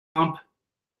Trump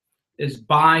is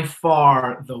by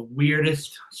far the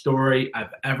weirdest story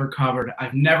I've ever covered.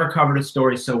 I've never covered a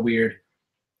story so weird.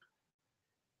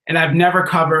 And I've never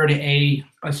covered a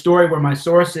story where my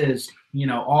sources,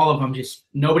 all of them, just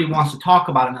nobody wants to talk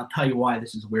about it, and I'll tell you why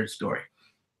this is a weird story.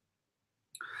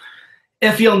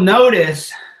 If you'll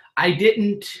notice, I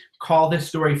didn't call this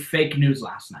story fake news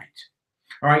last night.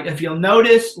 All right, if you'll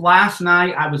notice, last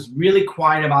night I was really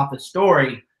quiet about the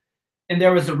story, and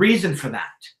there was a reason for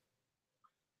that.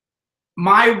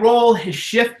 My role has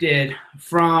shifted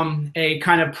from a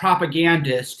kind of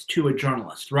propagandist to a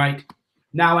journalist, right?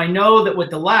 Now, I know that with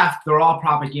the left, they're all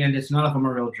propagandists. None of them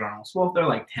are real journalists. Well, they're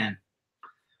like 10.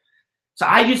 So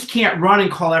I just can't run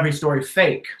and call every story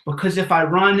fake, because if I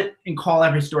run and call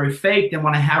every story fake, then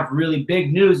when I have really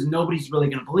big news, nobody's really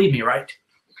going to believe me, right?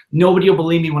 Nobody will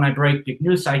believe me when I break big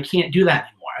news, so I can't do that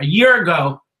anymore. A year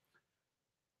ago,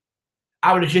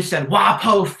 I would have just said,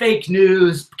 WaPo, fake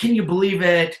news, can you believe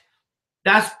it?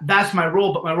 That's my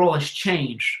role, but my role has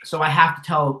changed, so I have to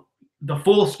tell the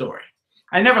full story.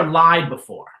 I never lied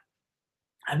before.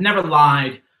 I've never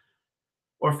lied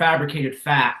or fabricated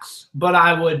facts, but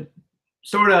I would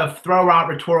sort of throw out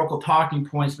rhetorical talking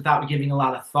points without giving a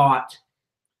lot of thought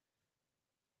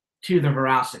to the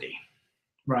veracity,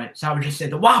 right? So I would just say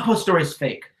the WaPo story is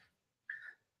fake.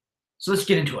 So let's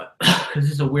get into it, because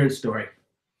this is a weird story.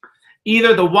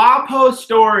 Either the WaPo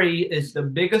story is the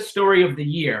biggest story of the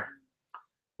year,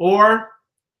 or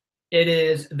it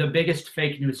is the biggest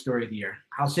fake news story of the year.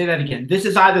 I'll say that again. This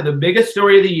is either the biggest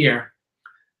story of the year,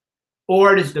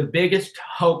 or it is the biggest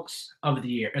hoax of the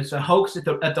year. It's a hoax at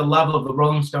the level of the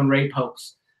Rolling Stone rape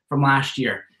hoax from last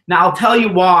year. Now, I'll tell you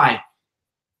why.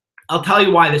 I'll tell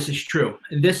you why this is true.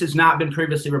 And this has not been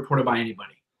previously reported by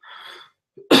anybody.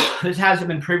 This hasn't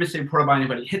been previously reported by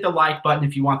anybody. Hit the like button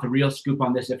if you want the real scoop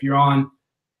on this. If you're on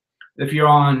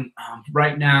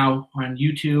right now on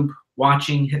YouTube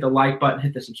watching, hit the like button,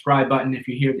 hit the subscribe button. If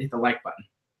you're here, hit the like button.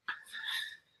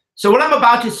 So what I'm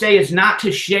about to say is not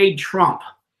to shade Trump,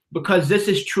 because this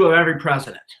is true of every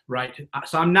president, right?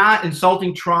 So I'm not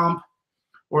insulting Trump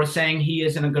or saying he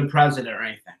isn't a good president or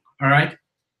anything, all right?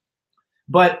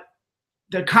 But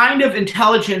the kind of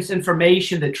intelligence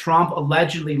information that Trump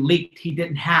allegedly leaked, he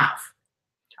didn't have.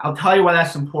 I'll tell you why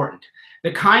that's important.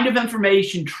 The kind of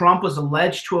information Trump was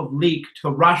alleged to have leaked to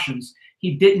the Russians,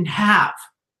 he didn't have.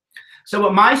 So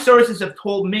what my sources have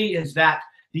told me is that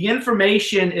the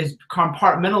information is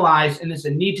compartmentalized and it's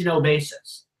a need-to-know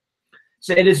basis.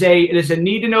 So it is a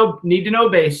need-to-know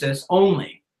basis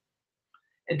only.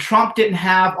 And Trump didn't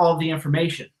have all the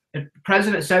information. If the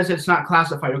president says it's not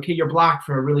classified, okay, you're blocked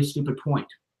for a really stupid point.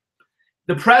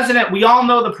 The president, we all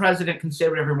know the president can say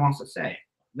whatever he wants to say.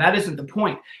 That isn't the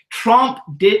point. Trump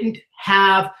didn't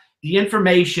have the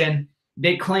information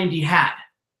they claimed he had,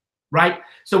 right?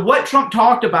 So what Trump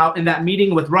talked about in that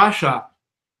meeting with Russia,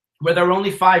 where there were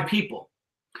only 5 people,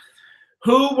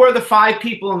 who were the 5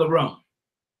 people in the room?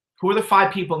 Who were the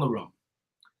 5 people in the room?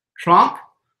 Trump.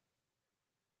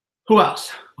 Who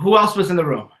else? Who else was in the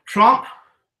room? Trump.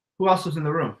 Who else was in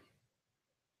the room?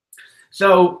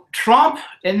 So Trump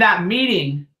in that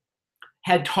meeting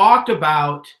had talked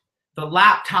about the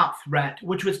laptop threat,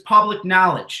 which was public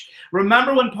knowledge.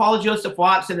 Remember when Paul Joseph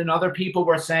Watson and other people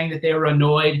were saying that they were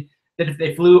annoyed that if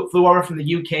they flew over from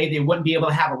the UK, they wouldn't be able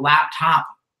to have a laptop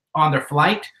on their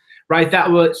flight, right?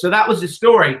 That was the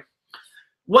story.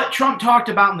 What Trump talked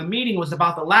about in the meeting was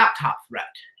about the laptop threat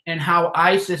and how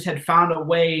ISIS had found a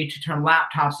way to turn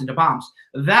laptops into bombs.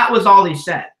 That was all he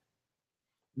said.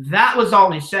 That was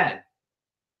all he said.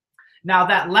 Now,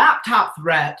 that laptop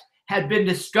threat had been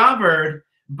discovered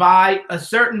by a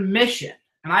certain mission,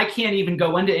 and I can't even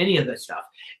go into any of this stuff.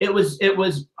 It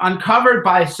was uncovered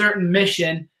by a certain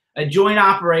mission, a joint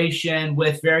operation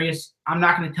with various, I'm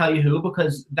not going to tell you who,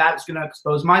 because that's going to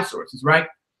expose my sources, right?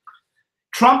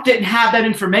 Trump didn't have that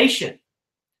information.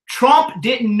 Trump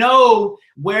didn't know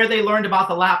where they learned about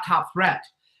the laptop threat,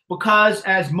 because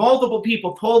as multiple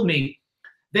people told me,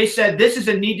 they said this is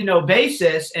a need-to-know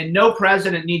basis and no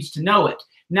president needs to know it.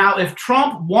 Now, if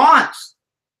Trump wants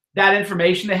that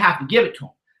information, they have to give it to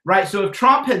him, right? So if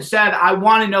Trump had said, I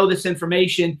want to know this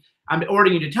information, I'm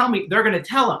ordering you to tell me, they're going to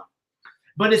tell him.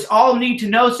 But it's all need to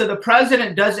know, so the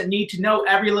president doesn't need to know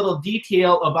every little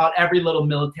detail about every little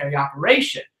military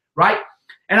operation, right?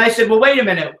 And I said, well, wait a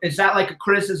minute, is that like a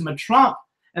criticism of Trump?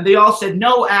 And they all said,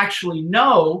 no, actually,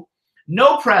 no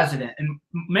president. And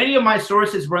many of my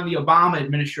sources were in the Obama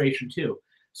administration too.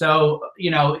 So,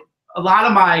 a lot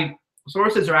of my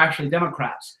sources are actually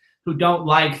Democrats who don't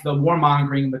like the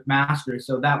warmongering McMaster.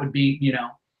 So that would be,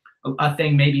 a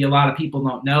thing maybe a lot of people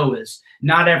don't know is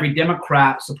not every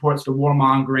Democrat supports the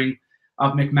warmongering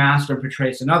of McMaster and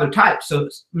Petraeus and other types. So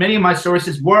many of my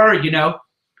sources were,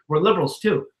 were liberals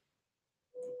too.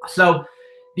 So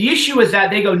the issue is that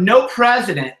they go, no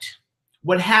president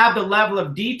would have the level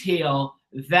of detail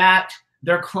that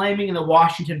they're claiming in the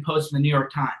Washington Post and the New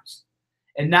York Times.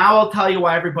 And now I'll tell you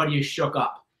why everybody is shook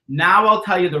up. Now I'll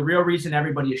tell you the real reason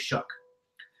everybody is shook.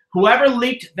 Whoever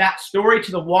leaked that story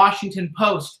to the Washington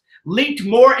Post leaked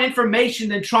more information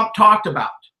than Trump talked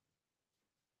about.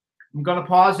 I'm going to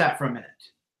pause that for a minute,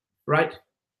 right?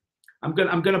 I'm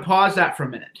going to pause that for a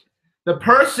minute. The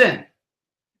person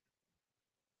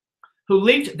who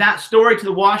leaked that story to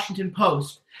the Washington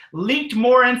Post leaked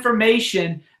more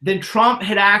information than Trump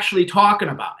had actually talked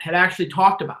about,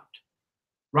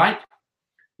 right?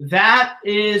 That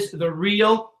is the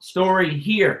real story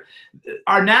here.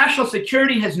 Our national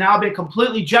security has now been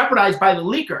completely jeopardized by the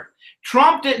leaker.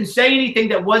 Trump didn't say anything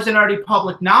that wasn't already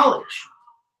public knowledge.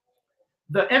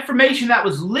 The information that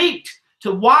was leaked to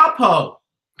WaPo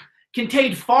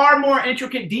contained far more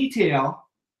intricate detail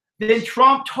than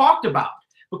Trump talked about,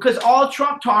 because all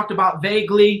Trump talked about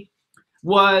vaguely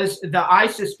was the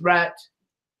ISIS threat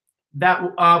that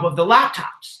of the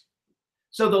laptops.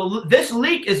 So this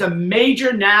leak is a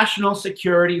major national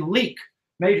security leak.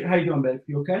 Major, how you doing, babe?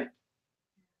 You okay?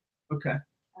 Okay.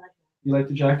 You like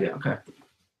the jacket? Okay.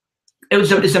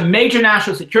 It's a major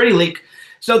national security leak.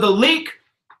 So the leak,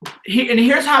 and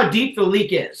here's how deep the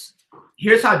leak is.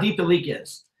 Here's how deep the leak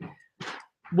is.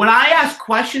 When I ask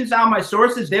questions on my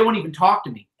sources, they won't even talk to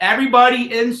me.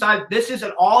 Everybody inside, this is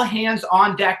an all hands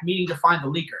on deck meeting to find the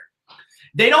leaker.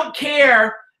 They don't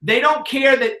care. They don't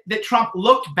care that Trump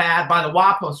looked bad by the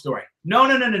WaPo story. No.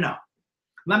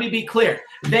 Let me be clear.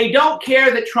 They don't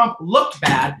care that Trump looked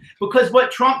bad, because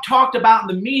what Trump talked about in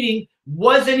the meeting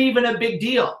wasn't even a big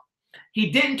deal.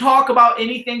 He didn't talk about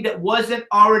anything that wasn't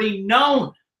already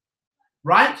known,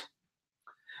 right?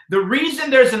 The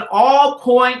reason there's an all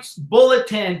points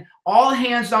bulletin, all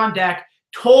hands on deck,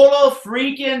 total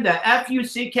freaking the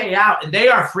F-U-C-K out, and they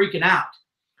are freaking out,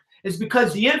 is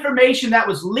because the information that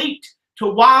was leaked to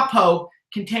WaPo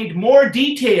contained more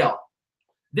detail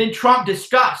than Trump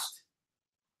discussed.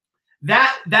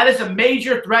 That is a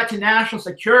major threat to national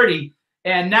security.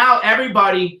 And now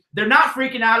everybody, they're not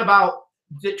freaking out about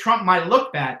that Trump might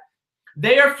look bad.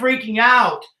 They are freaking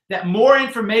out that more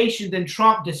information than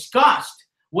Trump discussed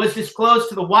was disclosed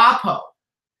to the WaPo.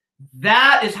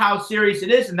 That is how serious it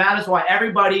is, and that is why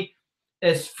everybody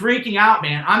is freaking out,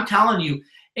 man. I'm telling you.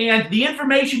 And the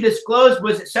information disclosed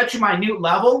was at such a minute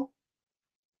level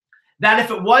that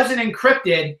if it wasn't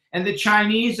encrypted and the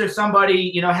Chinese or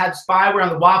somebody, had spyware on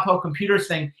the WaPo computers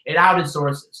thing, it outed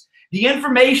sources. The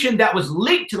information that was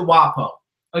leaked to the WaPo,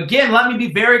 again, let me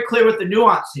be very clear with the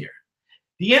nuance here.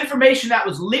 The information that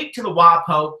was leaked to the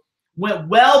WaPo went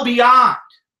well beyond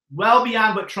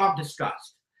what Trump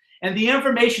discussed. And the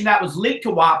information that was leaked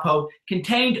to WaPo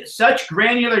contained such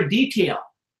granular detail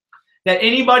that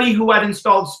anybody who had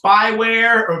installed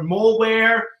spyware or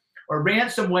malware or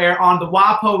ransomware on the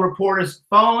WaPo reporters'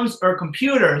 phones or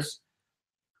computers,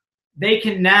 they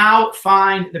can now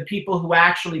find the people who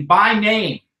actually by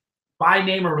name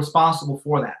are responsible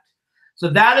for that. So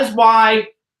that is why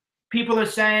people are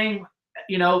saying,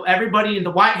 everybody in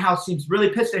the White House seems really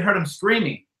pissed. They heard him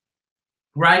screaming,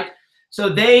 right? So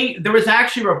there was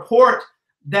actually a report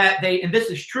that and this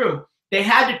is true, they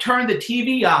had to turn the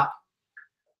TV up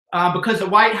because the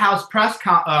White House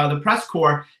the press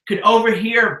corps could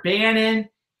overhear Bannon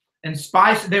and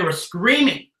Spicer. They were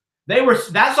screaming.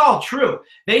 That's all true.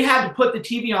 They had to put the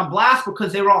TV on blast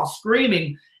because they were all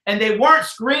screaming, and they weren't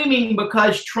screaming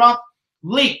because Trump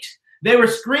leaked. They were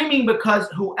screaming because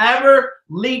whoever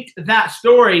leaked that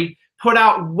story put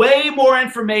out way more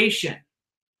information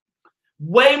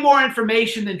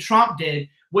than Trump did,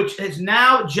 which has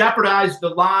now jeopardized the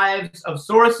lives of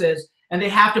sources, and they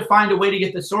have to find a way to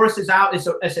get the sources out.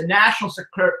 It's a national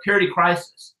security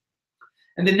crisis.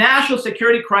 And the national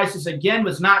security crisis, again,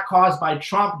 was not caused by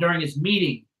Trump during his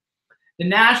meeting. The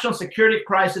national security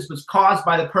crisis was caused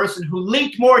by the person who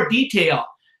leaked more detail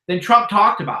than Trump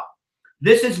talked about.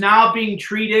 This is now being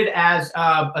treated as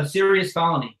a serious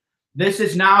felony. This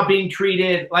is now being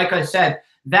treated, like I said,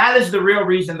 that is the real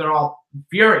reason they're all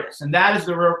furious. And that is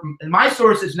and my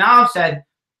sources now have said,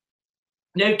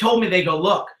 they've told me, they go,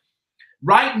 look,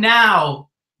 right now,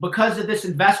 because of this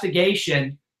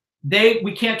investigation,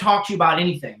 we can't talk to you about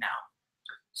anything now.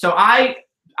 So I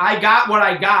got what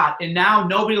I got, and now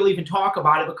nobody will even talk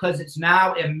about it because it's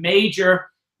now a major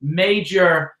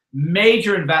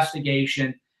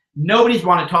investigation. Nobody's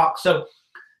want to talk. So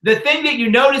the thing that you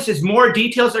notice is more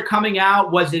details are coming out.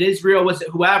 Was it Israel? Was it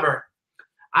whoever?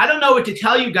 I don't know what to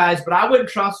tell you guys, but I wouldn't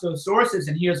trust those sources,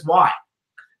 and here's why.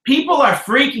 People are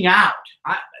freaking out.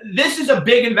 This is a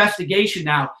big investigation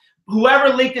now.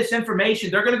 Whoever leaked this information,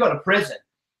 they're going to go to prison.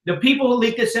 The people who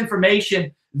leaked this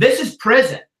information, this is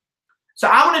prison. So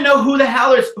I want to know who the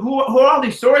hell who are all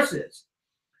these sources?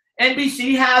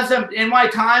 NBC has them, NY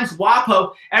Times,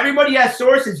 WaPo. Everybody has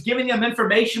sources giving them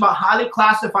information about highly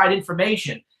classified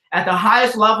information at the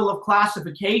highest level of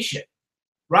classification,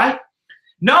 right?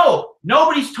 No,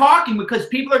 nobody's talking because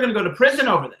people are going to go to prison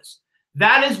over this.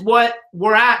 That is what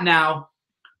we're at now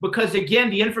because,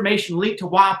 again, the information leaked to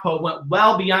WaPo went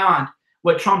well beyond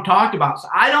what Trump talked about. So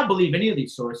I don't believe any of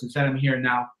these sources that I'm hearing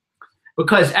now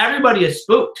because everybody is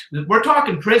spooked. We're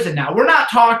talking prison now. We're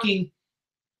not talking –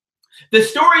 the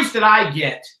stories that I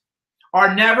get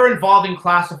are never involving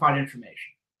classified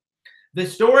information. The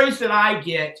stories that I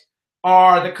get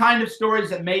are the kind of stories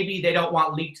that maybe they don't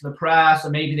want leaked to the press or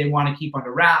maybe they want to keep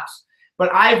under wraps.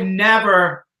 But I've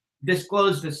never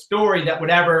disclosed a story that would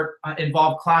ever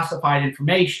involve classified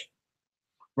information,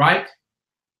 right?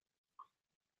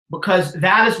 Because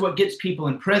that is what gets people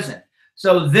in prison.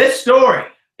 So this story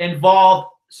involved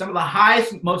some of the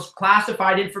highest, most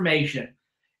classified information.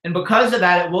 And because of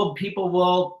that, people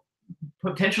will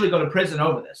potentially go to prison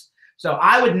over this. So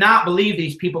I would not believe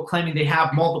these people claiming they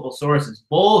have multiple sources.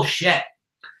 Bullshit.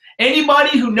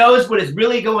 Anybody who knows what is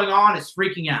really going on is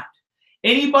freaking out.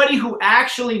 Anybody who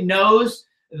actually knows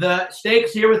the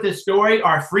stakes here with this story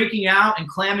are freaking out and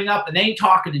clamming up, and they ain't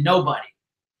talking to nobody.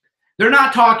 They're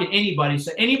not talking to anybody.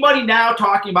 So anybody now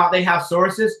talking about they have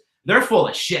sources, they're full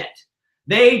of shit.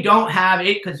 They don't have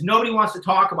it because nobody wants to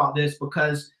talk about this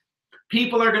because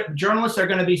journalists are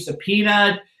going to be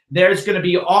subpoenaed. There's going to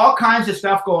be all kinds of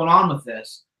stuff going on with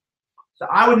this. So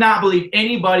I would not believe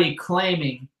anybody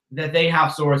claiming that they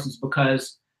have sources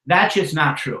because that's just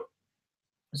not true.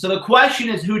 So the question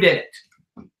is, who did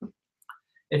it?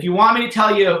 If you want me to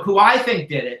tell you who I think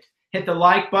did it, hit the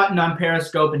like button on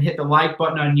Periscope and hit the like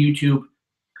button on YouTube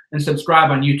and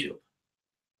subscribe on YouTube.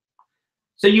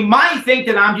 So you might think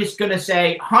that I'm just going to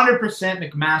say 100%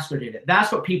 McMaster did it.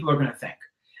 That's what people are going to think.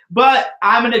 But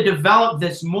I'm going to develop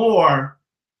this more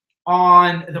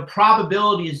on the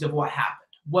probabilities of what happened,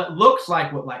 what looks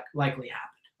like what likely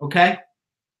happened, okay?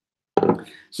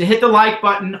 So hit the like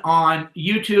button on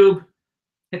YouTube,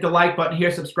 hit the like button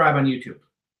here, subscribe on YouTube.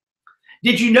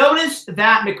 Did you notice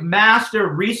that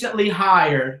McMaster recently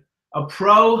hired a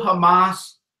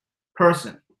pro-Hamas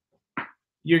person?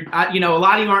 You know, a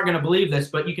lot of you aren't going to believe this,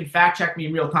 but you can fact check me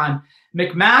in real time.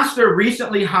 McMaster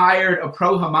recently hired a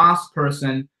pro-Hamas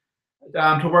person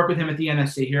to work with him at the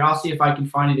NSC. Here, I'll see if I can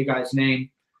find you the guy's name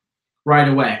right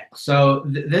away. So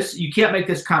this, you can't make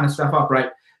this kind of stuff up, right?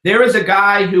 There is a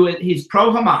guy he's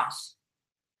pro-Hamas,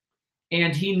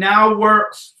 and he now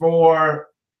works for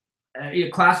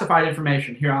classified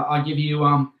information. Here, I'll give you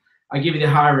the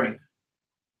hiring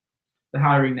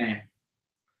name.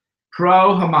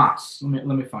 Pro-Hamas. Let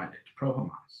me find it. Pro-Hamas.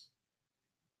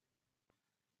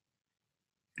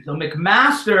 So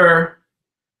McMaster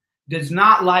does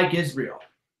not like Israel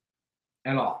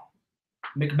at all.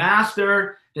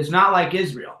 McMaster does not like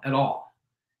Israel at all.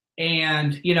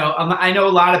 And, you know, I know a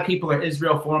lot of people are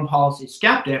Israel foreign policy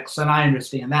skeptics, and I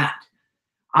understand that.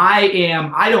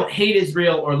 I don't hate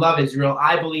Israel or love Israel.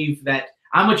 I believe that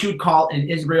I'm what you would call an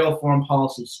Israel foreign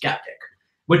policy skeptic,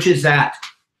 which is that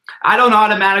I don't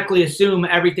automatically assume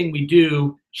everything we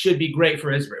do should be great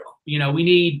for Israel. You know,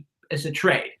 it's a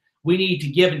trade. We need to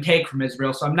give and take from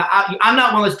Israel. So I'm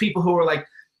not one of those people who are like,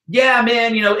 yeah,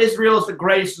 man, you know, Israel is the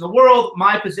greatest in the world.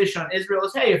 My position on Israel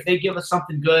is, hey, if they give us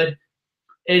something good,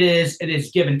 it is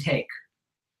give and take.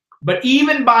 But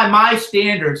even by my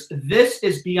standards, this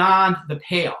is beyond the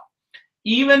pale.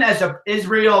 Even as an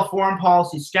Israel foreign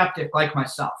policy skeptic like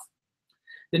myself.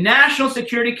 The National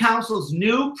Security Council's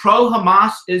new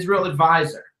pro-Hamas Israel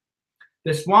advisor.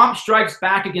 The swamp strikes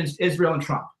back against Israel and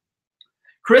Trump.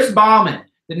 Chris Baumann,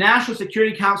 the National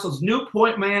Security Council's new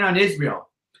point man on Israel,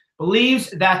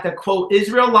 believes that the, quote,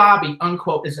 Israel lobby,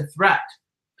 unquote, is a threat,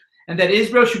 and that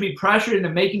Israel should be pressured into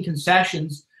making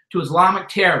concessions to Islamic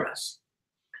terrorists.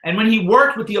 And when he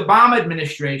worked with the Obama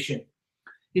administration,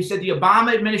 he said the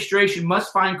Obama administration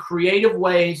must find creative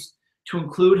ways to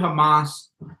include Hamas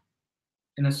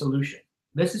in a solution.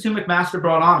 This is who McMaster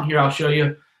brought on. Here, I'll show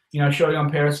you, show you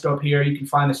on Periscope here. You can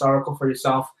find this article for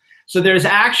yourself. So there's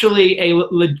actually a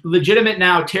legitimate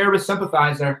now terrorist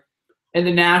sympathizer in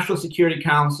the National Security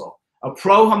Council. A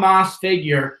pro-Hamas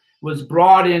figure was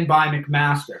brought in by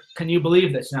McMaster. Can you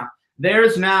believe this now?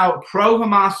 There's now a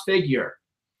pro-Hamas figure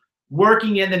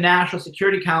working in the National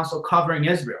Security Council covering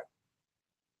Israel.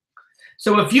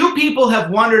 So a few people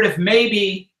have wondered if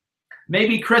maybe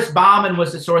Chris Baumann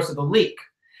was the source of the leak,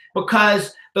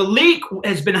 because The leak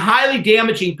has been highly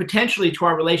damaging potentially to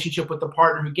our relationship with the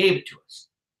partner who gave it to us.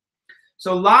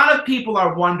 So a lot of people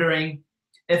are wondering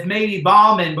if maybe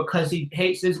Bauman, because he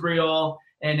hates Israel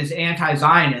and is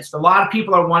anti-Zionist, a lot of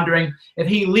people are wondering if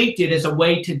he leaked it as a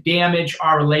way to damage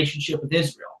our relationship with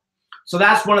Israel. So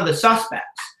that's one of the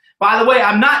suspects. By the way,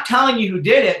 I'm not telling you who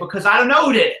did it because I don't know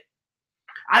who did it.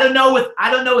 I don't know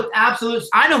with absolutes.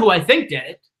 I know who I think did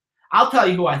it. I'll tell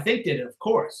you who I think did it, of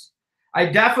course. I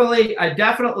definitely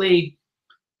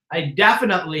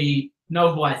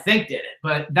know who I think did it,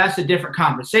 but that's a different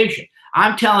conversation.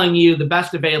 I'm telling you the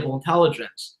best available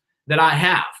intelligence that I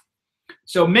have.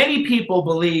 So many people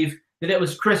believe that it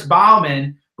was Chris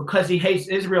Bauman because he hates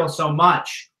Israel so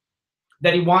much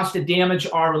that he wants to damage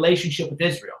our relationship with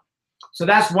Israel. So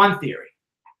that's one theory.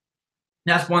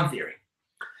 That's one theory.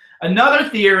 Another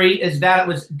theory is that it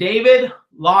was David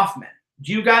Loffman.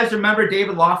 Do you guys remember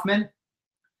David Loffman?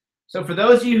 So for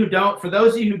those of you who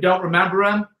don't remember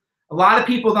him, a lot of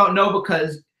people don't know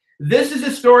because this is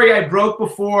a story I broke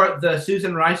before the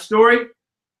Susan Rice story.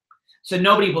 So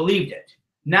nobody believed it.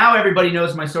 Now everybody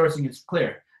knows my sourcing is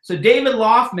clear. So David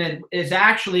Loffman is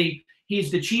actually, he's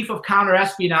the chief of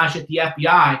counterespionage at the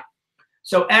FBI.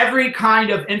 So every kind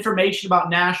of information about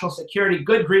national security,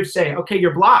 good grief, say, okay,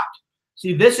 you're blocked.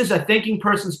 See, this is a thinking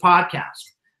person's podcast.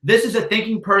 This is a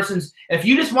thinking person's, if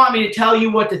you just want me to tell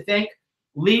you what to think,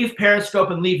 leave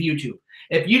Periscope and leave YouTube.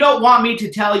 If you don't want me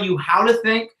to tell you how to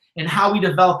think and how we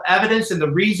develop evidence and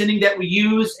the reasoning that we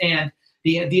use and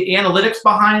the analytics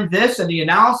behind this and the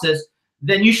analysis,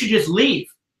 then you should just leave,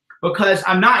 because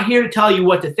I'm not here to tell you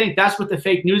what to think. That's what the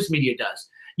fake news media does.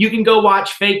 You can go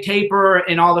watch Fake Taper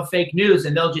and all the fake news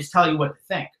and they'll just tell you what to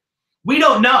think. We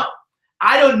don't know.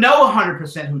 I don't know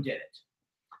 100% who did it.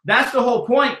 That's the whole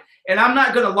point. And I'm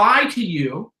not going to lie to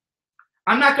you.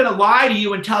 I'm not going to lie to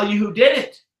you and tell you who did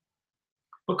it,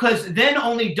 because then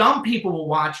only dumb people will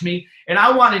watch me, and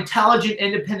I want intelligent,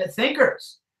 independent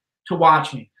thinkers to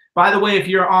watch me. By the way, if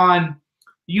you're on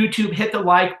YouTube, hit the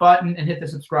like button and hit the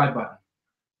subscribe button.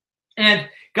 And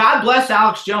God bless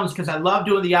Alex Jones, because I love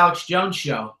doing the Alex Jones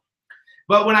show.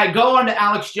 But when I go on the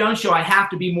Alex Jones show, I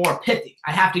have to be more pithy.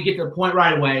 I have to get to the point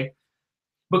right away,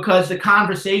 because the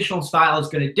conversational style is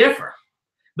going to differ.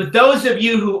 But those of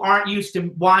you who aren't used to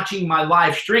watching my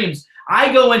live streams,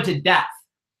 I go into depth.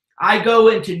 I go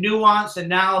into nuance,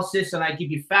 analysis, and I give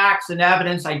you facts and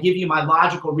evidence. I give you my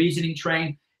logical reasoning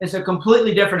train. It's a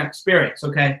completely different experience,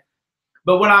 okay?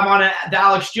 But when I'm on the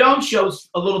Alex Jones show, it's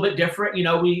a little bit different. You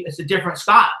know, it's a different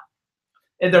style.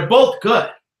 And they're both good.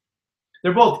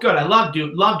 They're both good. I love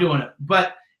doing it.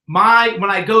 But when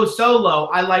I go solo,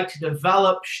 I like to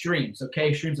develop streams,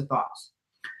 okay? Streams of thoughts.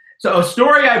 So a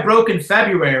story I broke in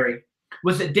February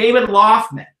was that David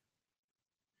Loffman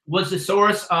was the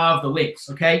source of the leaks,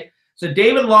 okay? So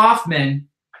David Loffman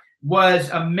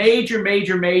was a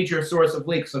major source of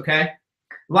leaks, okay?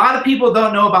 A lot of people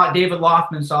don't know about David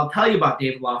Loffman, so I'll tell you about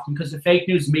David Loffman, because the fake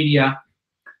news media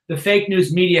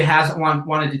hasn't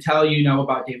wanted to tell you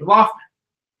about David Loffman.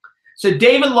 So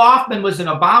David Loffman was an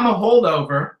Obama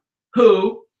holdover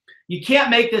who, you can't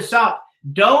make this up,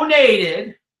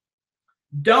 donated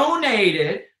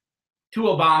to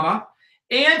Obama,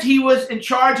 and he was in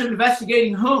charge of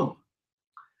investigating whom?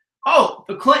 Oh,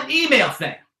 the Clinton email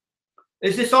thing.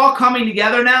 Is this all coming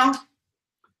together now?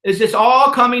 Is this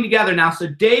all coming together now? So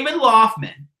David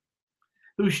Loffman,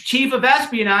 who's chief of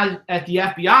espionage at the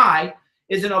FBI,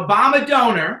 is an Obama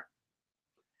donor,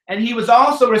 and he was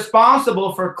also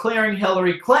responsible for clearing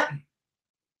Hillary Clinton.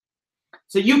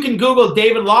 So you can Google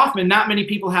David Loffman. Not many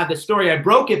people have this story. I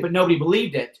broke it, but nobody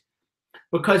believed it,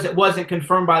 because it wasn't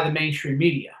confirmed by the mainstream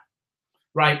media,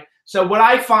 right? So what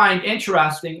I find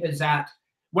interesting is that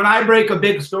when I break a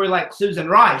big story like Susan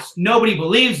Rice, nobody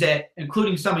believes it,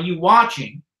 including some of you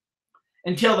watching,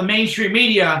 until the mainstream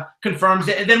media confirms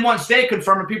it. And then once they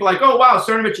confirm it, people are like, oh, wow,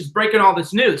 Cernovich is breaking all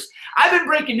this news. I've been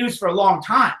breaking news for a long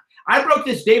time. I broke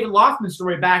this David Loffman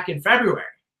story back in February,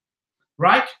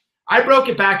 right? I broke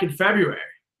it back in February.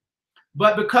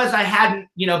 But because I hadn't,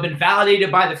 been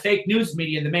validated by the fake news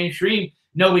media and the mainstream,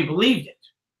 nobody believed it.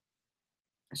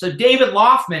 So David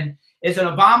Loffman is an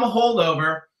Obama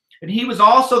holdover, and he was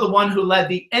also the one who led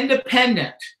the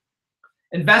independent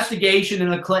investigation in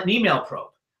the Clinton email probe.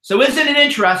 So isn't it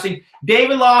interesting?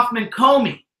 David Loffman,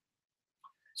 Comey.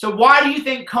 So why do you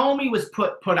think Comey was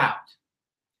put out?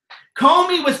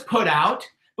 Comey was put out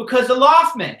because of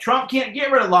Loffman. Trump can't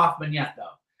get rid of Loffman yet,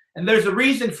 though. And there's a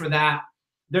reason for that.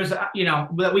 There's that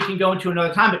we can go into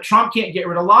another time, but Trump can't get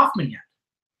rid of Loffman yet.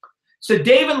 So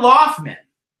David Loffman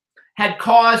had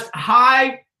caused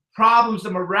high problems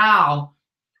of morale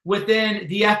within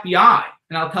the FBI.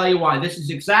 And I'll tell you why. This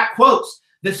is exact quotes.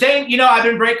 The same, I've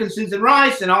been breaking Susan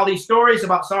Rice and all these stories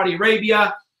about Saudi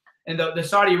Arabia and the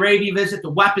Saudi Arabia visit, the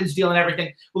weapons deal and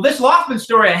everything. Well, this Loftman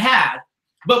story I had,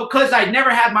 but because I'd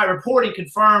never had my reporting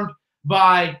confirmed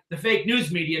by the fake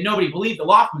news media, nobody believed the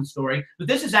Loftman story. But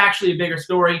this is actually a bigger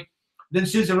story than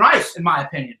Susan Rice, in my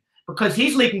opinion, because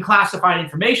he's leaking classified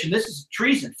information. This is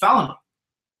treason, felony.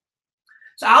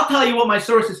 So I'll tell you what my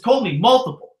sources told me,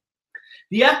 multiple.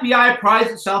 The FBI prides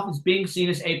itself as being seen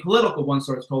as apolitical, one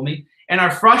source told me, and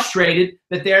are frustrated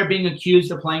that they're being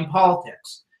accused of playing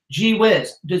politics. Gee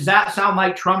whiz, does that sound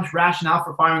like Trump's rationale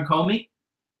for firing Comey?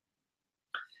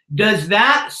 Does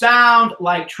that sound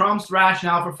like Trump's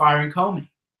rationale for firing Comey?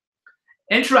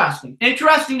 Interesting.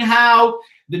 Interesting how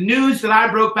the news that I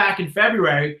broke back in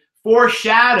February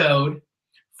foreshadowed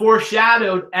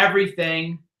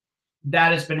everything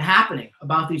that has been happening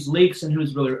about these leaks and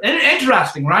who's really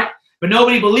interesting, right? But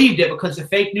nobody believed it because the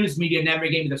fake news media never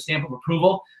gave me the stamp of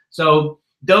approval. So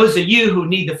those of you who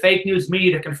need the fake news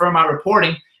media to confirm my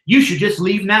reporting, you should just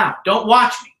leave now. Don't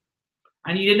watch me.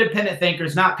 I need independent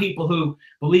thinkers, not people who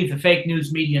believe the fake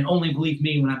news media and only believe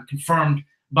me when I'm confirmed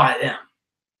by them.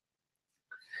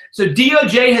 So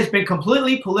DOJ has been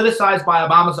completely politicized by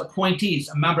Obama's appointees,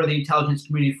 a member of the intelligence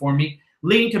community informed me,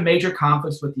 leading to major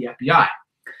conflicts with the FBI.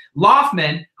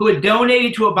 Loftman, who had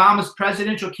donated to Obama's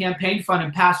presidential campaign fund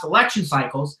in past election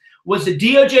cycles, was a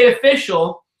DOJ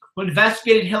official who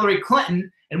investigated Hillary Clinton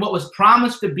in what was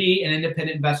promised to be an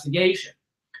independent investigation.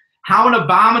 How an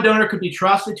Obama donor could be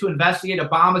trusted to investigate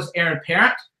Obama's heir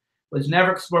apparent was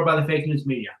never explored by the fake news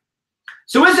media.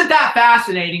 So isn't that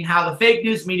fascinating how the fake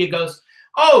news media goes,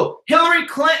 oh, Hillary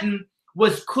Clinton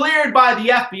was cleared by the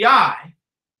FBI.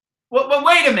 Well,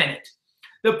 wait a minute.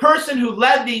 The person who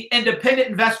led the independent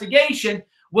investigation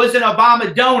was an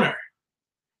Obama donor.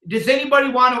 Does anybody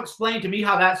want to explain to me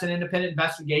how that's an independent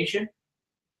investigation?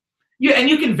 And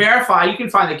you can verify, you can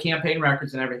find the campaign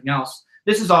records and everything else.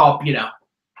 This is all,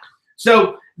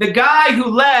 So the guy who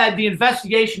led the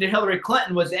investigation to Hillary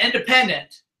Clinton was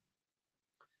independent,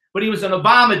 but he was an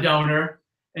Obama donor,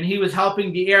 and he was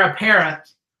helping the heir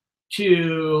apparent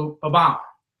to Obama.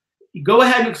 Go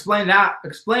ahead and explain that.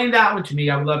 Explain that one to me.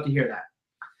 I would love to hear that.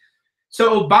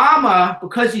 So Obama,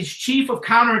 because he's chief of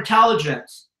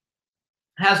counterintelligence,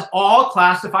 has all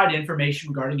classified information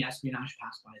regarding espionage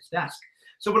passed by his desk.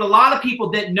 So what a lot of people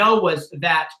didn't know was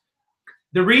that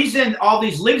the reason all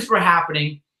these leaks were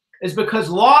happening is because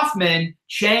Loftman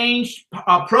changed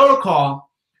protocol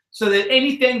so that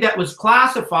anything that was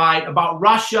classified about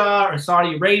Russia or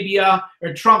Saudi Arabia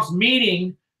or Trump's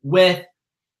meeting with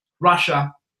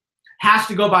Russia has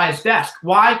to go by his desk.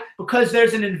 Why? Because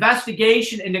there's an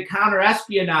investigation into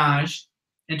counter-espionage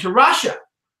into Russia.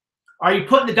 Are you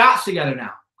putting the dots together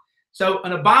now? So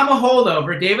an Obama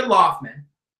holdover, David Loftman,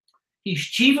 he's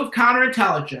chief of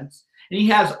counterintelligence, and he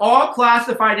has all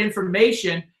classified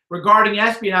information regarding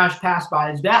espionage passed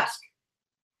by his desk.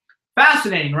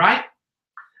 Fascinating, right?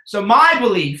 So my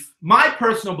belief, my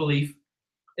personal belief,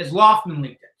 is Loftman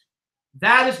leaked it.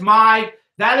 That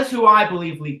is who I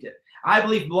believe leaked it. I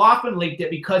believe Loftman leaked it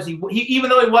because he even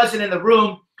though he wasn't in the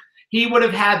room, he would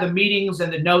have had the meetings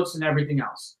and the notes and everything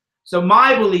else. So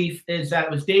my belief is that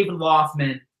it was David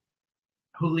Loftman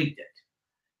who leaked it.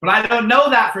 But I don't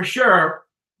know that for sure,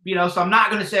 so I'm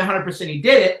not going to say 100% he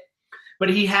did it,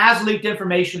 but he has leaked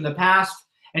information in the past,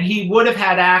 and he would have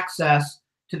had access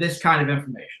to this kind of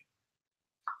information.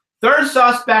 Third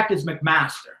suspect is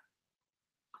McMaster.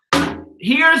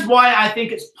 Here's why I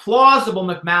think it's plausible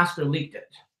McMaster leaked it.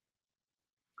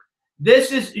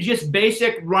 This is just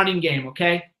basic running game,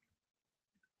 okay?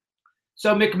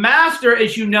 So McMaster,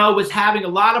 as you know, was having a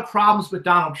lot of problems with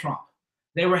Donald Trump.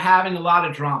 They were having a lot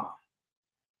of drama.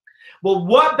 Well,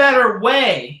 what better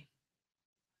way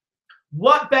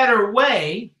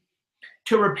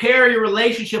to repair your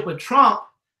relationship with Trump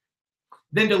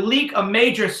than to leak a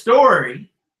major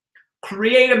story,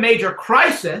 create a major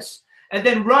crisis, and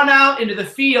then run out into the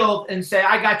field and say,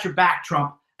 I got your back,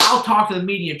 Trump. I'll talk to the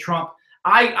media, Trump.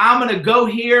 I'm going to go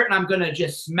here and I'm going to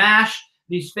just smash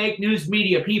these fake news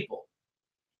media people.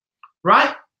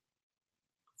 Right?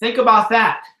 Think about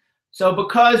that. So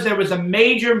because there was a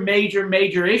major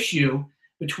issue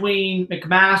between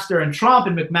McMaster and Trump,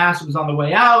 and McMaster was on the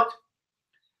way out,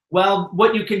 well,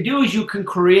 what you can do is you can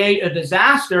create a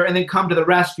disaster and then come to the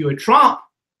rescue of Trump.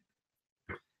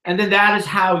 And then that is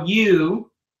how you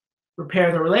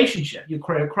repair the relationship. You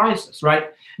create a crisis,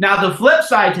 right? Now, the flip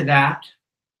side to that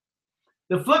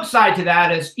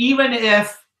is even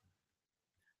if,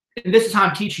 and this is how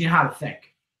I'm teaching you how to think.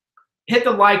 Hit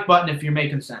the like button if you're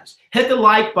making sense. Hit the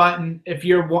like button if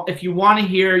you want to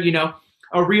hear,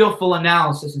 a real full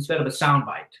analysis instead of a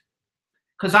soundbite.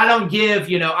 because I don't give,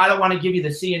 I don't want to give you the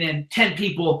CNN 10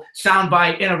 people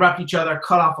soundbite, interrupt each other,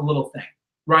 cut off a little thing,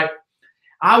 right?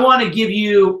 I want to give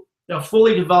you a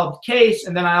fully developed case,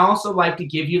 and then I also like to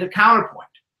give you the counterpoint.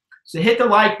 So hit the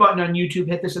like button on YouTube,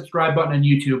 hit the subscribe button on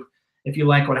YouTube if you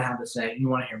like what I have to say and you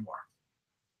want to hear more.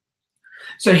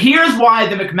 So here's why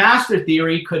the McMaster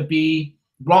theory could be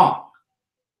wrong.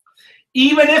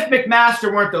 Even if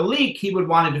McMaster weren't the leak, he would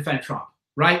want to defend Trump,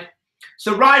 right?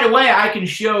 So right away, I can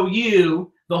show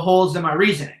you the holes in my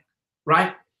reasoning,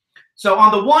 right? So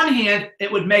on the one hand,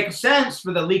 it would make sense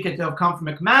for the leak to have come from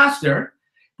McMaster,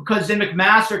 because then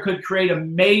McMaster could create a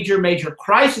major, major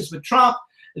crisis with Trump.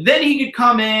 Then he could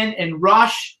come in and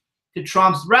rush to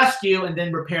Trump's rescue and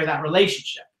then repair that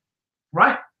relationship,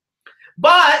 right?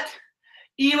 But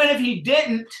even if he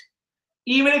didn't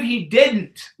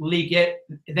leak it,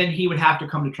 then he would have to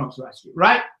come to Trump's rescue,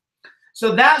 right?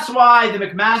 So that's why the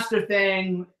McMaster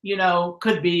thing,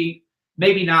 could be,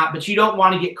 maybe not, but you don't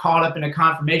want to get caught up in a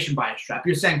confirmation bias trap.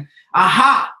 You're saying,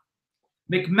 aha,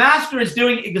 McMaster is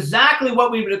doing exactly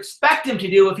what we would expect him to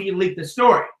do if he leaked the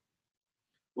story.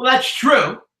 Well, that's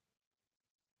true.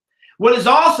 What is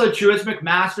also true is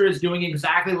McMaster is doing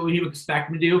exactly what we would expect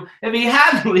him to do if he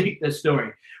hadn't leaked the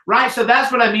story, right? So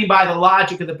that's what I mean by the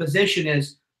logic of the position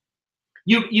is,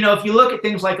 if you look at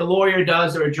things like a lawyer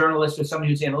does or a journalist or someone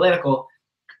who's analytical,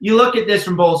 you look at this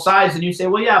from both sides and you say,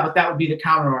 well, yeah, but that would be the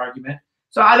counter argument.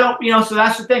 So I don't, so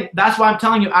that's the thing. That's why I'm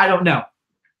telling you, I don't know.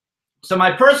 So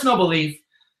my personal belief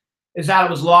is that it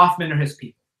was Loftman or his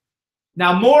people.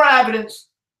 Now, more evidence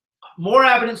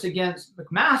against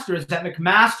McMaster is that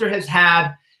McMaster has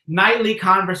had nightly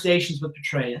conversations with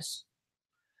Petraeus.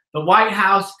 The White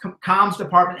House comms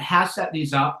department has set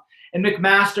these up, and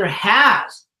McMaster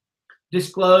has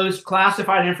disclosed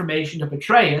classified information to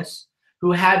Petraeus,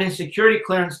 who had his security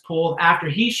clearance pulled after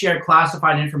he shared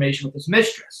classified information with his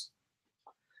mistress.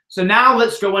 So now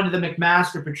let's go into the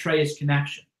McMaster-Petraeus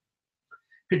connection.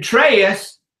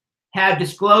 Petraeus had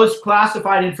disclosed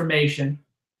classified information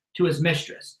to his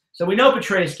mistress. So we know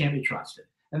Petraeus can't be trusted.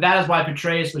 And that is why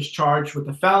Petraeus was charged with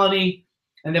a felony.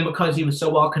 And then because he was so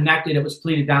well connected, it was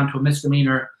pleaded down to a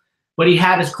misdemeanor. But he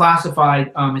had his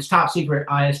classified, his top secret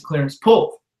IS clearance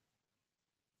pulled.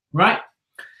 Right?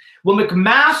 Well,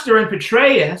 McMaster and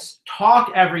Petraeus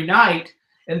talk every night,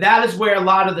 and that is where a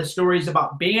lot of the stories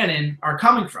about Bannon are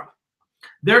coming from.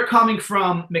 They're coming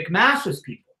from McMaster's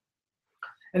people.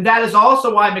 And that is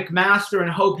also why McMaster and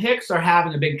Hope Hicks are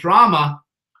having a big drama,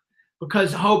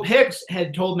 because Hope Hicks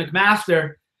had told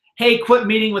McMaster, hey, quit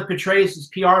meeting with Petraeus's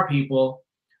PR people.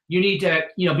 You need to,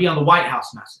 be on the White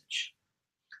House message.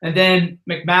 And then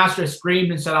McMaster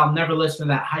screamed and said, I'll never listen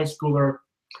to that high schooler.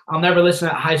 I'll never listen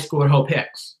to that high schooler Hope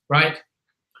Hicks, right?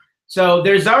 So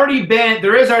there is already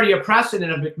a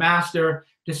precedent of McMaster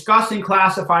discussing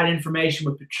classified information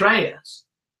with Petraeus,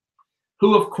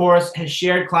 who, of course, has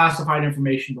shared classified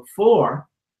information before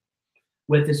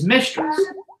with his mistress,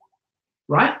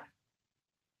 right?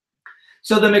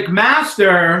 So the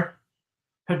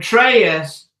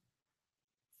McMaster-Petraeus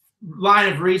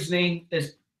line of reasoning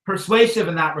is persuasive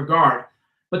in that regard.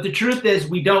 But the truth is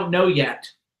we don't know yet.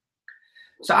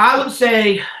 So I would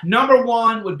say number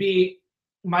one would be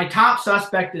my top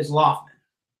suspect is Loftman.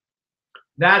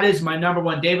 That is my number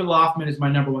one. David Loftman is my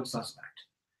number one suspect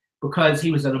because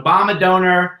he was an Obama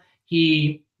donor.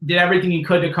 He did everything he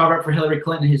could to cover up for Hillary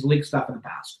Clinton and his leaked stuff in the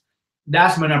past.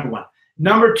 That's my number one.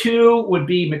 Number two would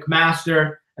be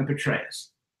McMaster and Petraeus.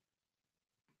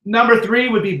 Number three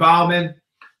would be Bauman,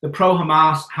 the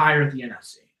pro-Hamas hire at the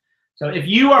NSC. So if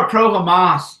you are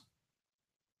pro-Hamas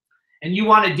and you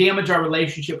want to damage our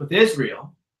relationship with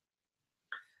Israel,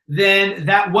 then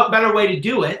what better way to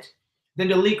do it than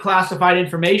to leak classified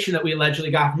information that we allegedly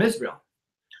got from Israel,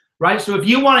 right? So if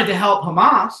you wanted to help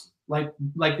Hamas, like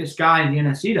this guy in the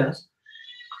NSC does,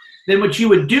 then what you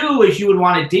would do is you would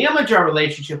want to damage our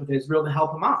relationship with Israel to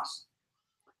help Hamas.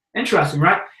 Interesting,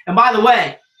 right? And by the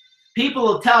way, people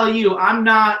will tell you I'm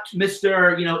not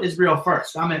Mr. Israel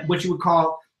first. I'm at what you would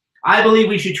call, I believe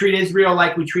we should treat Israel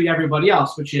like we treat everybody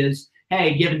else, which is,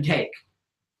 hey, give and take.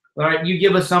 All right, you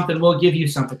give us something, we'll give you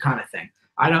something kind of thing.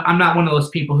 I'm not one of those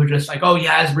people who just like, oh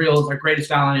yeah, Israel is our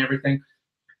greatest ally and everything.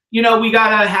 We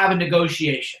got to have a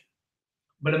negotiation.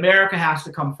 But America has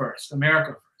to come first.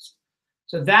 America first.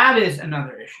 So that is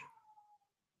another issue.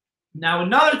 Now,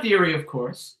 another theory, of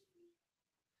course,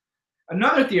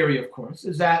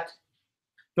 is that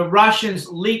the Russians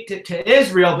leaked it to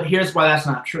Israel, but here's why that's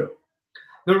not true.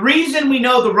 The reason we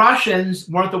know the Russians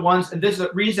weren't the ones, and this is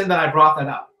the reason that I brought that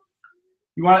up.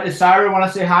 Is Syra want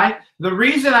to say hi? The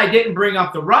reason I didn't bring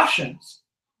up the Russians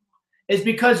is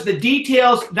because the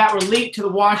details that were leaked to the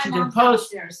Washington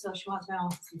Post. So she wants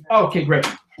my Okay, great.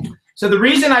 So the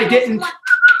reason I didn't,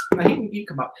 you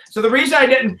come up. So the reason I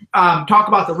didn't talk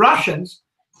about the Russians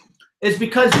is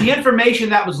because the information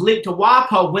that was leaked to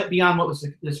WaPo went beyond what was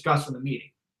discussed in the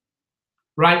meeting,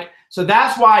 right? So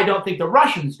that's why I don't think the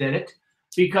Russians did it,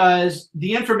 because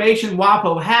the information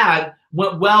WaPo had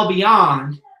went well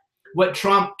beyond what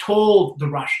Trump told the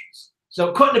Russians. So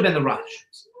it couldn't have been the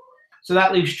Russians. So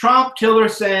that leaves Trump,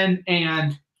 Tillerson,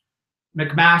 and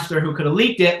McMaster, who could have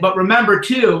leaked it. But remember,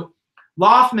 too,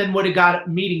 Loftman would have got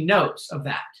meeting notes of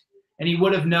that. And he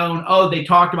would have known, oh, they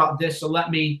talked about this, so let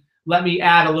me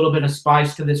add a little bit of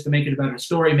spice to this to make it a better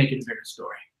story, make it a bigger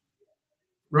story.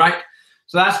 Right?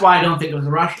 So that's why I don't think it was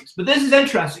the Russians. But this is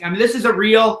interesting. I mean, this is a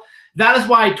real, that is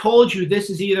why I told you this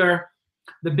is either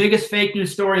the biggest fake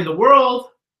news story in the world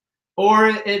or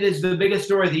it is the biggest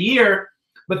story of the year.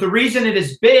 But the reason it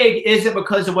is big isn't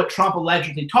because of what Trump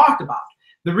allegedly talked about.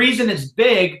 The reason it's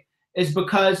big is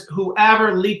because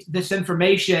whoever leaked this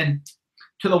information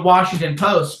to the Washington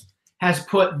Post has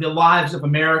put the lives of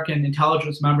American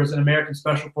intelligence members and American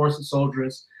Special Forces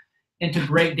soldiers into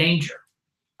great danger.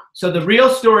 So the real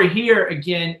story here,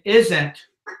 again, isn't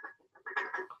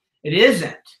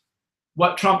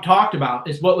what Trump talked about,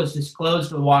 is what was disclosed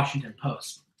to the Washington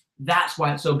Post. That's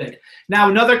why it's so big. Now,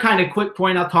 another kind of quick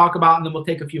point I'll talk about, and then we'll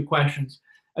take a few questions.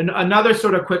 Another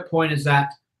sort of quick point is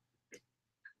that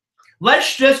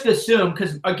let's just assume,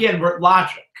 because again, we're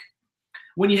logic.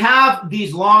 When you have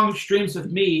these long streams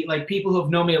of me, like people who have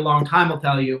known me a long time will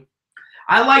tell you,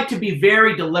 I like to be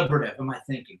very deliberative in my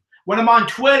thinking. When I'm on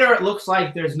Twitter, it looks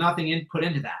like there's nothing put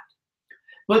into that.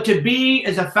 But to be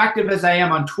as effective as I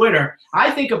am on Twitter,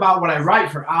 I think about what I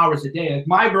write for hours a day. Like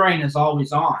my brain is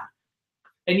always on.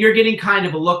 And you're getting kind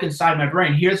of a look inside my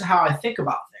brain. Here's how I think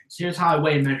about things. Here's how I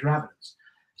weigh and measure evidence.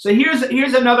 So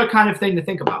here's another kind of thing to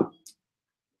think about.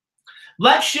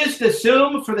 Let's just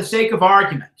assume, for the sake of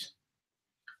argument,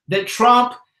 that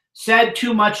Trump said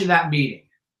too much in that meeting,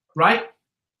 right?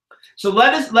 So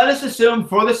let us assume,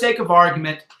 for the sake of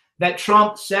argument, that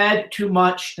Trump said too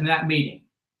much in that meeting.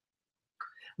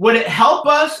 Would it help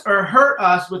us or hurt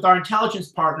us with our intelligence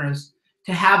partners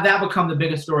to have that become the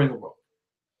biggest story in the world?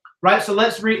 Right? So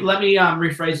let me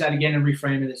rephrase that again and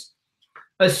reframe it as,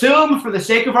 assume, for the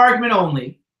sake of argument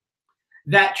only,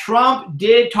 that Trump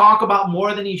did talk about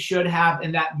more than he should have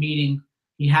in that meeting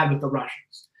he had with the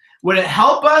Russians. Would it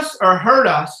help us or hurt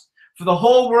us for the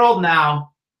whole world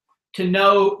now to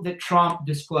know that Trump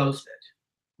disclosed it?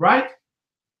 Right?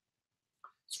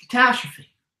 It's a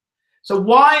catastrophe. So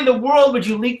why in the world would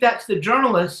you leak that to the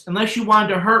journalists unless you wanted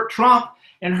to hurt Trump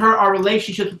and hurt our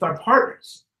relationships with our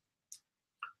partners?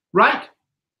 Right?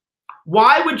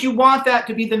 Why would you want that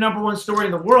to be the #1 story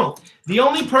in the world? The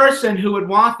only person who would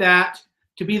want that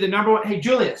to be the #1, hey,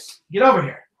 Julius, get over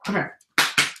here. Come here.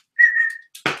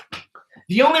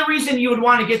 The only reason you would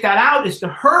want to get that out is to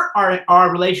hurt our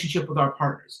relationship with our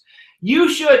partners. You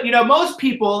should, most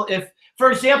people, if,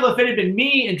 for example, if it had been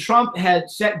me and Trump had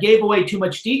gave away too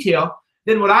much detail,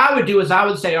 then what I would do is I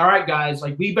would say, all right, guys,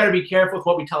 like we better be careful with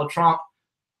what we tell Trump,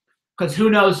 because who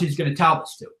knows who's going to tell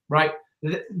this to, right?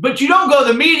 But you don't go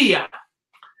to the media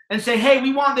and say, hey,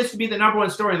 we want this to be the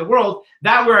 #1 story in the world.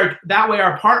 That way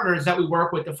our partners that we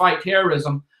work with to fight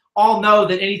terrorism all know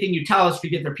that anything you tell us could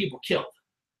get their people killed,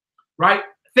 right?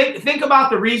 Think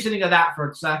about the reasoning of that for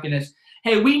a second is,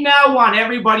 hey, we now want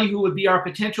everybody who would be our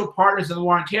potential partners in the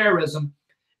war on terrorism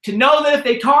to know that if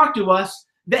they talk to us,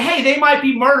 that, hey, they might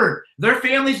be murdered. Their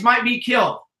families might be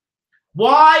killed.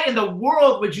 Why in the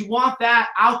world would you want that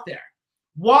out there?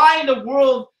 Why in the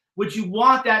world would you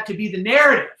want that to be the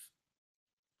narrative?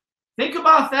 Think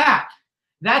about that.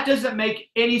 That doesn't make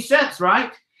any sense,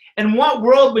 right? In what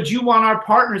world would you want our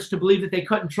partners to believe that they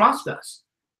couldn't trust us?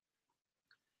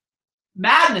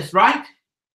 Madness, right?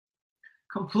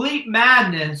 Complete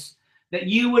madness that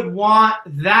you would want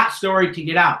that story to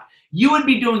get out. You would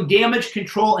be doing damage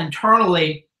control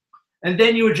internally, and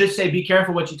then you would just say, be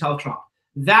careful what you tell Trump.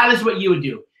 That is what you would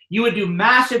do. You would do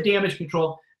massive damage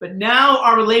control. But now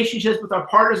our relationships with our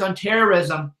partners on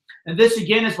terrorism, and this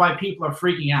again is why people are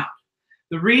freaking out.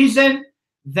 The reason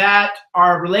that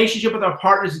our relationship with our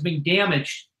partners is being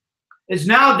damaged is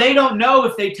now they don't know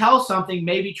if they tell something,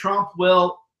 maybe Trump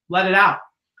will let it out.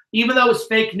 Even though it's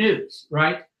fake news,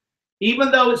 right?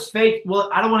 Even though it's fake, well,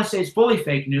 I don't want to say it's fully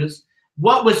fake news.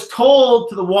 What was told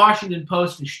to the Washington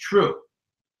Post is true.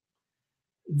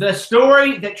 The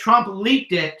story that Trump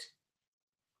leaked it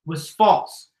was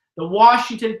false. The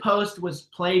Washington Post was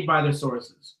played by their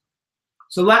sources.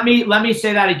 So let me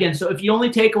say that again. So if you only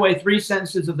take away 3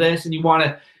 sentences of this and you want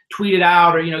to tweet it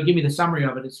out or give me the summary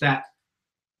of it, it's that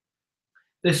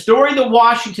The story the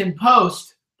Washington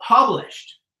Post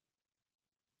published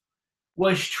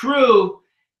was true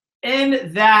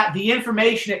in that the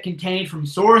information it contained from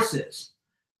sources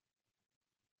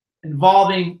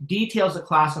involving details of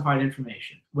classified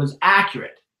information was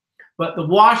accurate. But the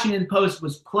Washington Post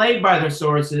was played by their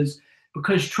sources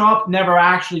because Trump never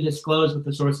actually disclosed what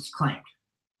the sources claimed.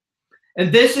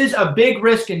 And this is a big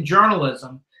risk in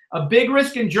journalism. A big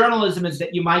risk in journalism is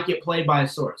that you might get played by a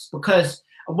source, because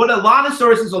what a lot of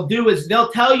sources will do is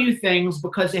they'll tell you things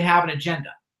because they have an agenda,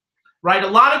 right? A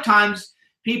lot of times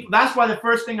people, that's why the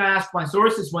first thing I ask my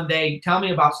sources when they tell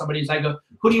me about somebody is I go,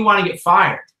 who do you want to get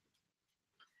fired?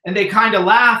 And they kind of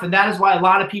laugh, and that is why a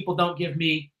lot of people don't give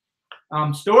me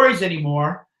stories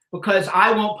anymore, because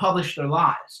I won't publish their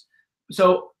lies.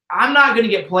 So I'm not going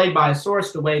to get played by a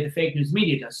source the way the fake news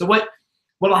media does. So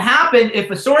what'll happen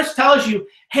if a source tells you,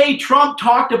 hey, Trump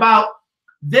talked about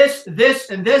this, this,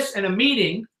 and this in a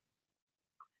meeting,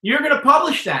 you're going to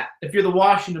publish that if you're the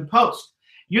Washington Post.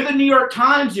 You're the New York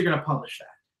Times, you're going to publish that,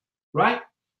 right?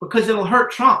 Because it'll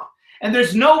hurt Trump. And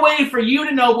there's no way for you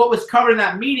to know what was covered in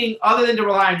that meeting other than to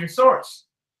rely on your source.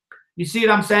 You see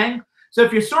what I'm saying? So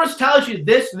if your source tells you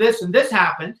this, this, and this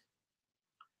happened,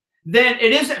 then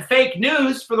it isn't fake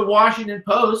news for the Washington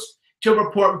Post to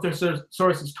report what their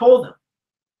sources told them.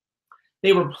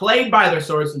 They were played by their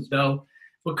sources, though,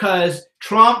 because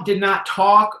Trump did not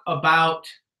talk about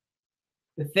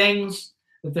the things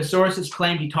that the sources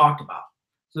claimed he talked about.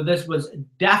 So this was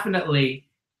definitely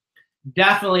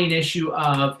an issue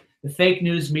of the fake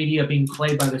news media being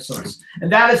played by their source.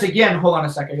 And that is, again, hold on a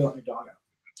second, I gotta let my dog out.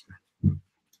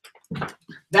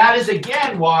 That is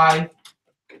again why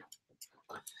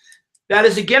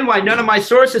none of my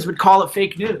sources would call it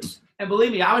fake news. And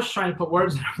believe me, I was trying to put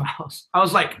words in their mouths. I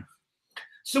was like,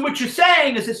 so what you're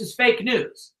saying is this is fake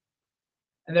news?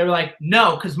 And they were like,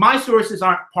 no, because my sources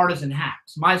aren't partisan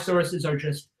hacks. My sources are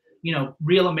just,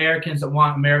 real Americans that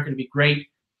want America to be great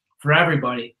for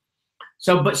everybody.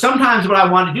 So, but sometimes what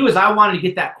I want to do is I wanted to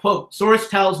get that quote, source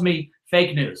tells me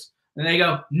fake news. And they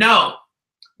go, no,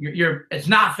 it's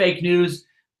not fake news,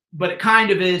 but it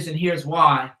kind of is, and here's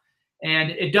why.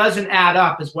 And it doesn't add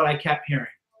up is what I kept hearing.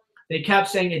 They kept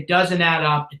saying it doesn't add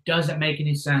up. It doesn't make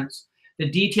any sense. The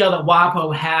detail that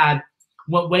WaPo had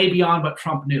went way beyond what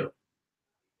Trump knew,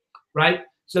 right?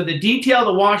 So the detail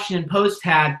the Washington Post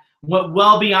had went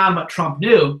well beyond what Trump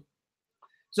knew.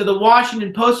 So the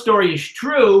Washington Post story is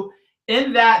true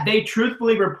in that they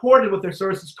truthfully reported what their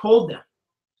sources told them,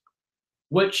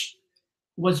 which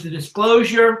was the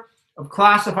disclosure of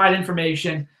classified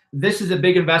information. This is a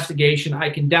big investigation.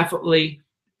 I can definitely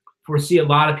foresee a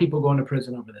lot of people going to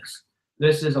prison over this.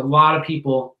 This is a lot of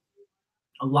people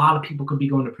could be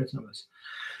going to prison over this.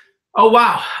 Oh,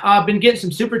 wow. I've been getting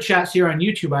some super chats here on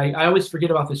YouTube. I always forget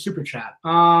about the super chat.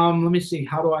 Let me see.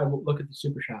 How do I look at the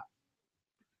super chat?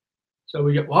 So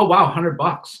we got, oh, wow,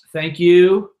 $100. Thank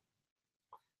you.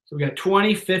 So we got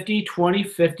 20, 50, 20,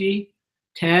 50,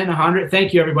 10, 100.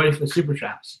 Thank you, everybody, for the super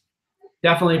chats.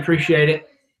 Definitely appreciate it.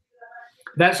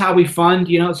 That's how we fund,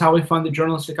 it's how we fund the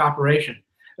journalistic operation.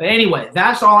 But anyway,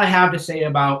 that's all I have to say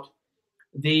about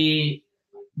the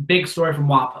big story from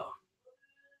WaPo.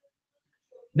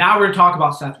 Now we're going to talk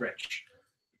about Seth Rich.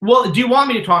 Well, do you want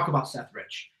me to talk about Seth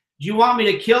Rich? Do you want me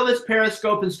to kill this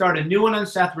Periscope and start a new one on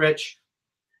Seth Rich?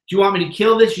 Do you want me to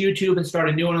kill this YouTube and start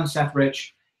a new one on Seth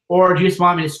Rich? Or do you just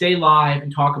want me to stay live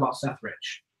and talk about Seth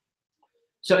Rich?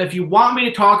 So if you want me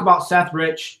to talk about Seth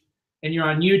Rich and you're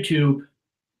on YouTube,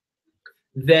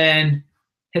 then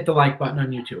hit the like button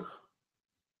on YouTube.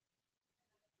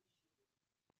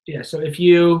 Yeah, if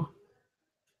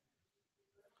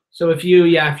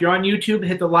you're on YouTube,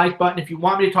 hit the like button. If you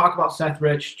want me to talk about Seth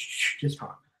Rich, just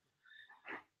talk.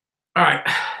 All right.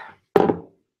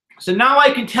 So now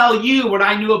I can tell you what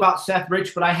I knew about Seth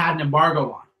Rich, but I had an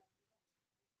embargo on.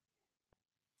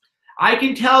 I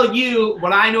can tell you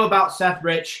what I knew about Seth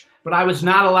Rich, but I was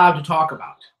not allowed to talk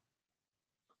about.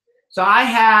 So I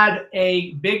had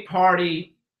a big party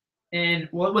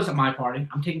well, it wasn't my party.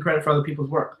 I'm taking credit for other people's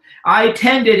work. I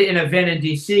attended an event in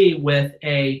D.C.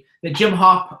 that Jim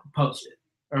Hoff hosted,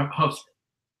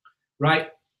 right?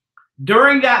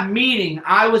 During that meeting,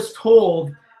 I was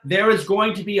told there is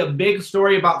going to be a big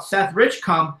story about Seth Rich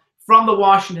come from the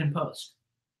Washington Post.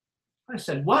 I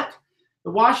said, what?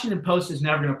 The Washington Post is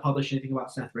never going to publish anything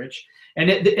about Seth Rich. And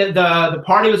the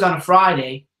party was on a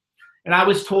Friday, and I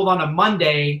was told on a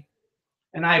Monday,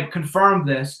 and I confirmed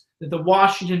this, that the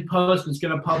Washington Post was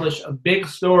going to publish a big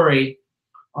story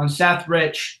on Seth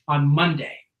Rich on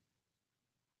Monday,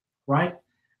 right?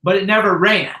 But it never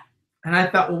ran. And I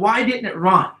thought, well, why didn't it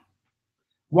run?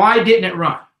 Why didn't it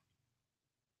run?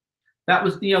 That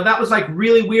was, that was like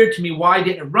really weird to me. Why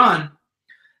didn't it run?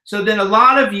 So then a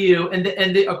lot of you,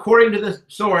 according to the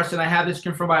source, and I have this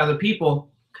confirmed by other people,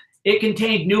 it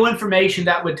contained new information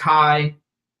that would tie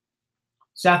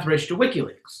Seth Rich to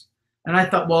WikiLeaks. And I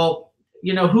thought, well,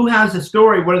 who has the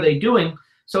story? What are they doing?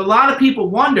 So a lot of people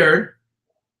wondered,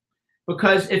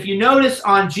 because if you notice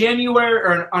on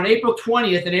April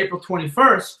 20th and April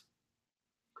 21st,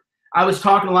 I was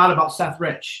talking a lot about Seth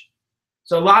Rich.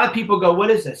 So a lot of people go, what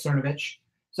is this, Cernovich?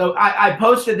 So I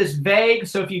posted this vague.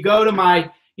 So if you go to my,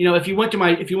 if you went to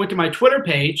my Twitter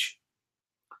page,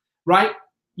 right,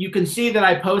 you can see that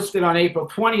I posted on April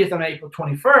 20th and April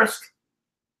 21st.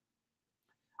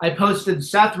 I posted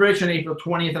Seth Rich on April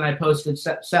 20th and I posted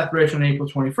Seth Rich on April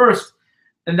 21st.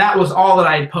 And that was all that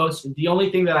I had posted. The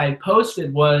only thing that I had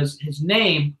posted was his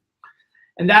name.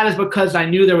 And that is because I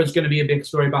knew there was going to be a big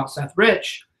story about Seth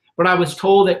Rich. But I was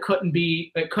told it couldn't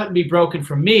be broken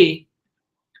from me.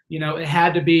 It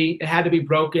had to be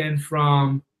broken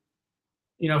from,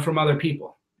 from other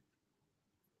people.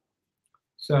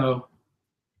 So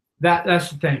that's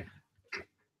the thing.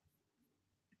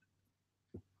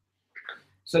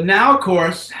 So now of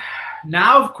course,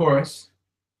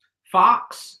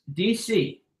 Fox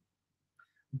DC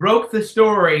broke the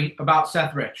story about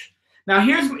Seth Rich. Now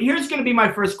here's going to be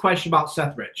my first question about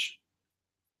Seth Rich.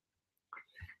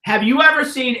 Have you ever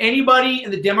seen anybody in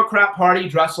the Democrat Party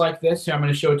dressed like this? Here, I'm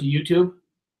going to show it to YouTube.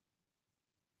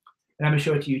 And I'm going to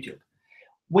show it to YouTube.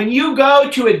 When you go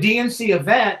to a DNC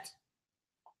event,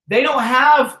 they don't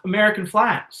have American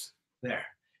flags there.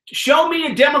 Show me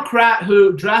a Democrat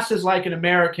who dresses like an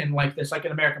American like this, like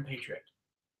an American patriot.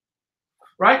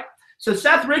 Right? So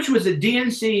Seth Rich was a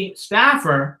DNC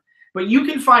staffer, but you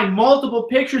can find multiple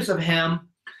pictures of him.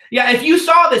 Yeah, if you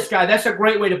saw this guy, that's a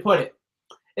great way to put it.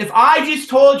 If I just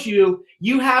told you,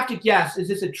 you have to guess, is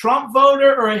this a Trump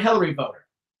voter or a Hillary voter?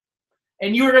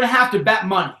 And you were going to have to bet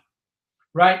money,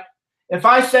 right? If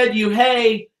I said to you,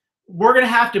 hey, we're going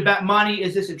to have to bet money,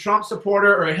 is this a Trump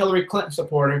supporter or a Hillary Clinton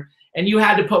supporter? And you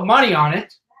had to put money on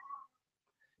it.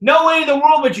 No way in the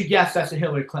world would you guess that's a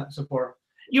Hillary Clinton supporter.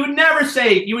 You would never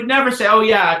say, oh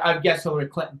yeah, I've guessed Hillary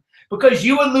Clinton. Because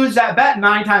you would lose that bet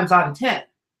 9 times out of 10,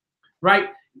 right?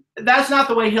 That's not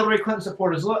the way Hillary Clinton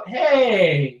supporters look.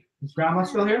 Hey, is Grandma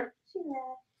still here?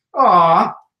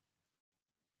 Aw.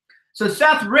 So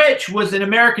Seth Rich was an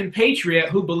American patriot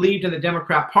who believed in the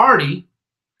Democrat Party.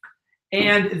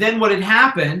 And then what had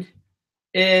happened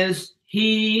is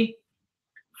he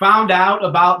found out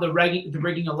about the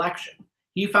rigging election.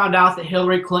 He found out that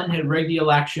Hillary Clinton had rigged the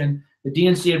election. The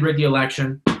DNC had rigged the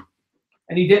election.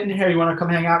 And he didn't, here, you want to come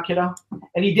hang out, kiddo?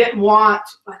 And he didn't want,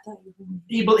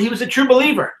 he was a true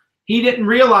believer. He didn't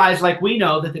realize, like we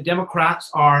know, that the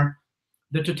Democrats are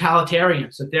the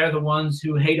totalitarians, that they're the ones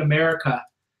who hate America,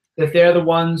 that they're the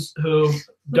ones who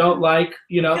don't like,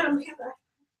 Yeah,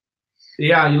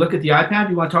 you look at the iPad,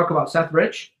 you want to talk about Seth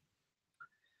Rich?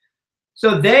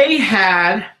 So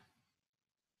the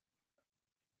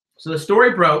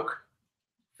story broke.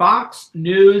 Fox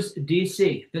News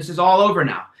DC. This is all over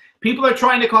now. People are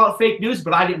trying to call it fake news,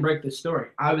 but I didn't break this story.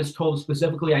 I was told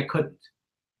specifically I couldn't.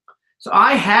 So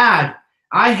I had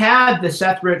the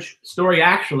Seth Rich story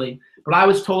actually, but I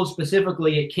was told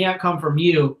specifically it can't come from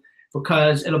you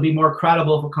because it'll be more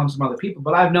credible if it comes from other people.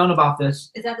 But I've known about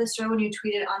this. Is that the story when you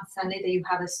tweeted on Sunday that you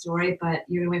have a story, but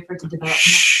you're going to wait for it to develop?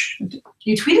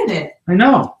 You tweeted it. I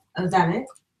know. Oh, is that it?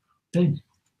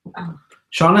 Oh.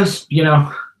 Shauna's,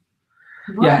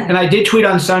 What? Yeah, and I did tweet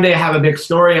on Sunday. I have a big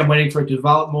story. I'm waiting for it to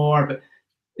develop more, but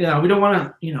we don't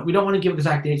want to give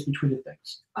exact dates we tweeted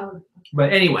things. Oh. Okay.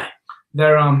 But anyway,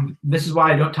 this is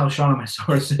why I don't tell Shauna my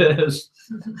sources.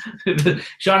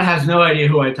 Shauna has no idea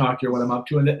who I talk to or what I'm up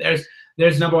to, and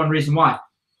there's number one reason why.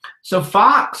 So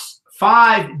Fox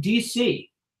 5 DC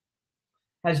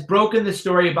has broken the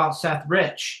story about Seth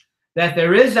Rich, that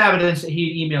there is evidence that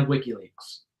he emailed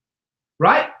WikiLeaks,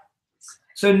 right?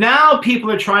 So now people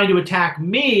are trying to attack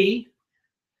me,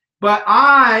 but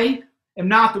I am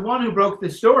not the one who broke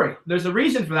this story. There's a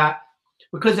reason for that,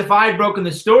 because if I had broken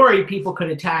the story, people could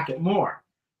attack it more,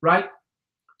 right?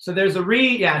 So there's a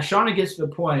Shauna gets to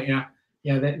the point,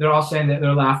 they're all saying that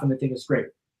they're laughing, they think it's great.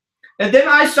 And then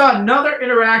I saw another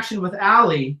interaction with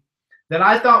Allie that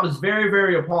I thought was very,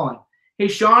 very appalling. Hey,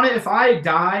 Shauna, if I had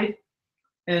died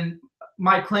and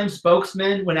my claim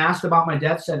spokesman, when asked about my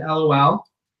death, said LOL,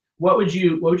 what would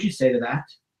you say to that?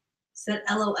 Said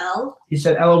LOL? He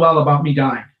said LOL about me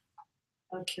dying.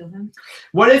 I would kill him.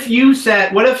 What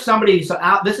if somebody,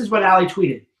 this is what Allie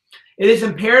tweeted. It is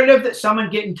imperative that someone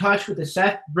get in touch with the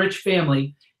Seth Rich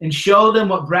family and show them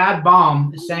what Brad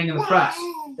Baum is saying in the press.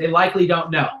 They likely don't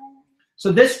know.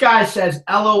 So this guy says,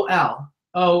 LOL.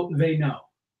 Oh, they know.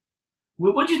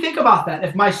 What do you think about that?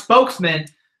 If my spokesman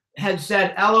had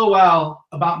said LOL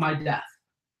about my death.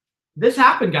 This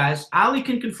happened, guys. Ali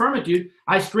can confirm it, dude.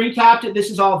 I screen capped it.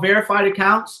 This is all verified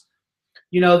accounts.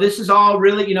 You know, this is all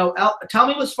really, you know, tell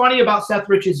me what's funny about Seth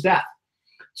Rich's death.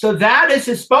 So that is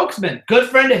his spokesman, good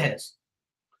friend of his.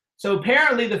 So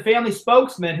apparently the family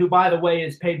spokesman, who, by the way,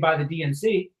 is paid by the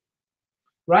DNC,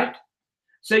 right?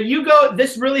 So you go,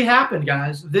 this really happened,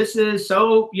 guys. This is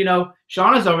so, you know,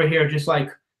 Shauna's over here just like,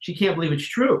 she can't believe it's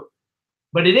true.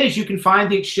 But it is. You can find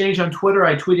the exchange on Twitter.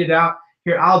 I tweeted out.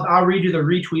 Here, I'll read you the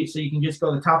retweet so you can just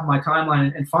go to the top of my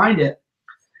timeline and find it.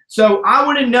 So I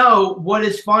want to know what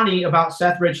is funny about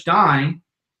Seth Rich dying,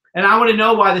 and I want to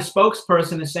know why the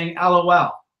spokesperson is saying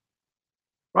LOL.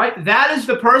 Right? That is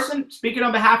the person speaking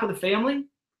on behalf of the family.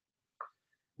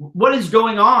 What is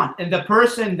going on? And the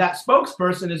person, that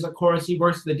spokesperson is, of course, he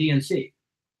works for the DNC.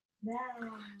 Yeah.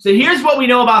 So here's what we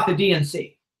know about the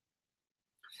DNC.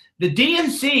 The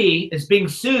DNC is being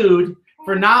sued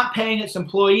for not paying its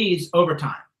employees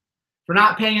overtime, for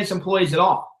not paying its employees at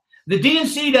all. The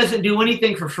DNC doesn't do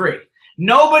anything for free.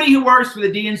 Nobody who works for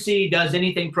the DNC does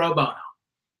anything pro bono.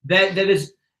 That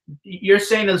is, you're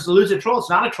saying this is a troll.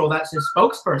 It's not a troll. That's his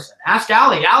spokesperson. Ask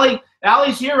Ali.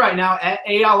 Ali's here right now at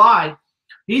ALI.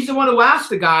 He's the one who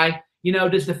asked the guy, you know,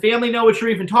 does the family know what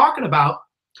you're even talking about?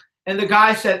 And the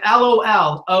guy said,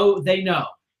 LOL, oh, they know.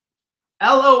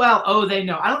 LOL, oh, they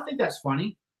know. I don't think that's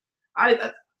funny.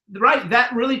 Right,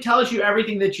 that really tells you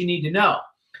everything that you need to know.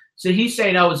 So he's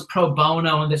saying, oh, it's pro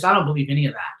bono and this. I don't believe any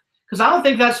of that because I don't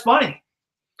think that's funny.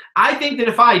 I think that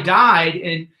if I died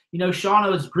and, you know, Shauna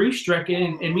was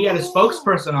grief-stricken and we had a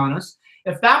spokesperson on us,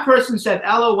 if that person said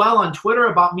LOL on Twitter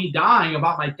about me dying,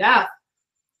 about my death,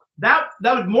 that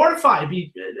would mortify, it'd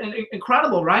be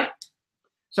incredible, right?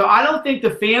 So I don't think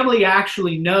the family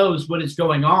actually knows what is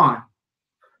going on.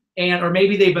 Or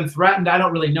maybe they've been threatened. I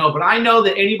don't really know. But I know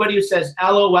that anybody who says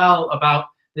LOL about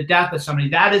the death of somebody,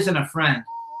 that isn't a friend.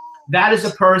 That is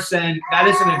a person. That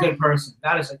isn't a good person.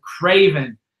 That is a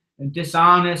craven and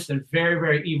dishonest and very,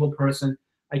 very evil person.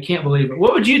 I can't believe it.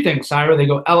 What would you think, Syra? They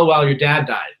go, LOL, your dad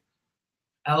died.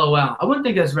 LOL. I wouldn't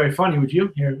think that's very funny, would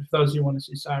you? Here, for those of you who want to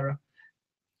see Syra.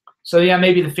 So, yeah,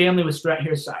 maybe the family was threatened.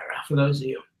 Here's Syra, for those of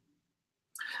you.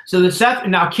 So,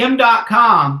 now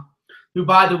Kim.com, who,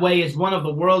 by the way, is one of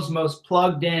the world's most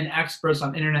plugged-in experts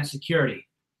on internet security.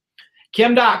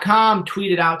 Kim.com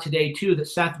tweeted out today, too, that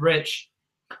Seth Rich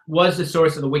was the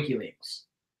source of the WikiLeaks.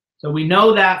 So we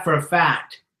know that for a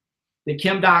fact, that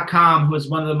Kim.com, who is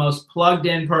one of the most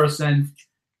plugged-in person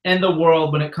in the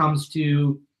world when it comes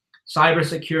to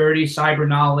cybersecurity, cyber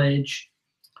knowledge,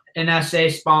 NSA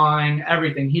spying,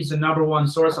 everything. He's the #1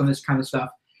 source on this kind of stuff.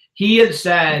 He had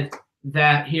said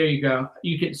that, here you go,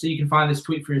 you can find this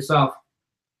tweet for yourself.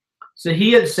 So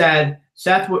he had said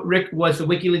Seth Rick was the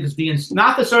WikiLeaks DNC,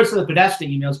 not the source of the Podesta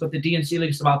emails, but the DNC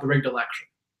leaks about the rigged election.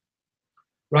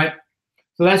 Right?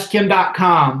 So that's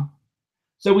Kim.com.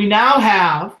 So we now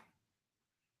have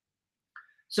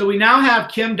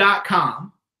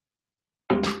Kim.com.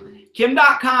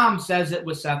 Kim.com says it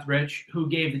was Seth Rich who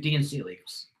gave the DNC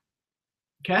leaks.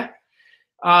 Okay?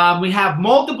 We have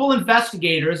multiple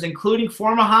investigators, including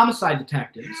former homicide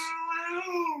detectives,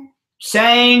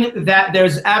 saying that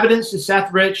there's evidence that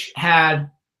Seth Rich had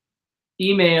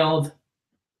emailed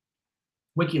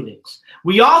WikiLeaks.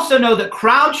 We also know that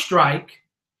CrowdStrike,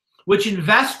 which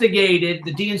investigated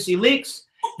the DNC leaks,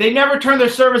 they never turned their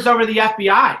servers over to the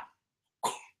FBI.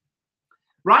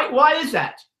 Right? Why is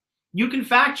that? You can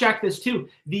fact check this too.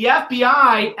 The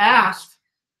FBI asked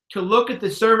to look at the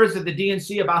servers of the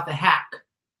DNC about the hack,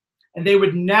 and they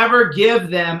would never give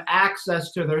them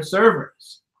access to their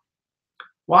servers.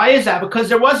 Why is that? Because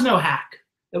there was no hack.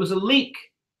 There was a leak.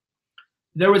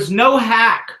 There was no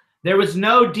hack. There was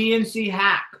no DNC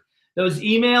hack. Those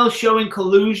emails showing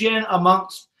collusion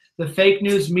amongst the fake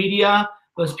news media,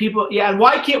 those people, yeah, and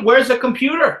where's the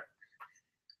computer?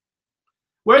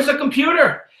 Where's the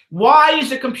computer? Why is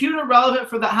the computer relevant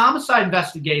for the homicide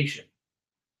investigation?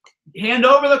 Hand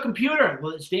over the computer.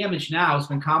 Well, it's damaged now. It's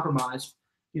been compromised,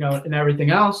 you know, and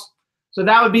everything else. So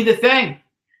that would be the thing.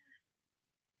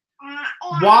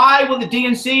 Why will the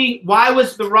DNC, why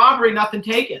was the robbery nothing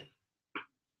taken?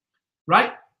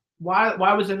 Right?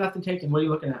 Why was there nothing taken? What are you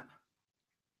looking at?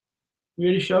 We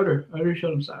already showed her. I already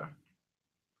showed him Sarah.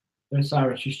 There's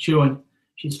Sarah. She's chewing.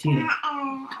 She's teething.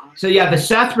 So yeah, the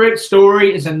Seth Rich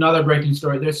story is another breaking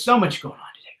story. There's so much going on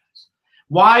today, guys.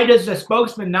 Why does the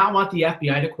spokesman not want the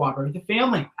FBI to cooperate with the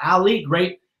family? Ali,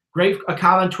 great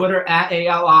account on Twitter at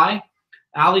ALI.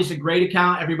 Ali's a great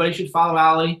account. Everybody should follow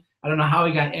Ali. I don't know how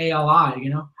he got ALI, you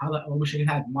know. I wish I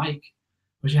had Mike.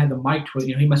 Wish I had the mic to it.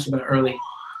 You know, he must have been an early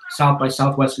South by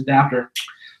Southwest adapter.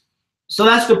 So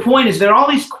that's the point, is there are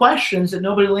all these questions that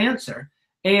nobody will answer.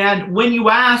 And when you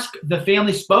ask the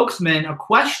family spokesman a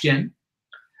question,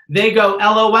 they go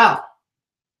LOL.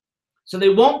 So they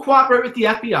won't cooperate with the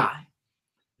FBI.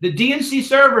 The DNC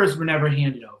servers were never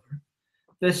handed over.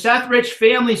 The Seth Rich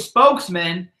family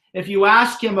spokesman, if you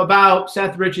ask him about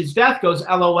Seth Rich's death, goes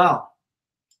LOL.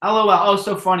 LOL. Oh,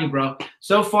 so funny, bro.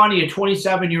 So funny. A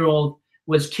 27-year-old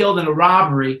was killed in a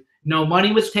robbery. No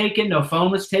money was taken. No phone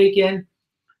was taken.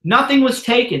 Nothing was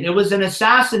taken. It was an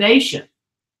assassination.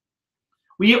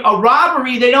 A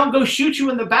robbery, they don't go shoot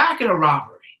you in the back in a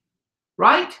robbery,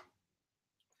 right?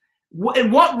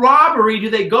 In what robbery do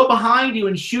they go behind you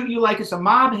and shoot you like it's a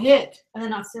mob hit? And they're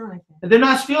not stealing anything. And they're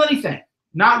not stealing anything.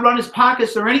 Not run his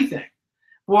pockets or anything.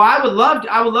 Well, I would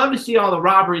love to see all the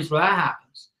robberies where that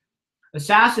happens.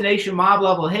 Assassination, mob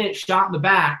level hit, shot in the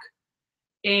back,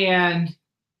 and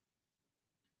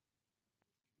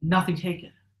nothing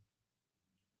taken.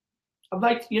 I'd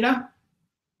like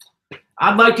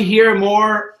to hear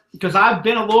more, because I've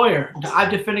been a lawyer.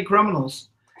 I've defended criminals.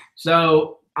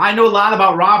 So I know a lot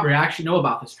about robbery. I actually know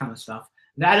about this kind of stuff.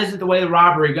 That isn't the way the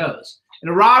robbery goes. In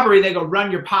a robbery, they go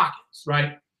run your pockets,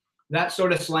 right? That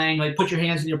sort of slang, like put your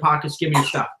hands in your pockets, give me your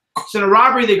stuff. So in a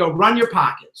robbery, they go run your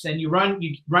pockets, and you run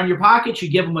your pockets, you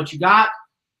give them what you got,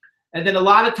 and then a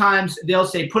lot of times they'll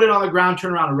say, put it on the ground,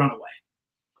 turn around, and run away.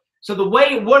 So the way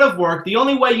it would have worked, the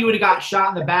only way you would have got shot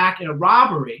in the back in a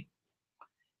robbery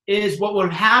is what would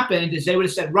have happened is they would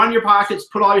have said, run your pockets,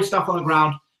 put all your stuff on the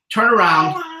ground, turn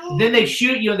around, then they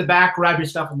shoot you in the back, grab your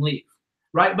stuff, and leave,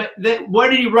 right? But where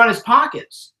did he run his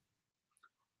pockets?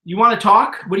 You want to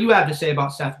talk? What do you have to say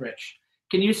about Seth Rich?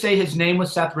 Can you say his name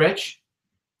was Seth Rich?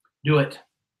 Do it.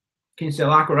 Can you say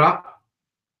lock her up?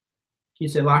 Can you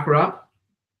say lock her up?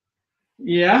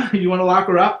 Yeah, you want to lock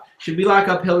her up? Should we lock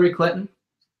up Hillary Clinton?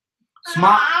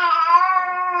 Smart.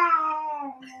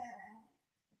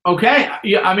 Okay,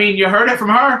 I mean, you heard it from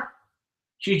her.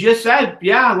 She just said,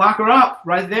 yeah, lock her up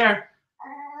right there.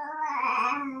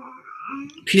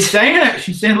 She's saying it.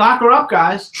 She's saying lock her up,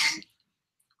 guys.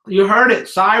 You heard it.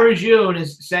 Syra June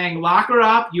is saying lock her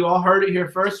up. You all heard it here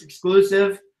first,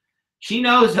 exclusive. She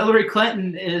knows Hillary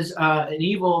Clinton is an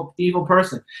evil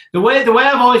person. The way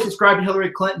I've always described Hillary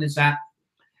Clinton is that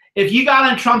if you got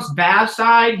on Trump's bad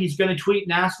side, he's going to tweet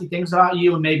nasty things about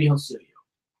you, and maybe he'll sue you.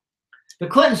 The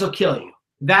Clintons will kill you.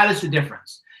 That is the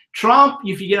difference. Trump,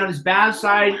 if you get on his bad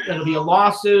side, it'll be a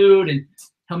lawsuit, and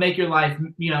he'll make your life,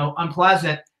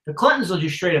 unpleasant. The Clintons will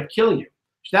just straight up kill you.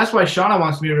 That's why Shauna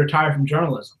wants me to retire from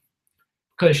journalism,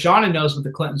 because Shauna knows what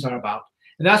the Clintons are about.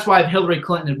 And that's why if Hillary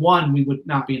Clinton had won, we would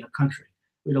not be in the country.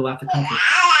 We'd have left the country.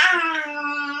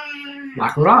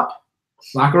 Lock her up.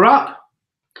 Lock her up.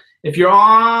 If you're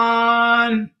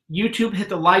on YouTube, hit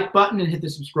the like button and hit the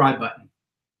subscribe button.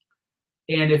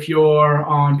 And if you're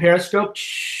on Periscope,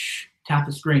 tap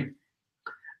the screen.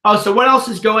 Oh, so what else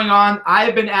is going on? I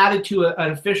have been added to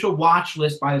an official watch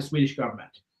list by the Swedish government.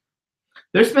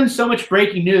 There's been so much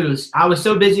breaking news. I was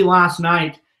so busy last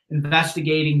night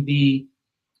investigating the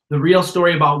real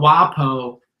story about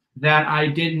WaPo that I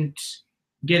didn't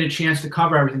get a chance to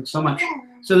cover everything so much.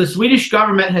 So the Swedish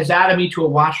government has added me to a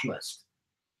watch list.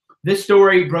 This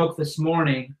story broke this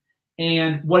morning,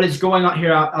 and what is going on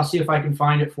here, I'll see if I can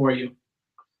find it for you.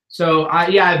 So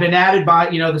I've been added by,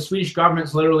 the Swedish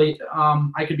government's literally,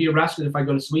 I could be arrested if I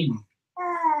go to Sweden.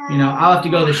 I'll have to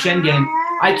go to Schengen.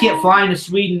 I can't fly into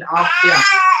Sweden. Yeah.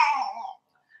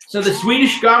 So the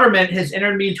Swedish government has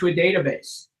entered me into a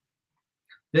database.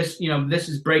 This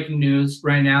is breaking news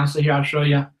right now. So here, I'll show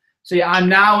you. So yeah, I'm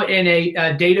now in a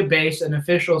database, an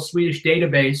official Swedish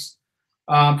database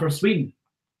for Sweden.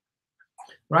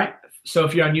 Right? So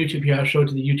if you're on YouTube here, I'll show it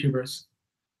to the YouTubers.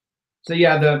 So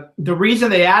yeah, the reason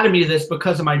they added me to this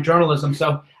because of my journalism.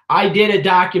 So I did a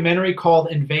documentary called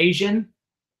Invasion,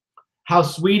 How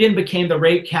Sweden Became the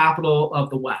Rape Capital of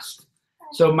the West.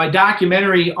 So my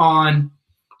documentary on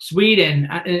Sweden,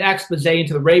 an expose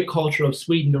into the rape culture of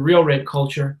Sweden, the real rape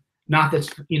culture, not this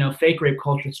fake rape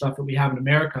culture stuff that we have in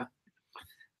America.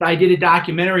 But I did a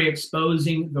documentary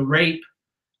exposing the rape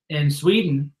in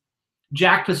Sweden.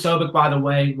 Jack Posobiec, by the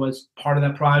way, was part of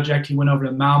that project. He went over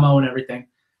to Malmo and everything.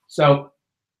 So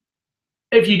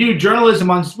if you do journalism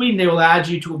on Sweden, they will add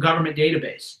you to a government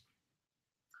database,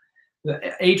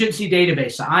 the agency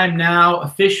database. So I am now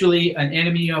officially an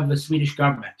enemy of the Swedish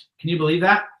government. Can you believe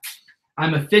that?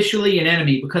 I'm officially an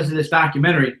enemy because of this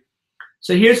documentary.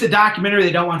 So here's the documentary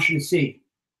they don't want you to see.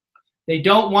 They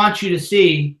don't want you to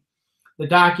see the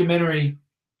documentary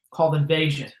called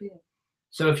Invasion.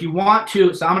 So if you want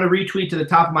to, so I'm going to retweet to the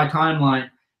top of my timeline.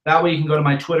 That way you can go to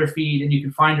my Twitter feed and you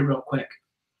can find it real quick.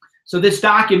 So this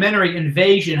documentary,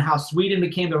 Invasion, How Sweden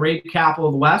Became the Rape Capital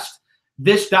of the West,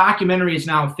 this documentary is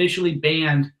now officially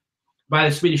banned by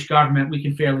the Swedish government, we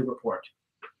can fairly report.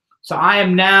 So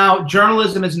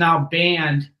journalism is now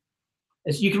banned.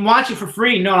 You can watch it for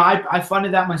free. No, I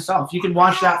funded that myself. You can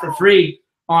watch that for free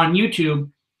on YouTube.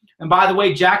 And by the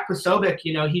way, Jack Posobiec,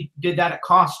 he did that at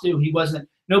cost too.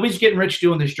 Nobody's getting rich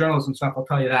doing this journalism stuff, I'll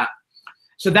tell you that.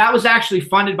 So that was actually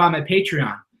funded by my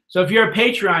Patreon. So if you're a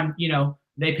Patreon,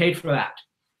 they paid for that.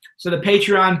 So the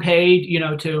Patreon paid,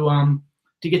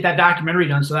 to get that documentary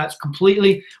done. So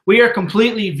we are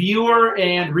completely viewer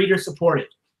and reader supported.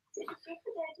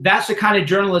 That's the kind of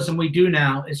journalism we do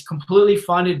now. It's completely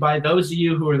funded by those of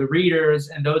you who are the readers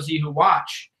and those of you who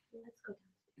watch.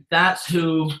 That's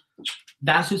who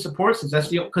supports us.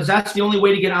 Because that's the only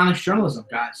way to get honest journalism,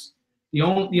 guys. The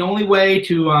only way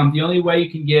you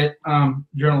can get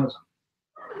journalism.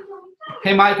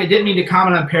 Hey, Mike, I didn't mean to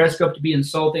comment on Periscope to be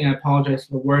insulting. I apologize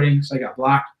for the wording, so I got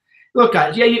blocked. Look,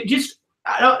 guys,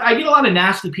 I get a lot of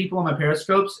nasty people on my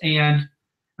Periscopes, and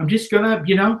I'm just gonna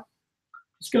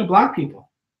block people.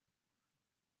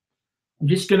 I'm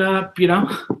just gonna,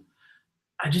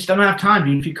 I just don't have time,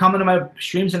 dude. If you come into my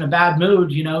streams in a bad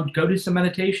mood, go do some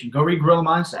meditation. Go read Guerrilla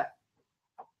Mindset.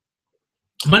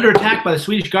 I'm under attack by the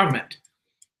Swedish government.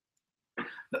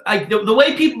 Like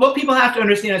what people have to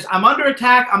understand is I'm under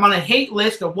attack. I'm on a hate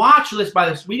list, a watch list by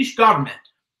the Swedish government.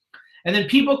 And then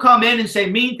people come in and say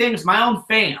mean things. My own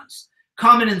fans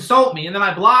come and insult me, and then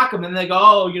I block them, and they go,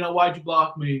 "Oh, why'd you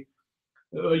block me?"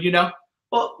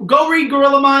 Well, go read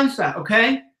Guerrilla Mindset,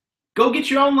 okay? Go get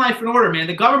your own life in order, man.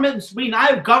 The government in Sweden, I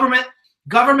have government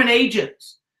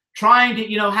agents trying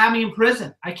to, have me in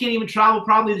prison. I can't even travel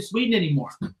probably to Sweden anymore.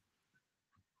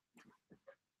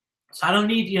 So I don't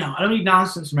need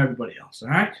nonsense from everybody else, all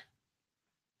right?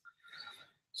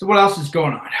 So what else is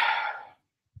going on?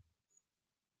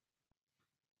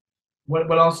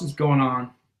 What else is going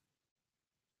on?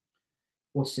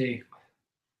 We'll see.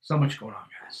 So much going on,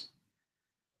 guys.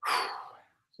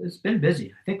 So it's been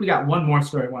busy. I think we got one more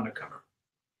story I want to cover.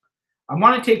 I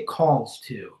want to take calls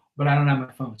too, but I don't have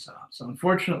my phone set up. So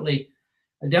unfortunately,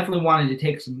 I definitely wanted to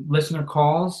take some listener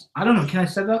calls. I don't know. Can I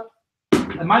set it up?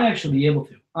 I might actually be able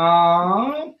to.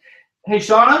 Hey,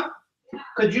 Shauna,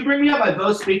 could you bring me up my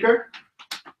Bose speaker?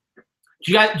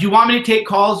 Do you want me to take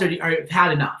calls, or have you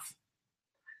had enough?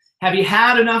 Have you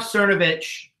had enough,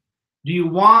 Cernovich? Do you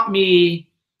want me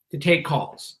to take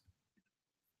calls?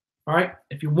 All right.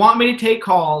 If you want me to take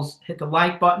calls, hit the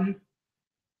like button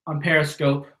on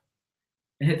Periscope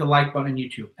and hit the like button on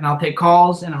YouTube. And I'll take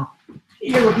calls and I'll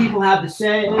hear what people have to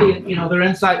say, their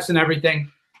insights and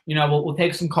everything. We'll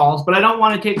take some calls, but I don't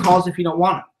want to take calls if you don't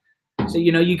want them. So,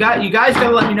 you guys got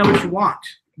to let me know what you want.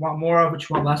 You want more of, what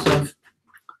you want less of.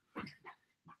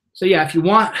 So yeah, if you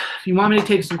want me to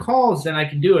take some calls, then I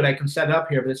can do it. I can set it up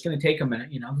here, but it's going to take a minute.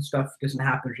 This stuff doesn't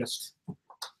happen just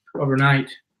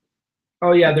overnight.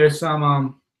 Oh yeah, there's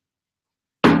some.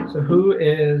 So who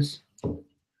is?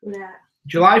 Yeah.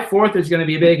 July 4th is going to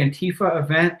be a big Antifa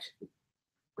event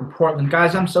in Portland,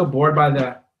 guys. I'm so bored by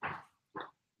the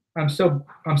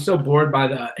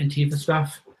Antifa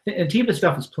stuff. The Antifa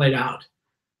stuff is played out.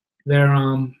 They're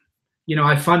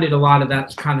I funded a lot of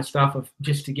that kind of stuff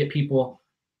just to get people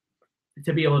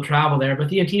to be able to travel there, but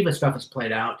the Antifa stuff is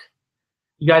played out.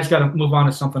 You guys got to move on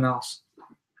to something else.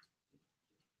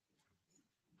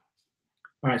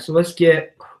 All right, so let's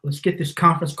get this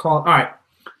conference call. All right,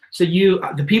 so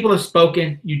the people have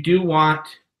spoken. You do want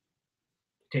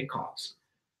to take calls,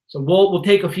 so we'll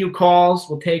take a few calls.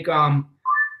 We'll take the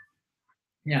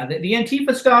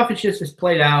Antifa stuff. It's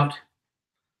played out, at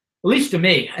least to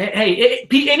me. Hey,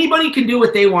 anybody can do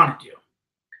what they want to do.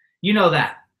 You know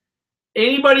that.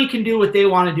 Anybody can do what they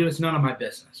want to do. It's none of my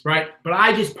business, right? But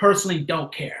I just personally don't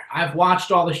care. I've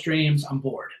watched all the streams. I'm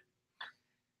bored.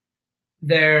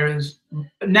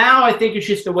 Now I think it's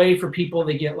just a way for people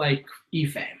to get like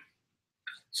e-fame.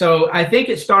 So I think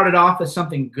it started off as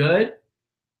something good.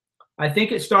 I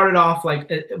think it started off like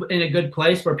in a good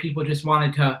place where people just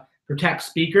wanted to protect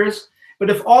speakers. But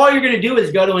if all you're going to do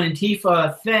is go to an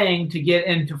Antifa thing to get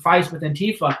into fights with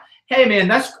Antifa, hey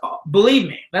man, believe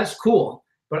me, that's cool.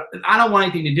 But I don't want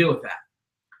anything to do with that.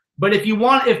 But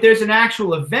if there's an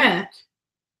actual event,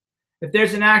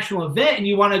 and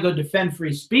you want to go defend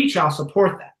free speech, I'll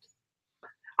support that.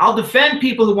 I'll defend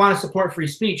people who want to support free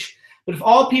speech. But if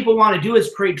all people want to do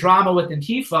is create drama with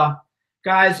Antifa,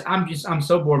 guys, I'm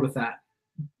so bored with that.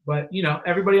 But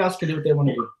everybody else can do what they want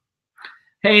to do.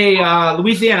 Hey,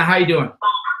 Louisiana, how you doing?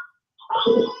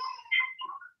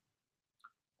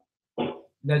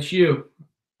 That's you.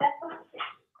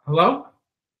 Hello?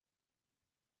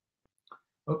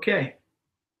 Okay.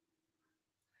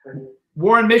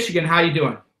 Warren, Michigan, how you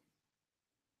doing?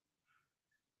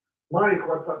 Mike,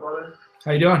 what's up, brother?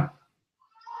 How you doing?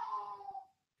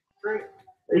 Great.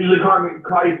 They usually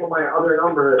call you from my other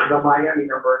number, the Miami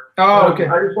number. Oh, okay.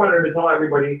 I just wanted to tell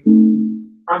everybody,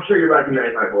 I'm sure you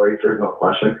recognize my voice, there's no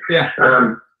question. Yeah.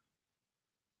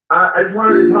 I just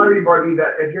wanted to tell everybody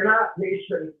that if you're not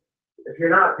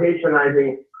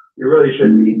patronizing, you really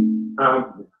should be.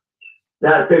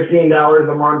 That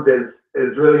 $15 a month is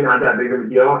really not that big of a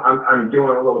deal. I'm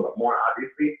doing a little bit more,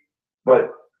 obviously,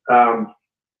 but I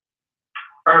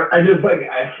just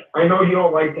I know you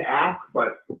don't like to ask,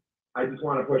 but I just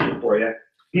want to push it for you.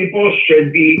 People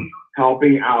should be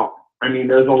helping out. I mean,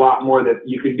 there's a lot more that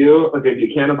you can do. Like if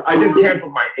you can't, I just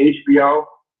canceled my HBO,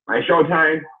 my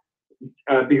Showtime,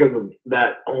 because of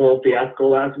that whole fiasco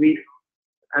last week,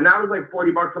 and that was like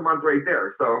 $40 a month right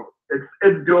there. So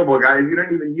it's doable, guys. You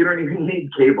don't even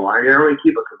need cable. I only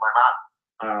keep it because my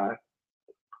mom,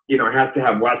 has to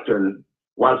have Western.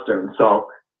 So,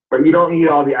 but you don't need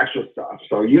all the extra stuff.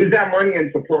 So use that money and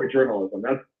support journalism.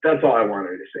 That's all I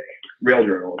wanted to say. Real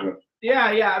journalism.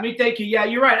 Yeah. I mean, thank you. Yeah,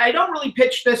 you're right. I don't really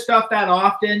pitch this stuff that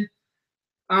often.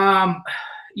 For a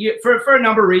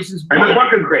number of reasons. And the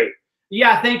book is great.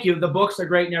 Yeah, thank you. The books are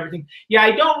great and everything. Yeah,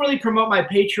 I don't really promote my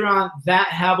Patreon that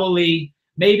heavily.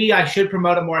 Maybe I should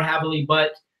promote it more heavily,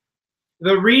 but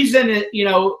the reason,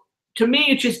 to me,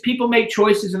 it's just people make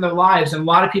choices in their lives, and a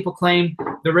lot of people claim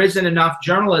there isn't enough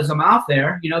journalism out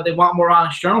there. They want more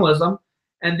honest journalism,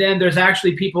 and then there's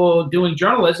actually people doing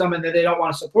journalism, and then they don't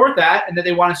want to support that, and then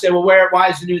they want to say, well, why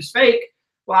is the news fake?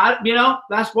 Well,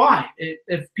 that's why.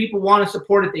 If people want to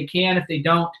support it, they can. If they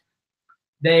don't,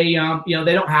 they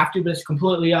don't have to, but it's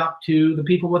completely up to the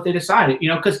people what they decided,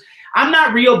 because I'm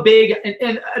not real big.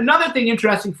 And another thing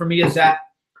interesting for me is that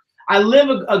I live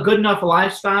a good enough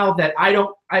lifestyle that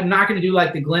I'm not going to do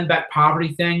like the Glenn Beck poverty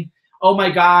thing. Oh my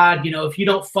God, if you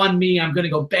don't fund me, I'm going to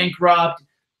go bankrupt,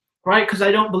 right? Because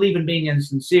I don't believe in being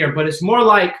insincere, but it's more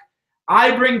like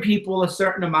I bring people a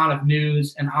certain amount of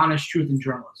news and honest truth in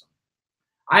journalism.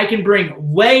 I can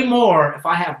bring way more if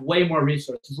I have way more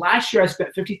resources. Last year, I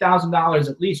spent $50,000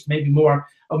 at least, maybe more,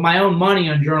 of my own money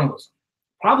on journalism.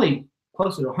 Probably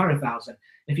closer to $100,000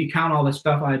 if you count all the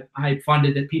stuff I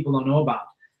funded that people don't know about.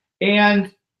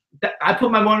 And I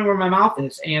put my money where my mouth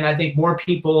is, and I think more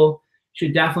people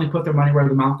should definitely put their money where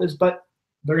their mouth is, but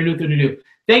they're going to do what they're going to do.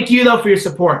 Thank you, though, for your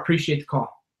support. Appreciate the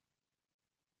call.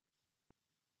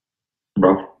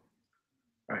 Bro. All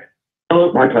right.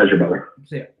 Hello. My pleasure, brother.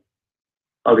 See ya.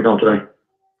 How's it going today?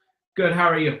 Good. How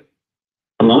are you?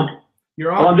 I'm on.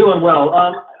 You're on? Well, I'm doing well.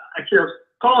 Actually, I was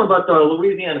calling about the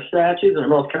Louisiana statues and the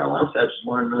North Carolina statues.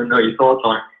 Wanted to know your thoughts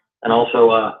on it, and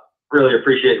also really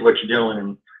appreciate what you're doing,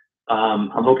 and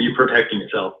I'm hoping you're protecting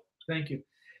yourself. Thank you.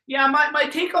 Yeah, my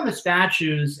take on the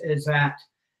statues is that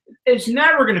it's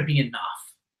never going to be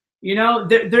enough.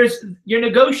 You're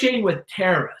negotiating with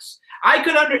terrorists. I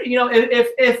could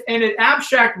if in an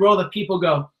abstract world, if people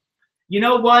go, you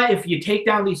know what, if you take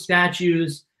down these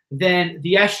statues, then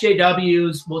the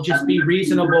SJWs will just be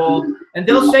reasonable, and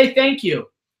they'll say thank you.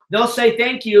 They'll say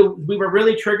thank you. We were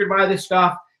really triggered by this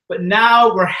stuff, but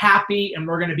now we're happy and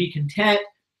we're going to be content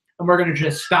and we're going to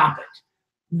just stop it.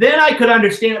 Then I could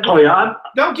understand it. Oh yeah.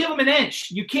 Don't give them an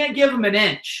inch. You can't give them an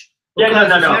inch. Yeah,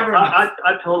 no.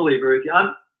 I totally agree with you.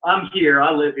 I'm here.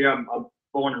 I live here. I'm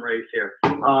born and raised here.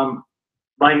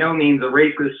 By no means a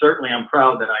racist. Certainly, I'm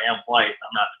proud that I am white.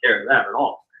 I'm not scared of that at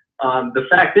all. The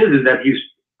fact is that he's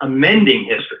amending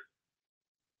history.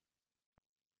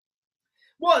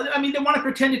 Well, I mean, they want to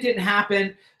pretend it didn't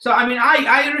happen. So, I mean,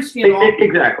 I understand all.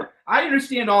 Exactly. I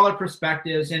understand all their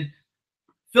perspectives, and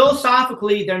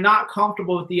philosophically, they're not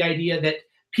comfortable with the idea that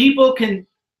people can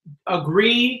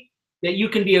agree that you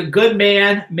can be a good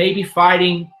man, maybe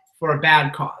fighting for a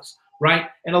bad cause, right?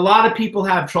 And a lot of people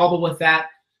have trouble with that.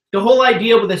 The whole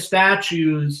idea with the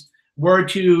statues were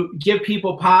to give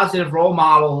people positive role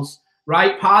models,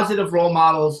 right? Positive role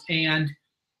models, and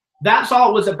that's all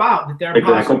it was about, that they're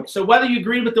exactly. positive. So whether you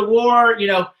agree with the war,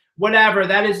 whatever,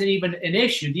 that isn't even an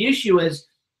issue. The issue is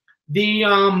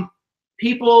the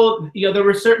people, there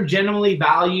were certain gentlemanly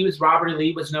values. Robert E.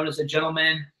 Lee was known as a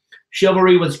gentleman.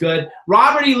 Chivalry was good.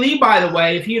 Robert E. Lee, by the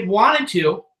way, if he had wanted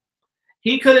to,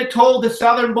 he could have told the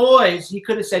Southern boys, he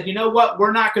could have said, you know what,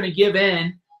 we're not going to give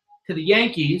in to the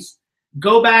Yankees.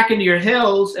 Go back into your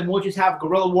hills and we'll just have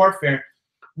guerrilla warfare.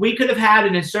 We could have had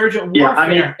an insurgent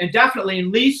warfare, indefinitely.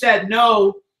 And Lee said,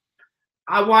 no,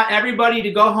 I want everybody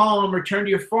to go home, return to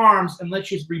your farms, and let's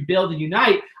just rebuild and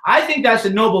unite. I think that's a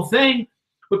noble thing,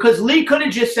 because Lee could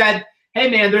have just said, hey,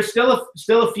 man, there's still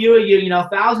a few of you,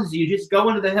 thousands of you, just go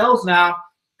into the hills now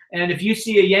And if you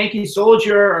see a Yankee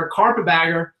soldier or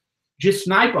carpetbagger, just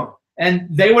snipe them. And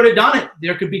they would have done it.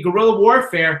 There could be guerrilla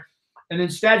warfare. And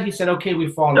instead, he said, okay, we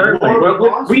fought a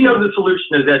war. We know the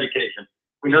solution is education.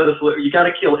 We know the solution. You got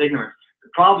to kill ignorance. The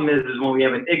problem is when we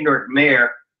have an ignorant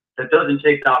mayor that doesn't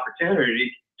take the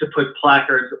opportunity to put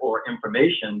placards or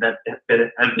information that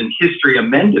has been history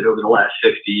amended over the last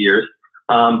 60 years.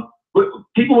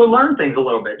 People will learn things a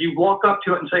little bit. You walk up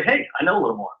to it and say, hey, I know a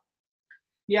little more.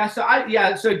 Yeah,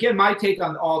 so again, my take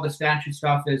on all the statute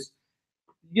stuff is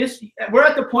we're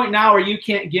at the point now where you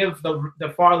can't give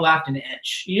the far left an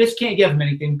inch. You just can't give them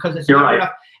anything because it's not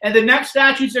enough. And the next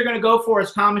statutes they're going to go for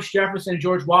is Thomas Jefferson and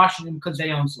George Washington because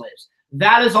they own slaves.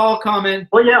 That is all coming.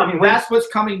 Well, yeah, I mean, that's what's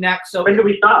coming next. So when do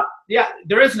we stop? Yeah,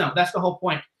 there is no. That's the whole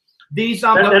point. These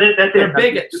they're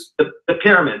bigots. The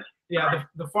pyramids. Yeah,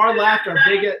 the far left are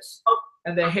bigots,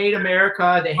 and they hate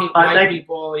America. They hate white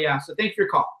people. Yeah. So thanks for your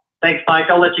call. Thanks, Mike.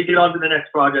 I'll let you get on to the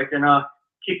next project and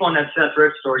keep on that Seth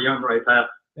Rich story. You're on the right path.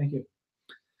 Thank you.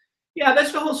 Yeah,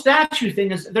 that's the whole statue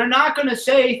thing. Is they're not going to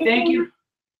say thank you.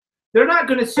 They're not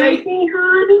going to say.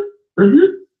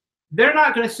 They're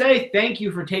not going to say thank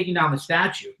you for taking down the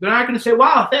statue. They're not going to say,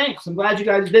 wow, thanks. I'm glad you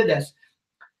guys did this.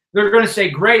 They're going to say,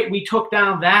 great, we took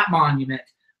down that monument.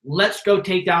 Let's go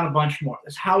take down a bunch more.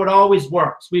 That's how it always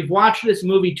works. We've watched this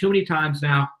movie too many times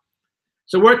now.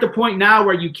 So we're at the point now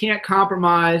where you can't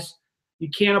compromise. You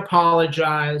can't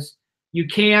apologize. You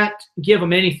can't give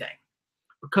them anything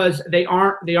because they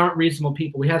aren't reasonable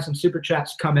people. We had some super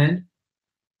chats come in.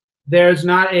 There's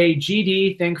not a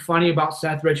GD thing funny about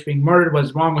Seth Rich being murdered.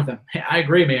 What's wrong with him? I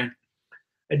agree, man.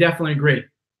 I definitely agree.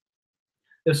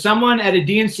 If someone at a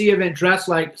DNC event dressed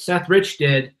like Seth Rich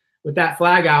did with that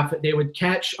flag outfit, they would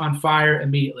catch on fire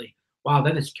immediately. Wow,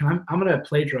 that is. I'm going to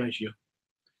plagiarize you.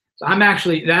 So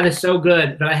that is so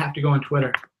good that I have to go on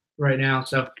Twitter right now.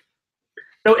 So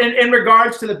in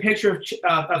regards to the picture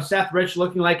of Seth Rich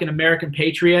looking like an American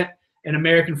patriot in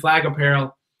American flag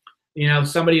apparel,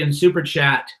 somebody in Super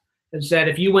Chat and said,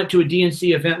 if you went to a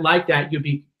DNC event like that, you'd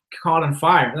be caught on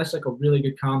fire. That's like a really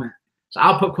good comment. So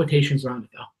I'll put quotations around it,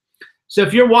 though. So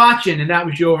if you're watching and that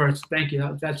was yours, thank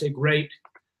you. That's a great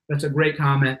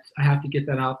comment. I have to get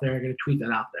that out there. I got to tweet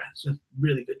that out there. It's a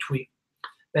really good tweet.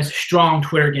 That's a strong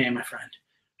Twitter game, my friend.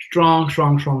 Strong,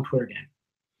 strong, strong Twitter game.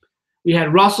 We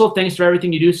had Russell. Thanks for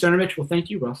everything you do, Cernovich. Well, thank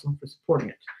you, Russell, for supporting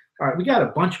it. All right, we got a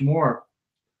bunch more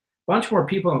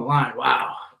people on the line.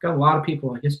 Wow, got a lot of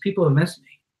people. I guess people have missed me.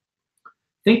 I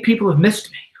think people have missed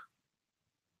me.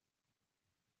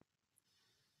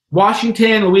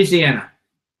 Washington, Louisiana.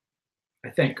 I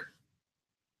think.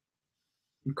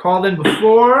 You called in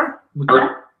before.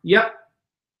 Yep.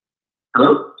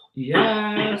 Hello?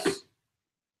 Yes.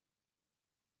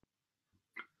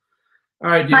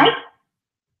 All right, dude. Mike?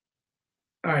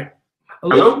 All right.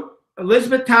 Hello?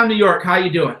 Elizabethtown, New York. How you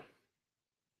doing?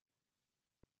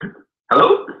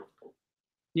 Hello?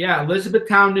 Yeah,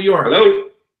 Elizabethtown, New York. Hello?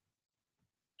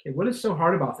 Okay, what is so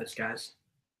hard about this, guys?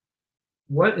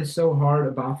 What is so hard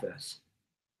about this?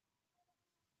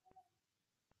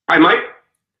 Hi, Mike.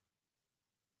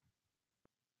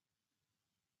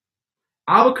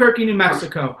 Albuquerque, New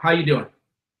Mexico. How you doing?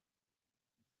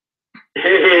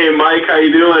 Hey, Mike, how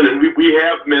you doing? We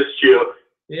have missed you.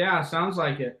 Yeah, sounds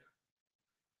like it.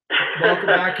 Welcome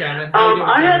back, Kevin. How you doing,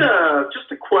 I had Kevin?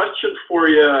 just a question for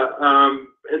you.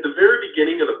 At the very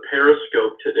beginning of the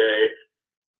Periscope today,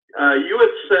 you had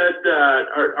said that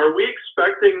are we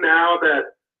expecting now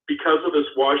that because of this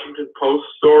Washington Post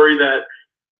story that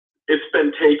it's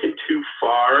been taken too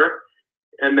far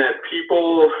and that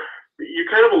people, you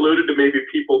kind of alluded to maybe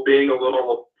people being a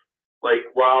little like,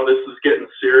 wow, this is getting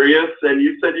serious. And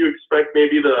you said you expect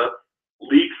maybe the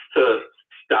leaks to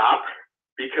stop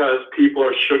because people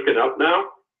are shooken up now?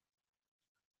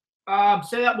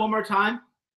 Say that one more time.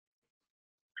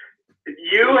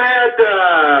 You had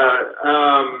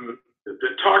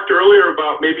talked earlier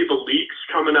about maybe the leaks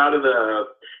coming out of the,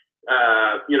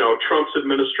 Trump's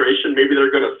administration. Maybe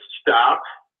they're going to stop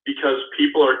because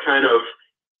people are kind of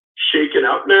shaken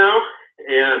up now.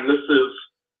 And this is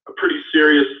a pretty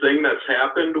serious thing that's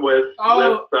happened with,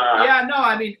 what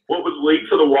was leaked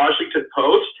to the Washington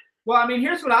Post. Well, I mean,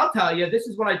 here's what I'll tell you. This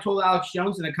is what I told Alex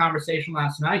Jones in a conversation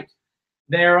last night.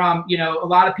 There, a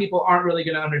lot of people aren't really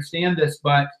going to understand this,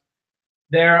 but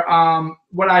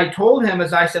what I told him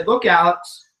is I said, look,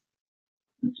 Alex,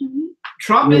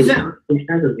 Trump isn't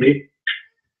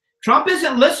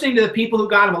listening to the people who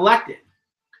got him elected.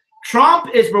 Trump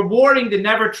is rewarding the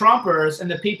never Trumpers and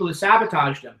the people who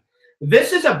sabotaged him.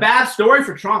 This is a bad story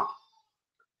for Trump.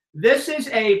 This is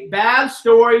a bad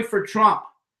story for Trump.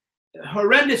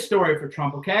 Horrendous story for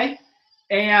Trump, okay?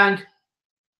 And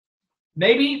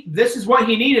Maybe this is what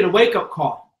he needed, a wake-up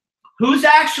call. Who's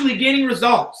actually getting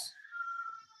results?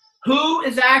 Who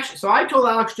is actually? So I told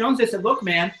Alex Jones, I said, look,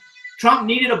 man, Trump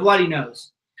needed a bloody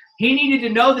nose. He needed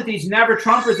to know that these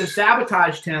never-Trumpers have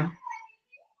sabotaged him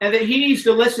and that he needs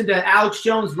to listen to Alex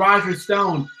Jones, Roger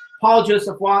Stone, Paul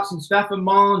Joseph Watson, Stefan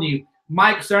Molyneux,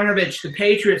 Mike Cernovich, the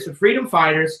Patriots, the freedom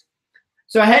fighters.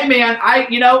 So, hey, man,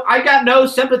 I got no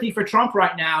sympathy for Trump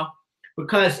right now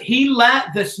because he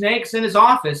let the snakes in his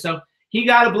office. So he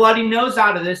got a bloody nose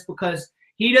out of this because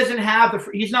he doesn't have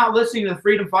he's not listening to the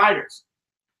freedom fighters,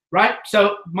 right?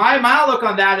 So my outlook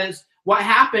on that is what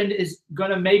happened is going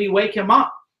to maybe wake him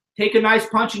up. Take a nice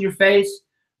punch in your face.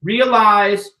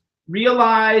 Realize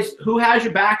who has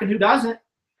your back and who doesn't.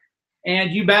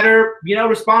 And you better,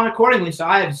 respond accordingly. So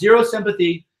I have zero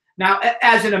sympathy. Now,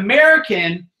 as an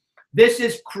American, this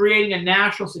is creating a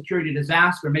national security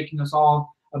disaster, making us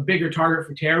all a bigger target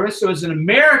for terrorists. So as an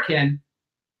American,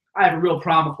 I have a real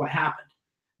problem with what happened.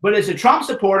 But as a Trump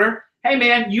supporter, hey,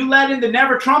 man, you let in the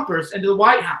never-Trumpers into the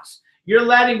White House. You're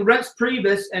letting Reince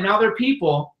Priebus and other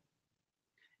people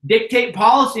dictate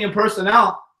policy and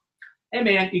personnel. Hey,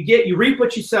 man, you reap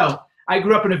what you sow. I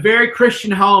grew up in a very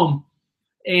Christian home.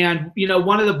 And,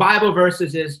 one of the Bible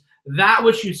verses is, that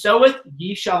which you soweth,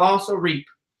 ye shall also reap.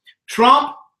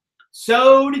 Trump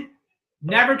sowed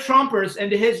never-Trumpers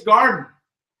into his garden.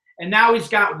 And now he's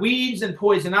got weeds and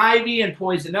poison ivy and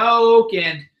poison oak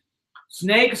and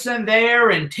snakes in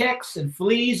there and ticks and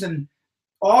fleas and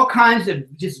all kinds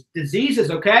of just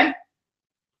diseases, okay?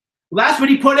 Well, that's what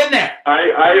he put in there.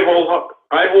 I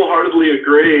wholeheartedly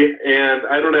agree, and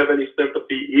I don't have any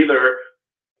sympathy either.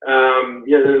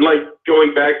 And like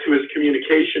going back to his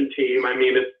communication team, I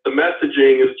mean, the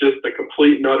messaging is just a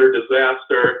complete and utter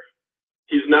disaster.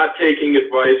 He's not taking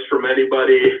advice from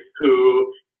anybody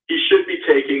who he should be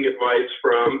taking advice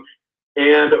from.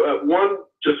 And one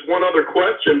other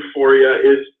question for you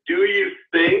is, do you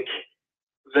think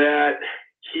that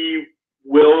he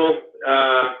will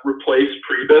replace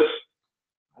Priebus?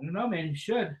 I don't know, man. He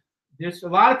should. There's a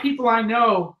lot of people I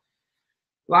know,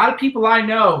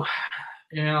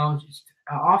 just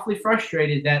awfully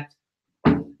frustrated that,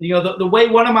 the way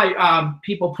one of my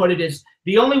people put it is,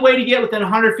 the only way to get within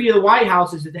 100 feet of the White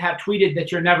House is to have tweeted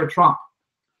that you're never Trump.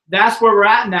 That's where we're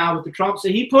at now with the Trump. So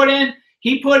he put in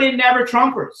never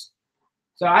Trumpers.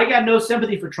 So I got no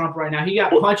sympathy for Trump right now. He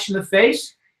got punched in the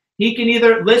face. He can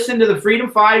either listen to the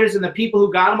freedom fighters and the people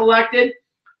who got him elected,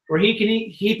 or he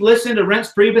can listen to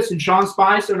Reince Priebus and Sean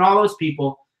Spicer and all those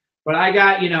people. But I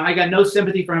got no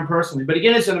sympathy for him personally. But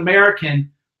again, as an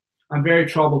American, I'm very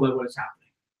troubled by what is happening.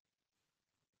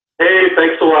 Hey,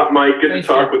 thanks a lot, Mike. Good to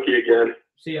talk with you again.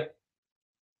 See ya.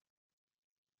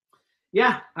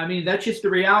 Yeah, I mean, that's just the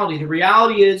reality. The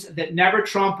reality is that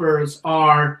never-Trumpers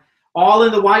are all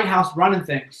in the White House running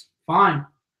things. Fine.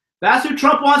 That's who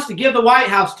Trump wants to give the White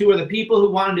House to, are the people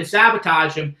who wanted to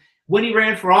sabotage him when he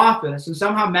ran for office and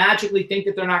somehow magically think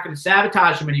that they're not going to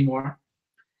sabotage him anymore.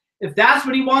 If that's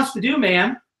what he wants to do,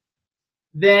 man,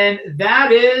 then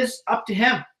that is up to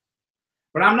him.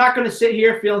 But I'm not going to sit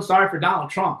here feeling sorry for Donald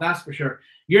Trump, that's for sure.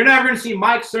 You're never going to see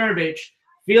Mike Cernovich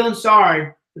feeling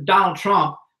sorry for Donald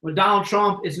Trump when Donald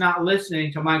Trump is not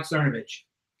listening to Mike Cernovich.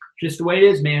 Just the way it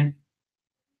is, man.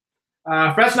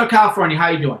 Fresno, California, how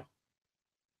you doing?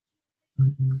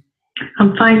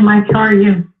 I'm fine, Mike. How are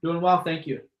you? Doing well, thank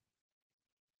you.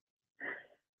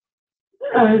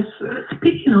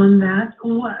 Speaking on that,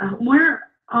 where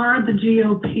are the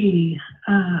GOP?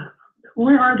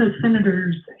 Where are the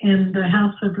senators in the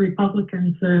House of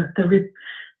Republicans, the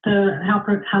House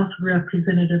of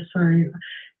Representatives,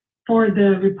 for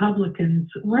the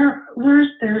Republicans? Where's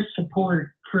their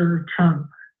support for Trump?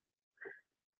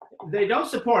 They don't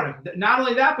support him. Not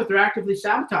only that, but they're actively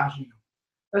sabotaging him.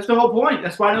 That's the whole point.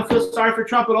 That's why I don't feel sorry for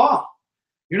Trump at all.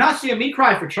 You're not seeing me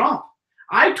cry for Trump.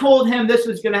 I told him this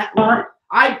was going to happen.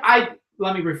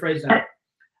 Let me rephrase that.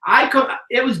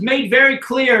 It was made very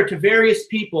clear to various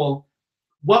people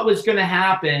what was going to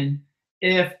happen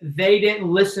if they didn't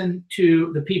listen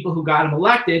to the people who got him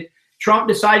elected. Trump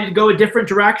decided to go a different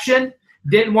direction,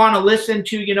 didn't want to listen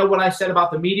to, what I said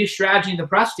about the media strategy and the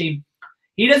press team.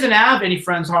 He doesn't have any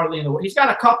friends hardly in the world. He's got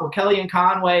a couple, Kellyanne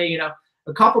Conway,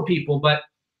 a couple people, but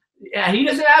yeah, he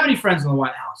doesn't have any friends in the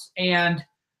White House. And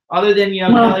other than,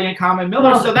 Kellyanne Conway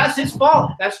Miller. So that's his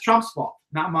fault. That's Trump's fault,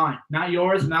 not mine, not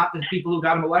yours, not the people who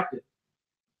got him elected.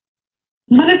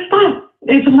 But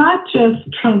it's not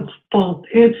just Trump's fault.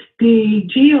 It's the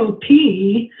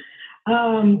GOP.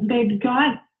 They've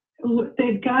got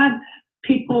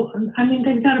people. I mean,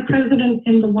 they've got a president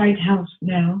in the White House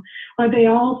now. Are they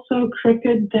all so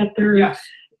crooked that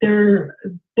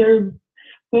they're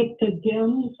with the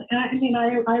Dems. I mean,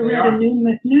 I read are. a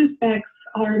Newsmax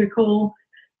article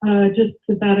just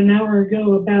about an hour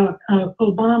ago about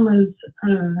Obama's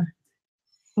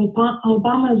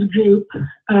group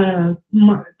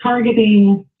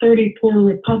targeting 34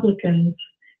 Republicans.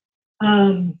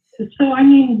 So I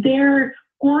mean, they're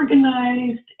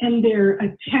organized and they're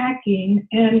attacking,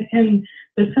 and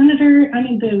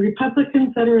the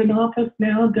Republicans that are in office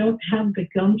now don't have the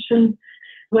gumption,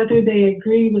 whether they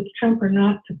agree with Trump or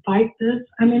not, to fight this.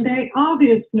 I mean, they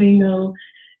obviously know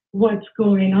what's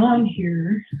going on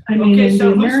here. I mean, Okay, and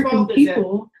so the whose American fault is it?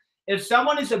 people. If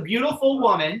someone is a beautiful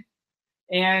woman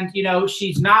and, you know,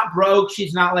 she's not broke,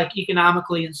 she's not like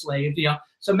economically enslaved, you know.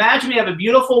 So imagine we have a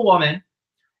beautiful woman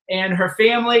and her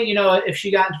family, you know, if she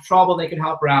got into trouble, they could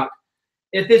help her out.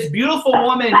 If this beautiful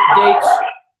woman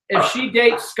if she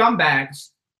dates scumbags,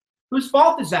 whose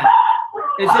fault is that?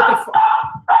 Is it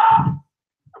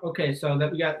okay, so that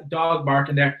we got a dog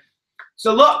barking there.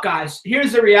 So look, guys,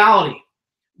 here's the reality.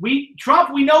 We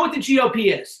know what the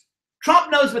GOP is.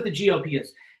 Trump knows what the GOP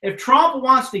is. If Trump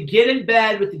wants to get in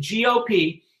bed with the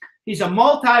GOP, he's a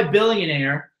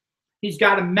multi-billionaire. He's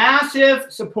got a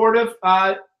massive supportive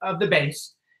of the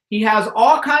base. He has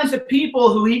all kinds of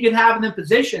people who he can have in the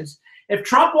positions. If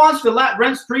Trump wants to let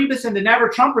Reince Priebus and the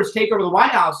Never-Trumpers take over the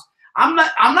White House, I'm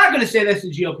not going to say that's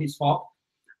the GOP's fault.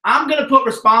 I'm going to put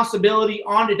responsibility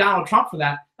onto Donald Trump for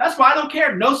that. That's why I don't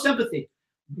care. No sympathy.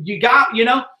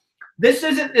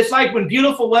 It's like when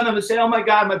beautiful women would say, oh my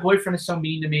God, my boyfriend is so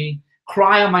mean to me,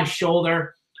 cry on my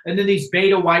shoulder. And then these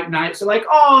beta white knights are like,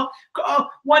 oh,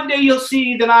 one day you'll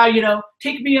see that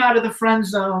take me out of the friend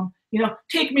zone.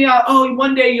 Take me out. Oh,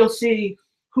 one day you'll see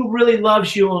who really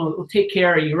loves you and will take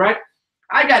care of you, right?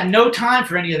 I got no time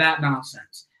for any of that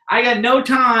nonsense. I got no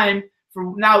time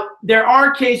for, now, there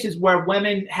are cases where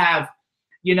women have,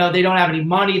 they don't have any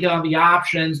money, they don't have the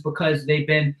options because they've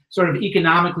been sort of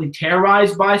economically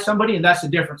terrorized by somebody, and that's a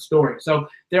different story. So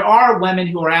there are women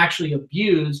who are actually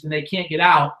abused and they can't get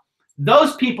out.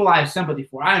 Those people I have sympathy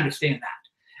for. I understand that.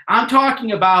 I'm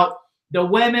talking about the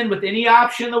women with any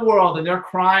option in the world, and they're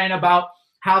crying about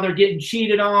how they're getting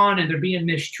cheated on and they're being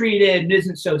mistreated and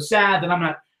isn't so sad that I'm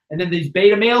not. And then these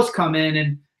beta males come in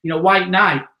and, white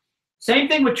knight. Same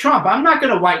thing with Trump. I'm not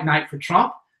going to white knight for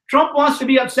Trump. Trump wants to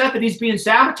be upset that he's being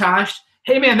sabotaged.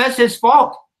 Hey, man, that's his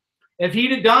fault. If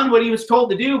he'd have done what he was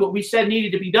told to do, what we said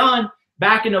needed to be done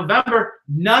back in November,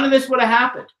 none of this would have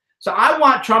happened. So I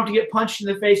want Trump to get punched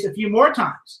in the face a few more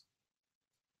times.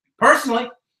 Personally,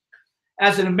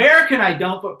 as an American, I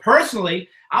don't, but personally,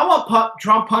 I want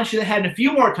Trump punched in the head a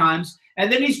few more times,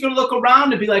 and then he's going to look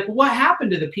around and be like, what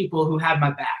happened to the people who had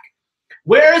my back?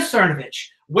 Where is Cernovich?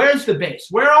 Where's the base?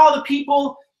 Where are all the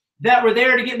people that were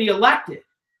there to get me elected?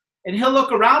 And he'll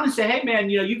look around and say, hey, man,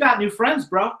 you got new friends,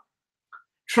 bro.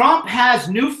 Trump has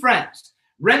new friends.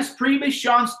 Reince Priebus,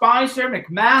 Sean Spicer,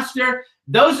 McMaster,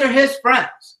 those are his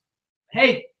friends.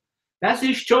 Hey, that's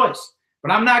his choice.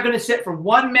 But I'm not going to sit for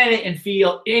 1 minute and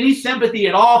feel any sympathy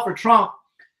at all for Trump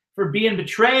for being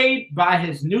betrayed by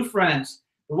his new friends.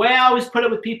 The way I always put it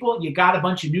with people, you got a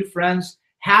bunch of new friends.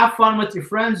 Have fun with your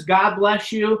friends. God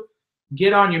bless you.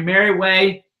 Get on your merry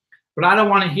way. But I don't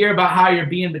want to hear about how you're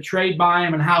being betrayed by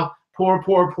him and how poor,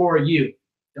 poor, poor are you.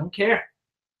 Don't care.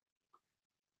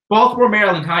 Baltimore,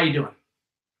 Maryland, how you doing?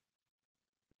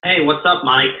 Hey, what's up,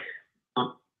 Mike?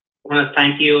 I want to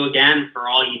thank you again for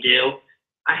all you do.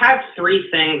 I have 3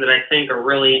 things that I think are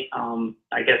really,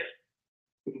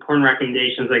 important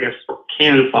recommendations,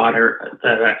 cannon fodder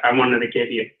that I wanted to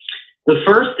give you. The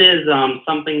first is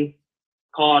something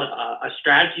called A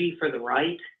Strategy for the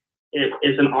Right. It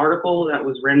is an article that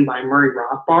was written by Murray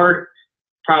Rothbard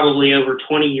probably over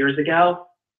 20 years ago.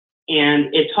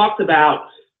 And it talked about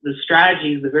the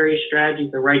various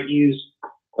strategies the right used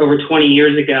over 20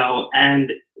 years ago.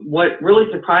 And what really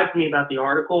surprised me about the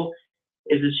article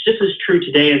is it's just as true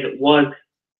today as it was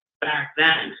back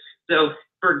then. So,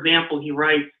 for example, he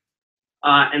writes,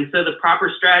 and so the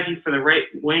proper strategy for the right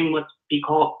wing must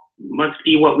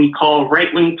be what we call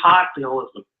right-wing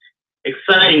populism.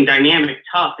 Exciting, dynamic,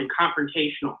 tough, and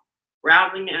confrontational,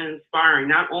 rousing and inspiring,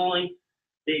 not only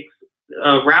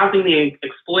rousing the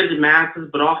exploited masses,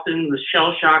 but often the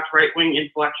shell-shocked right-wing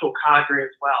intellectual cadre as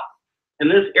well. In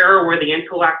this era where the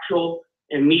intellectual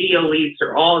and media elites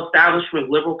are all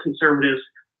establishment liberal conservatives,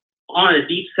 on a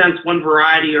deep sense one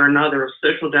variety or another of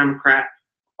social democrat,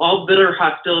 all bitter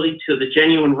hostility to the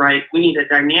genuine right, we need a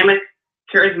dynamic,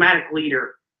 charismatic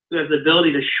leader who has the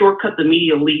ability to shortcut the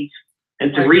media elites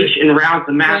and to reach and rouse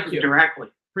the masses directly.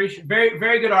 Appreciate. Very,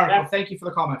 very good article. Thank you for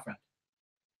the call, my friend.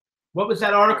 What was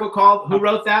that article called? Who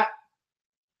wrote that?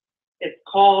 It's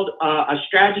called A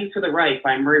Strategy for the Right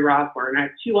by Murray Rothbard. And I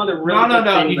have two other really No.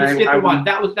 things You just get the one.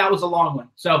 That was a long one.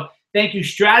 So thank you.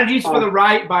 Strategies for the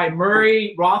Right by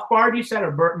Murray Rothbard, you said,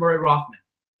 or Murray Rothman?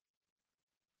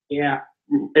 Yeah,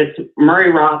 it's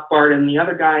Murray Rothbard, and the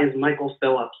other guy is Michael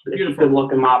Phillips. If you could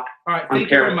look him up. All right, on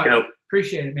thank you very Periscope. much.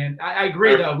 Appreciate it, man. I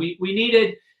agree, though. We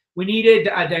needed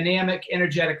a dynamic,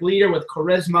 energetic leader with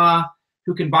charisma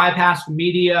who can bypass the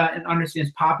media and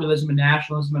understands populism and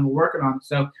nationalism, and we're working on it.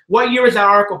 So what year was that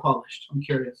article published? I'm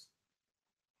curious.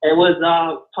 It was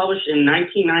published in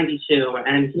 1992,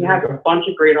 and he has a bunch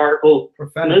of great articles.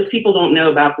 Most people don't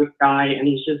know about this guy, and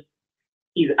he's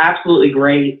absolutely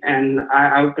great, and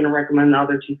I was going to recommend the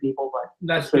other two people, but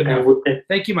that's good. Okay.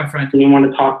 Thank you, my friend. You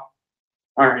want to talk?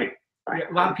 All right. Bye.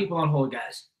 A lot of people on hold,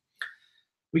 guys.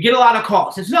 We get a lot of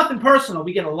calls. It's nothing personal.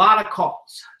 We get a lot of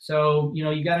calls. So,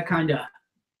 you got to kind of,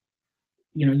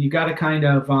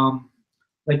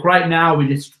 like right now, we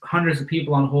just hundreds of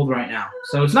people on hold right now.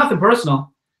 So it's nothing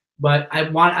personal, but I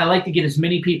like to get as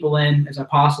many people in as I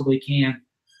possibly can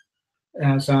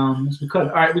as we could.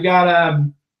 All right, we got,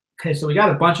 okay, so we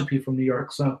got a bunch of people from New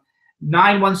York. So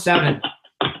 917.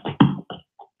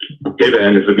 Hey,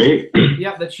 Ben, is it me?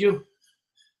 Yep, that's you.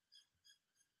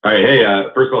 All right, hey,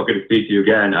 first of all, good to speak to you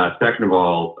again. Second of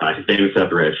all, his name is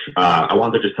Seth Rich. I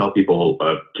want to just tell people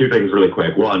two things really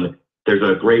quick. One, there's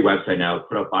a great website now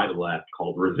put up by the left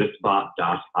called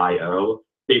resistbot.io,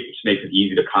 which makes it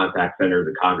easy to contact senators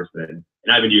and congressmen.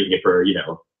 And I've been using it for,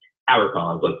 our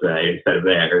cause, let's say, instead of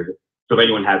theirs. So if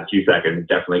anyone has a few seconds,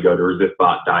 definitely go to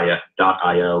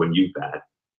resistbot.io and use that.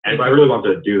 And what I really want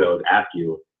to do, though, is ask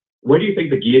you, when do you think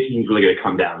the guillotine's really going to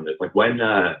come down on this? Like, when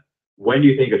do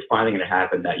you think it's finally going to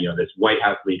happen that, this White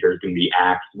House leaker is going to be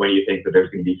axed? When do you think that there's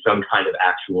going to be some kind of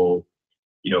actual,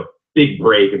 big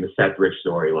break in the Seth Rich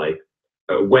story? Like,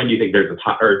 when do you think there's a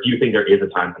time, or do you think there is a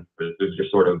time that is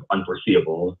just sort of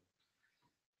unforeseeable?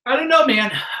 I don't know,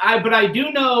 man. But I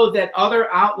do know that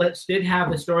other outlets did have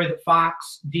the story that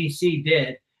Fox DC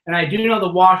did. And I do know the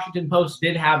Washington Post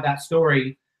did have that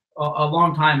story a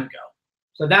long time ago.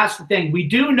 So that's the thing. We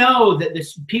do know that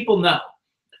people know.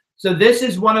 So this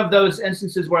is one of those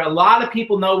instances where a lot of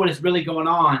people know what is really going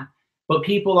on, but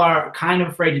people are kind of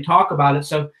afraid to talk about it.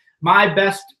 So my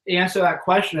best answer to that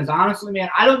question is, honestly, man,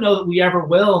 I don't know that we ever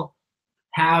will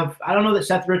have, I don't know that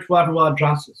Seth Rich will ever have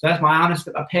justice. That's my honest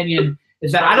opinion,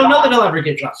 is that I don't know that he'll ever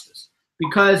get justice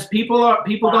because people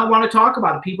don't want to talk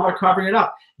about it. People are covering it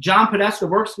up. John Podesta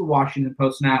works for the Washington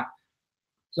Post now.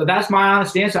 So that's my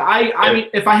honest answer. I mean,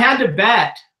 if I had to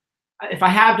bet,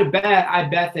 I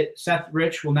bet that Seth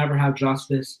Rich will never have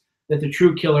justice, that the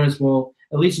true killers will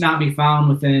at least not be found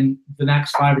within the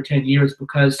next 5 or 10 years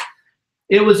because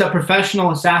it was a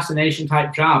professional assassination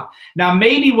type job. Now,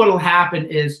 maybe what will happen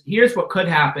is, here's what could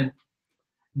happen.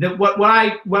 That what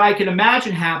I can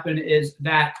imagine happen is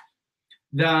that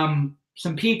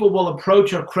some people will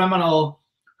approach a criminal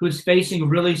who's facing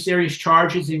really serious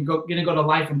charges and going to go to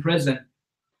life in prison.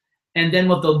 And then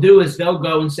what they'll do is they'll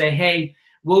go and say, hey,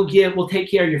 we'll take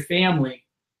care of your family,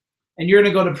 and you're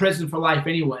going to go to prison for life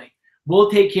anyway. We'll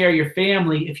take care of your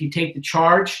family if you take the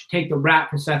charge, take the rap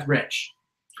for Seth Rich.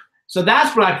 So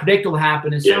that's what I predict will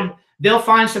happen is they'll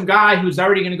find some guy who's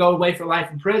already going to go away for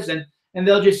life in prison, and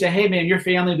they'll just say, hey, man, your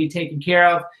family will be taken care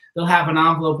of. They'll have an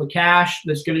envelope of cash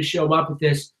that's going to show up with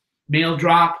this mail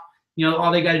drop.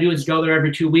 All they got to do is go there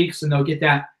every 2 weeks, and they'll get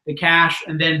the cash,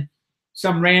 and then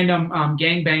some random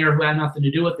gangbanger who had nothing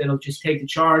to do with it will just take the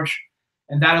charge,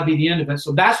 and that'll be the end of it.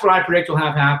 So that's what I predict will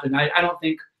have happen. I don't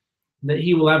think that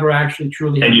he will ever actually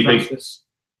truly have justice.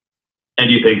 And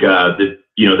do you think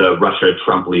the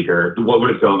Russia-Trump leaker, what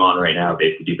is going on right now,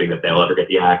 basically, do you think that they'll ever get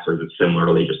the axe, or is it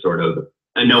similarly just sort of,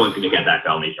 and no one's going to get that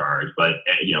felony charge, but,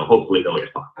 hopefully they'll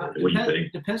get fucked? What do you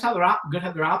think? Depends how good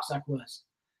their OPSEC was.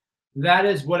 That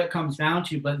is what it comes down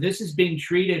to. But this is being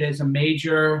treated as a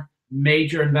major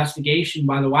investigation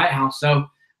by the White House. So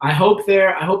I hope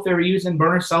they're using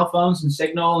burner cell phones and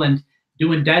Signal and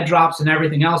doing dead drops and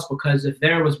everything else, because if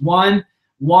there was one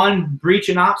breach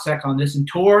in OPSEC on this, and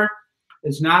Tor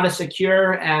is not as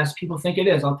secure as people think it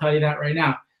is. I'll tell you that right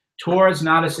now. Tor is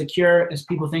not as secure as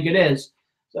people think it is.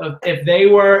 So if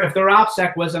their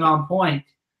OPSEC wasn't on point,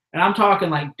 and I'm talking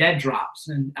like dead drops,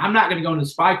 and I'm not going to go into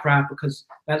spy crap because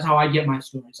that's how I get my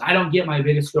stories. I don't get my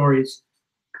biggest stories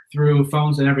through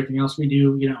phones and everything else. We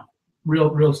do,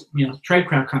 real trade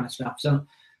crap kind of stuff. So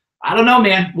I don't know,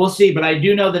 man. We'll see. But I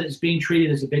do know that it's being treated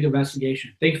as a big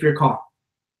investigation. Thank you for your call.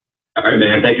 All right,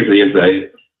 man. Thank you for the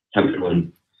insight. Have a good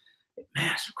one.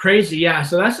 Man, it's crazy. Yeah.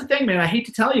 So that's the thing, man. I hate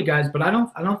to tell you guys, but I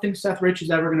don't think Seth Rich is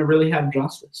ever going to really have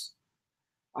justice.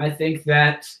 I think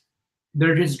that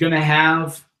they're just going to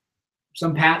have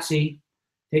some patsy,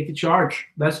 take the charge.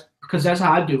 That's because that's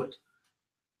how I do it.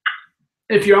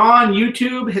 If you're on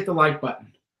YouTube, hit the like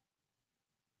button.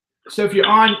 So if you're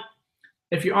on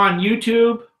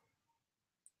YouTube,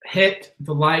 hit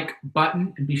the like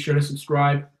button and be sure to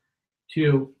subscribe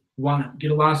to want to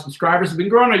get a lot of subscribers. We've been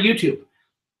growing our YouTube.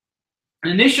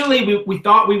 Initially, we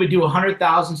thought we would do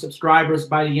 100,000 subscribers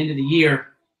by the end of the year.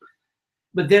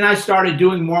 But then I started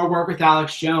doing more work with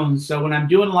Alex Jones. So when I'm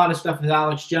doing a lot of stuff with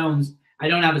Alex Jones, I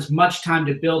don't have as much time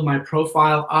to build my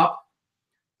profile up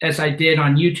as I did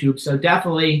on YouTube. So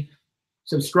definitely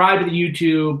subscribe to the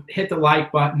YouTube, hit the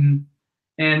like button,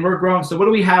 and we're growing. So what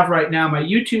do we have right now? My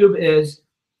YouTube is,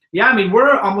 yeah, I mean,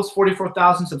 we're almost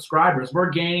 44,000 subscribers. We're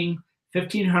gaining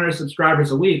 1,500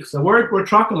 subscribers a week. So we're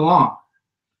trucking along.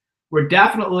 We're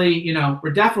definitely,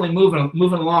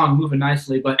 moving along, moving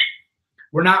nicely, but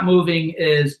we're not moving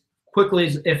as quickly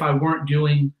as if I weren't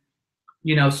doing,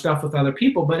 stuff with other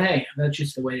people. But hey, that's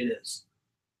just the way it is.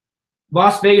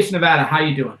 Las Vegas, Nevada, how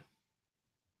you doing?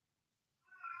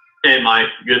 Hey, Mike.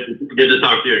 Good to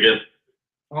talk to you again.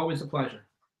 Always a pleasure.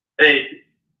 Hey,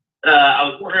 I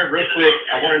was wondering real quick,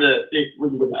 I wanted to see if we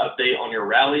could get an update on your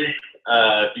rally,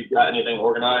 if you've got anything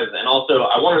organized. And also,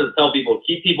 I wanted to tell people,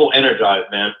 keep people energized,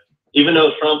 man. Even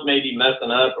though Trump may be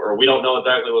messing up or we don't know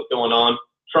exactly what's going on,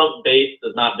 Trump base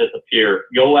does not disappear.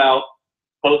 Go out,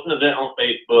 post an event on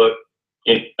Facebook,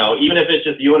 even if it's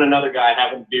just you and another guy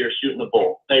having beer, shooting the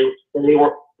bull. Stay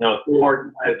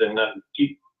organized and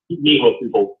keep meeting with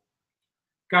people.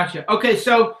 Gotcha. Okay,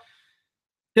 so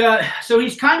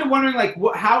he's kind of wondering, like,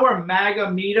 how are MAGA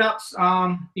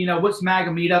meetups? What's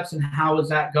MAGA meetups and how is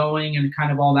that going and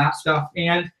kind of all that stuff.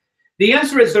 And the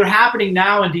answer is they're happening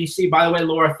now in D.C. By the way,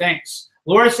 Laura, thanks.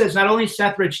 Laura says not only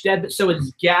Seth Rich dead, but so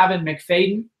is Gavin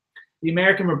McFadden, the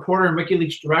American reporter and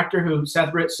WikiLeaks director who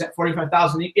Seth Rich sent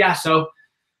 45,000. Yeah, so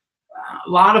a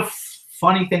lot of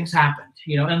funny things happened,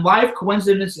 and life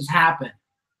coincidences happen.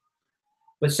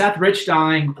 But Seth Rich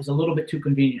dying is a little bit too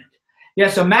convenient. Yeah,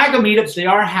 so MAGA meetups, they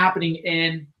are happening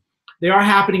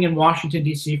in Washington,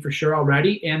 D.C. for sure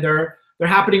already, and they're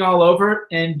happening all over,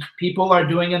 and people are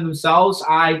doing them themselves.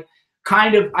 I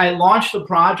launched the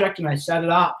project and I set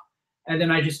it up, and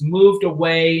then I just moved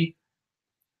away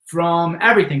from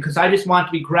everything because I just want it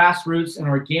to be grassroots and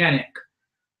organic.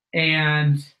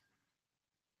 And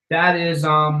that is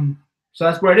so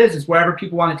that's where it is. It's wherever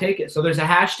people want to take it. So there's a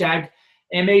hashtag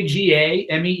MAGA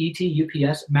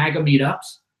MEETUPS MAGA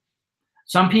meetups.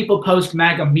 Some people post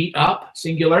MAGA meetup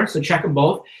singular, so check them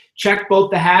both. Check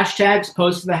both the hashtags,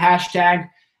 post the hashtag.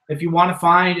 If you want to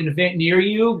find an event near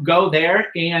you, go there.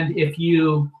 And if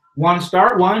you want to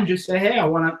start one, just say, hey, I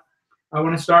want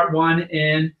to start one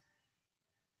in,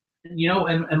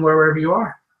 and wherever you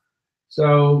are.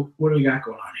 So what do we got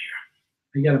going on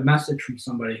here? We got a message from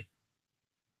somebody.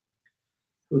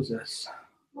 Who's this?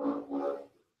 Oh,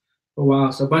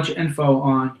 wow. So a bunch of info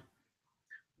on,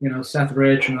 Seth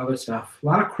Rich and other stuff. A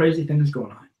lot of crazy things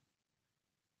going on.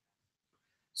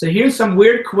 So here's some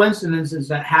weird coincidences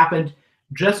that happened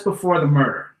just before the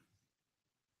murder.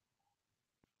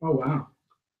 Oh, wow.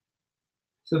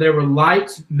 So there were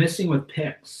lights missing with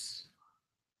pics.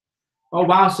 Oh,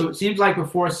 wow. So it seems like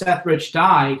before Seth Rich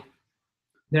died,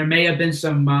 there may have been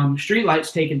some street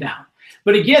lights taken down.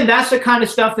 But again, that's the kind of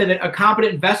stuff that a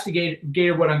competent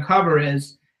investigator would uncover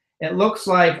is it looks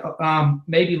like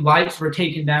maybe lights were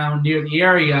taken down near the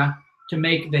area to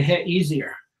make the hit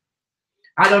easier.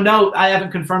 I don't know. I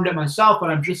haven't confirmed it myself, but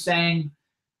I'm just saying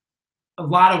a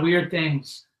lot of weird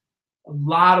things. A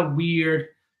lot of weird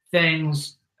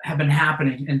things have been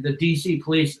happening, and the D.C.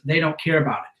 police, they don't care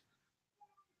about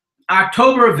it.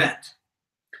 October event.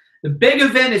 The big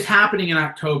event is happening in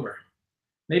October.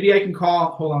 Maybe I can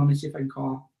call. Hold on. Let me see if I can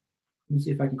call. Let me see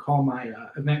if I can call my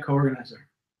event co-organizer.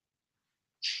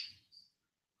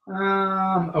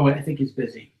 Oh, wait, I think he's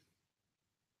busy.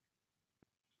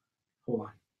 Hold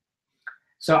on.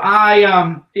 So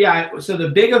so the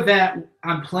big event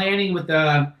I'm planning with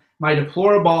my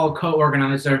deplorable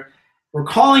co-organizer, we're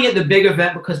calling it the big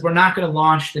event because we're not going to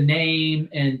launch the name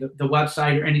and the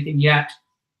website or anything yet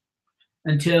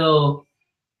until,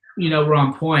 we're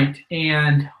on point.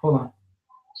 And hold on.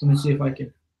 So let me see if I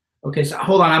can. Okay, so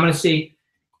hold on. I'm going to see.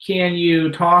 Can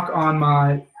you talk on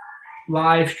my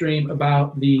live stream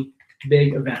about the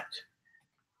big event?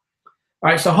 All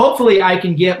right, so hopefully I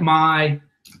can get my,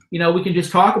 we can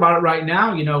just talk about it right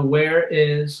now. Where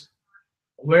is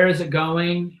it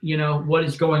going? What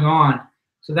is going on?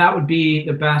 So that would be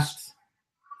the best.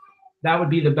 That would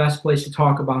be the best place to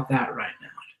talk about that right now.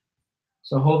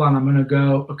 So hold on, I'm gonna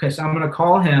go. Okay, so I'm gonna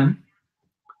call him.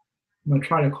 I'm gonna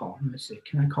try to call him. Let's see.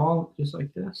 Can I call just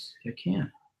like this? I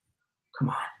can. Come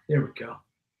on. There we go.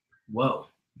 Whoa.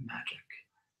 Magic.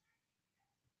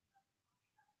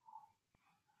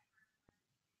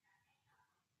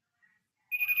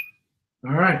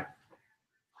 All right.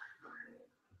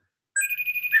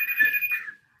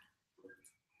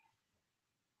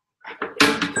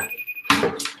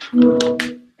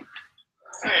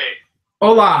 Hey.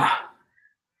 Hola.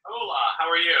 Hola. How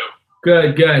are you?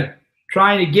 Good, good.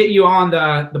 Trying to get you on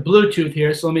the Bluetooth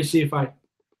here, so let me see if I.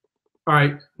 All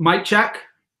right, mic check.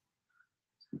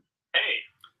 Hey.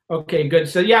 Okay, good.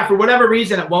 So yeah, for whatever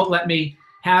reason, it won't let me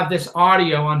have this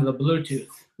audio onto the Bluetooth.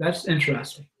 That's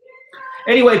interesting.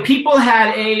 Anyway, people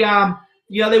had a,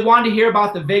 they wanted to hear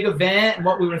about the big event and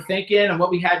what we were thinking and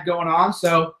what we had going on.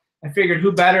 So I figured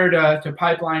who better to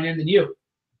pipeline in than you.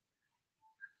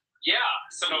 Yeah.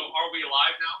 So are we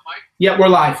live now, Mike? Yeah, we're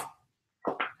live.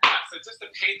 Yeah. So just to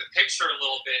paint the picture a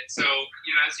little bit. So,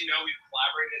 as you know, we've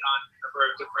collaborated on a number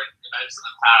of different events in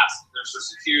the past. There's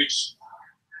just a huge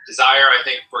desire, I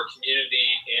think, for community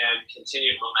and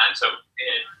continued momentum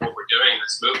in what we're doing in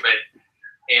this movement.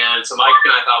 And so Mike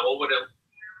and I thought, what would it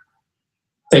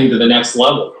take to the next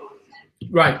level?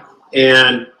 Right.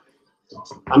 And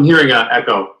I'm hearing an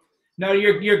echo. No,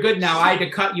 you're good now. I had to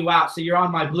cut you out, so you're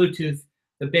on my Bluetooth,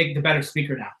 the better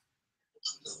speaker now.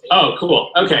 Oh,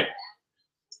 cool. Okay.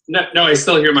 No, I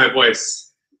still hear my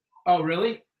voice. Oh,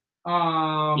 really?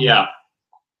 Yeah.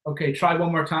 Okay, try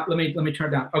one more time. Let me turn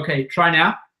it down. Okay, try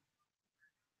now.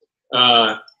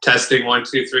 Testing 1,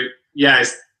 2, 3. Yeah,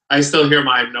 I still hear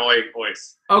my annoying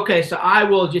voice. Okay, so I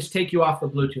will just take you off the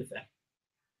Bluetooth then.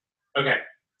 Okay.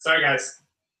 Sorry, guys.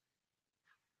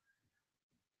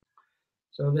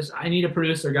 So I need a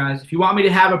producer, guys. If you want me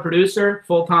to have a producer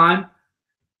full time,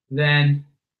 then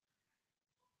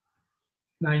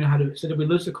now you know how to. So did we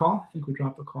lose the call? I think we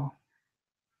dropped the call.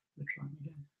 We're trying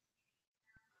again.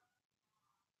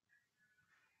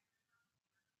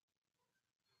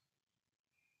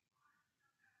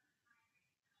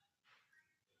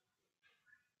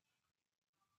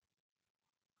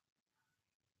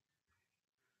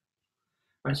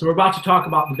 All right, so we're about to talk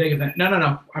about the big event. No.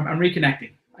 I'm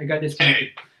reconnecting. I got disconnected.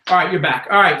 All right, you're back.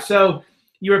 All right, so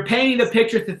you were painting the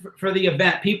picture for the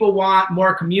event. People want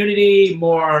more community,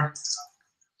 more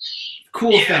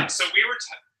cool things. So we were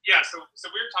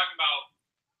talking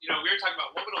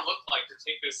about what would it look like to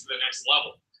take this to the next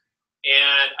level.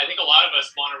 And I think a lot of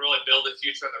us want to really build a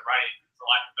future of the right, for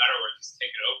lack of a better word, just take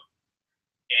it over.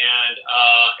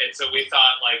 And so we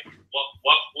thought, like,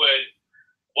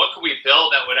 what could we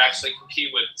build that would actually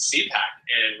compete with CPAC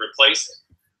and replace it?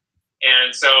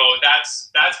 And so that's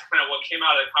kind of what came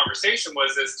out of the conversation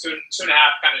was this two and a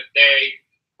half kind of day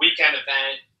weekend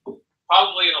event,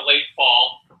 probably in the late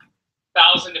fall,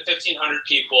 1,000 to 1,500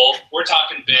 people. We're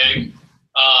talking big.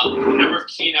 A number of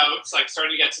keynotes, like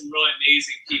starting to get some really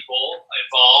amazing people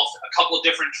involved. A couple of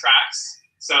different tracks,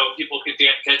 so people could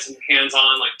get some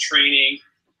hands-on like training,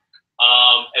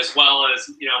 as well as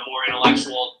more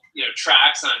intellectual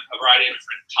tracks on a variety of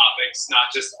different topics, not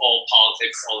just all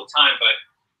politics all the time, but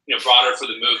broader for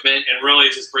the movement, and really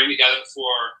just bring together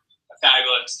for a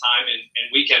fabulous time and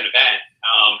weekend event.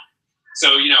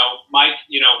 So Mike,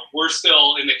 we're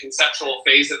still in the conceptual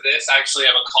phase of this. I actually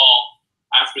have a call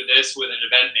after this with an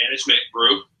event management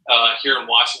group here in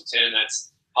Washington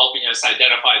that's helping us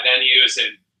identify venues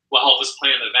and will help us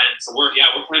plan the event. So we're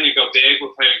planning to go big.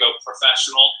 We're planning to go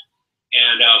professional,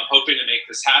 and hoping to make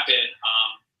this happen.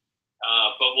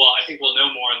 But I think we'll know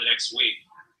more in the next week.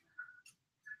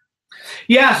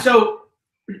 Yeah. So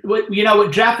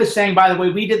what Jeff is saying, by the way,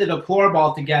 we did the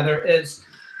deplorable together. Is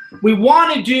we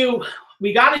got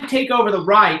to take over the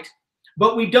right,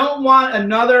 but we don't want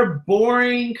another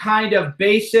boring kind of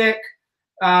basic,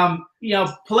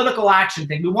 political action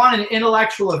thing. We want an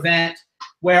intellectual event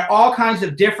where all kinds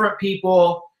of different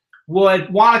people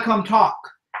would want to come talk.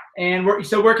 And we're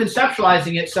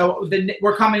conceptualizing it. So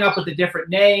we're coming up with a different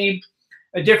name,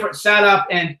 a different setup.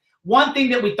 And one thing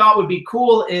that we thought would be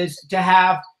cool is to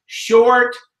have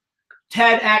short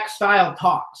TEDx style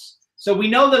talks. So we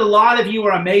know that a lot of you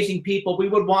are amazing people. We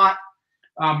would want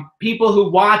people who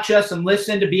watch us and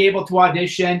listen to be able to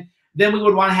audition. Then we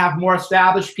would want to have more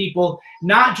established people,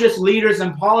 not just leaders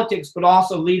in politics, but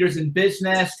also leaders in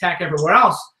business, tech, everywhere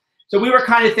else. So we were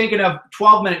kind of thinking of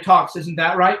 12-minute talks. Isn't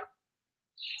that right?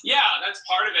 Yeah, that's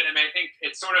part of it. I mean, I think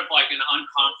it's sort of like an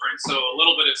unconference, so a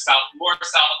little bit of more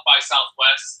South by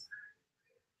Southwest,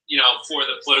 for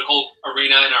the political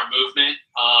arena and our movement.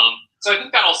 So I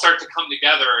think that'll start to come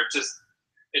together. It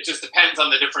just depends on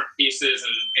the different pieces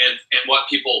and what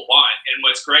people want. And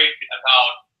what's great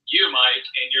about you, Mike,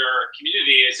 and your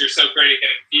community is you're so great at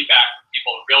getting feedback from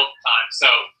people in real time. So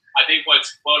I think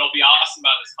what'll be awesome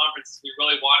about this conference is we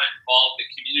really want to involve the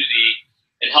community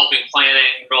in helping plan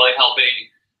it and really helping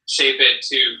shape it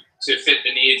to fit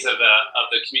the needs of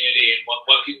the community and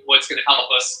what's going to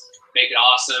help us make it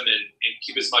awesome and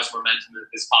keep as much momentum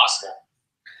as possible.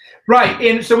 Right,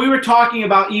 and so we were talking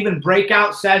about even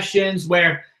breakout sessions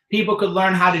where people could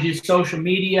learn how to do social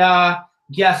media,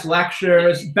 guest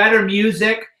lectures, better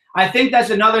music. I think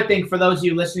that's another thing for those of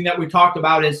you listening that we talked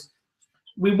about is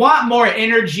we want more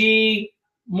energy,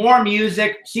 more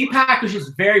music. CPAC was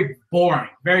just very boring,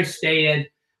 very stated.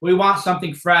 We want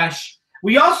something fresh.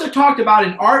 We also talked about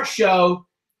an art show,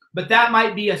 but that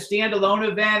might be a standalone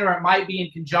event or it might be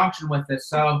in conjunction with this.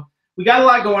 So we got a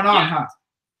lot going on, huh?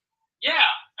 Yeah,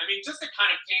 I mean, just to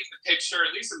kind of paint the picture,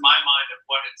 at least in my mind, of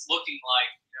what it's looking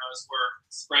like, you know, as we're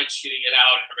spreadsheeting it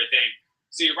out and everything.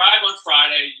 So you arrive on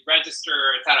Friday, you register,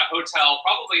 it's at a hotel,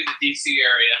 probably in the DC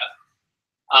area.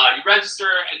 You register,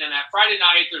 and then that Friday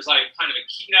night, there's like kind of a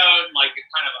keynote, like a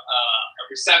kind of a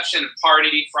reception and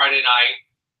party Friday night.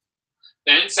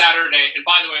 Then Saturday, and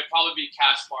by the way, it'd probably be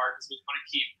cash bar because we want to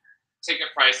keep ticket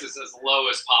prices as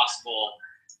low as possible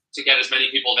to get as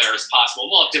many people there as possible.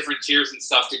 We'll have different tiers and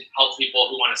stuff to help people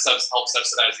who want to help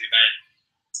subsidize the event.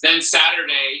 Then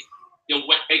Saturday, you'll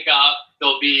wake up,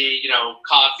 there'll be, you know,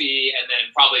 coffee and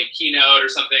then probably a keynote or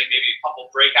something, maybe a couple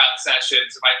breakout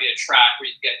sessions. There might be a track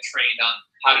where you get trained on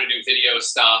how to do video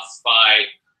stuff by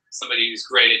somebody who's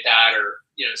great at that or,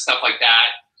 you know, stuff like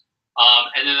that.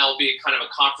 And then there'll be kind of a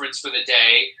conference for the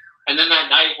day. And then that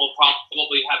night we'll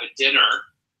probably have a dinner.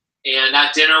 And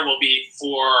that dinner will be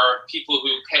for people who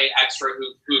pay extra,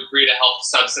 who agree to help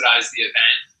subsidize the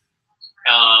event.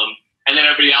 And then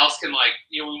everybody else can, like,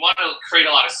 you know, we want to create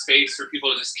a lot of space for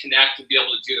people to just connect and be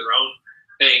able to do their own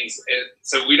things.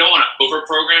 So we don't want to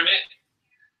over-program it.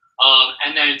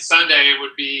 And then Sunday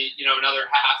would be, you know, another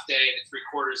half day to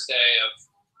 3/4 day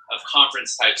of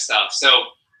conference type stuff.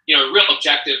 So, you know, real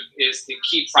objective is to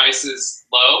keep prices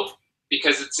low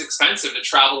because it's expensive to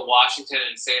travel to Washington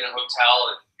and stay in a hotel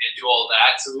and do all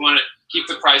that. So we want to keep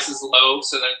the prices low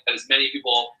so that as many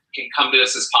people can come to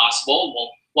this as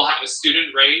possible. We'll have a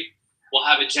student rate, we'll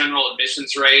have a general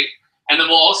admissions rate, and then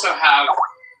we'll also have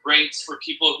rates for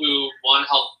people who want to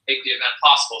help make the event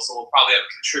possible. So we'll probably have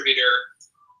a contributor,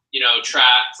 you know,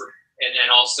 track and then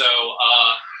also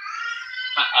a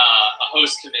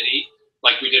host committee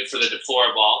like we did for the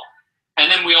Deplorable. And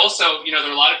then we also, you know,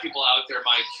 there are a lot of people out there,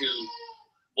 Mike, who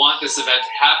want this event to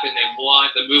happen. They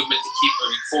want the movement to keep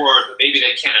moving forward, but maybe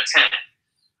they can't attend.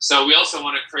 So we also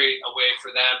want to create a way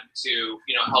for them to,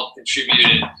 you know, help contribute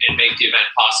and make the event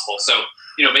possible. So,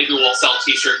 you know, maybe we'll sell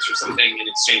T-shirts or something in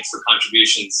exchange for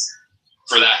contributions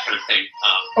for that kind of thing.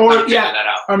 Or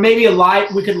yeah, or maybe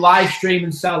we could live stream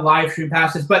and sell live stream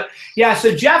passes. But yeah,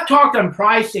 so Jeff talked on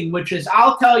pricing, which is,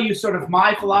 I'll tell you sort of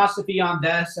my philosophy on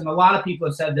this, and a lot of people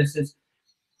have said this, is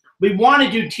we want to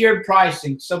do tiered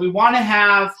pricing. So we want to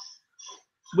have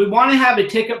a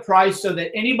ticket price so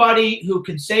that anybody who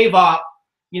can save up,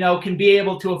 you know, can be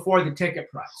able to afford the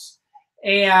ticket price.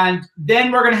 And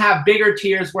then we're going to have bigger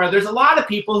tiers where there's a lot of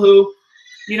people who,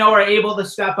 you know, are able to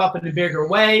step up in a bigger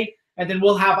way. And then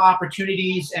we'll have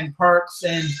opportunities and perks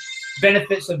and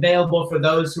benefits available for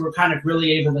those who are kind of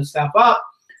really able to step up.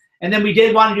 And then we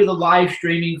did want to do the live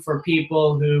streaming for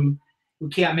people who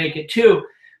can't make it too.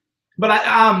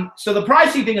 But so the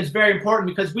pricing thing is very important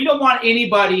because we don't want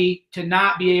anybody to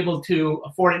not be able to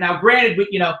afford it. Now, granted,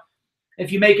 you know,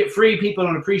 if you make it free, people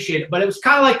don't appreciate it. But it was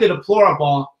kind of like the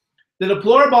Deplorable. The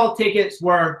Deplorable tickets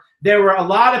there were a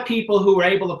lot of people who were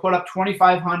able to put up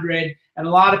 $2,500 and a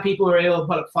lot of people who were able to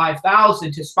put up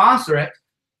 $5,000 to sponsor it.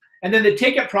 And then the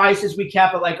ticket prices we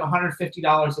kept at like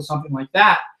 $150 or something like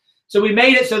that. So we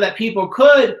made it so that people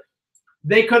could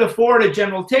afford a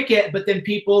general ticket, but then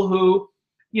people who,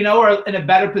 you know, are in a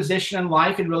better position in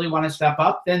life and really want to step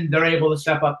up, then they're able to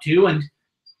step up too. And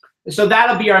so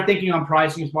that'll be our thinking on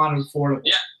pricing, is want to affordable.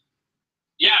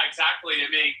 Yeah, exactly. I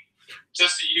mean,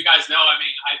 just so you guys know, I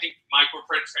mean, I think, Mike, we're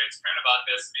pretty transparent about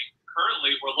this. I mean,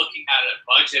 currently we're looking at a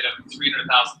budget of $300,000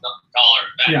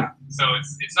 event. Yeah. So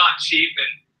it's not cheap,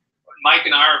 and Mike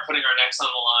and I are putting our necks on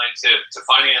the line to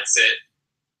finance it.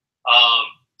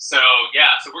 So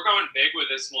yeah, so we're going big with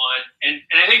this one. And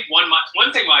I think one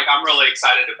thing, Mike, I'm really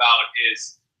excited about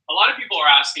is a lot of people are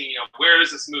asking, you know, where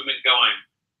is this movement going?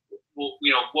 Well,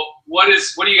 you know, what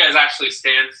do you guys actually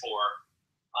stand for?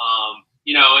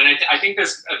 You know, and I think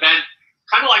this event,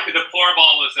 kind of like the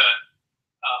Deplorable, was a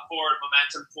forward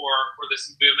momentum for this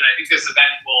movement. I think this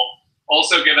event will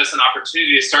also give us an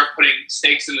opportunity to start putting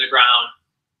stakes in the ground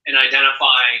and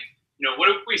identifying, you know,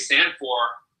 what do we stand for,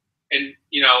 and,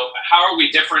 you know, how are we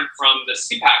different from the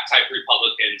CPAC type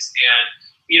Republicans? And,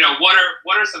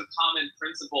 what are some common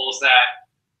principles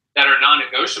that are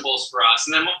non-negotiables for us,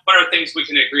 and then what are things we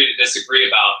can agree to disagree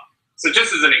about. So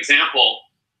just as an example,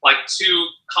 like two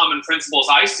common principles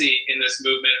I see in this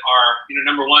movement are,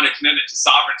 number one, a commitment to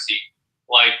sovereignty.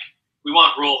 Like, we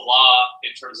want rule of law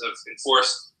in terms of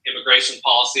enforced immigration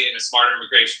policy and a smarter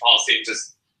immigration policy and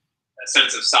just a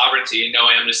sense of sovereignty and no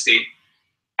amnesty.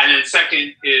 And then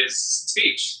second is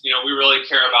speech. We really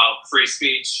care about free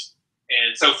speech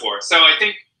and so forth. So I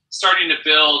think starting to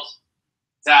build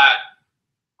that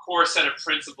core set of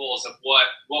principles of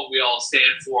what we all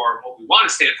stand for, what we want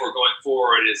to stand for going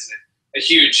forward is a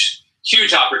huge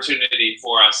opportunity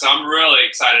for us. So I'm really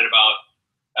excited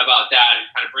about that and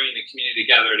kind of bringing the community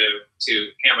together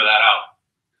to hammer that out.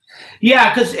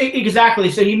 Yeah, because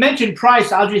exactly. So you mentioned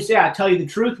price. I'll tell you the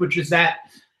truth, which is that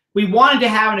we wanted to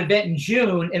have an event in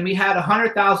June, and we had a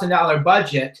 $100,000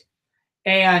 budget.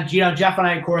 And, Jeff and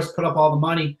I, of course, put up all the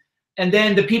money. And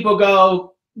then the people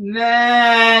go,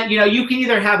 nah, you can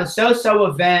either have a so-so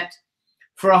event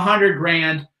for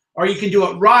 $100,000, or you can do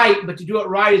it right, but to do it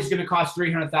right is going to cost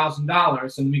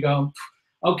 $300,000. And we go,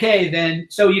 okay, then,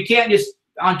 so you can't just,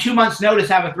 on 2 months' notice,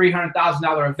 have a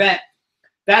 $300,000 event.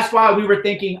 That's why we were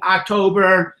thinking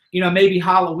October, maybe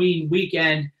Halloween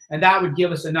weekend, and that would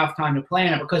give us enough time to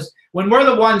plan it. Because when we're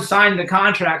the ones signing the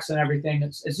contracts and everything,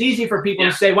 it's easy for people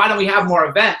to say, why don't we have more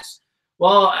events?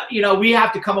 Well, we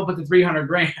have to come up with the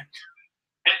 $300,000.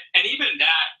 And even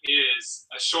that is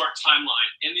a short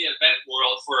timeline. In the event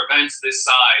world, for events this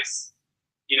size,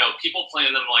 people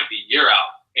plan them like a year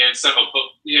out. And so, but,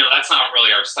 that's not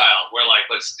really our style. We're like,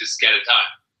 let's just get it done.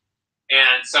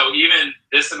 And so even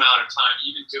this amount of time,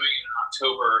 even doing it in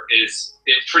October is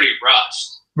pretty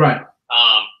rushed. Right.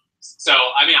 So,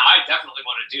 I definitely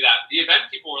want to do that. The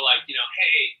event people were like,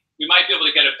 hey, we might be able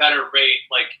to get a better rate.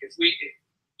 Like if we,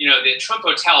 the Trump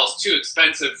Hotel is too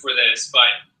expensive for this, but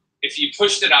if you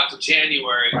pushed it out to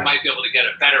January, we might be able to get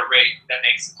a better rate that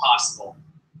makes it possible.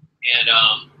 And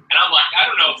I'm like, I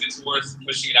don't know if it's worth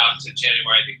pushing it out to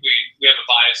January. I think we have a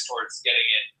bias towards getting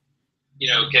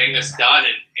it, getting this done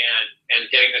and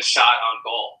getting this shot on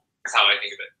goal. That's how I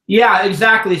think of it. Yeah,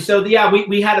 exactly. So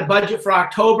we had a budget for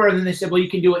October, and then they said, well, you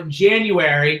can do it in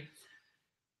January.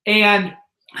 And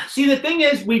see, the thing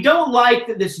is, we don't like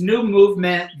that this new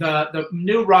movement, the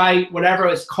new right, whatever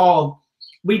it's called,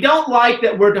 we don't like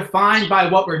that we're defined by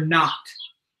what we're not.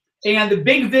 And the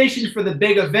big vision for the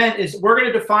big event is we're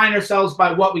going to define ourselves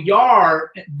by what we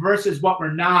are versus what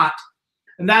we're not.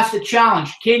 And that's the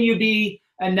challenge. Can you be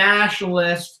a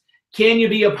nationalist? Can you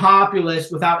be a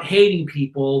populist without hating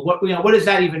people? What does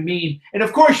that even mean? And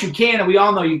of course you can, and we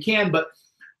all know you can, but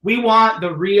we want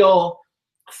the real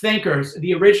thinkers,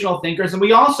 the original thinkers. And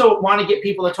we also want to get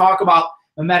people to talk about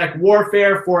mimetic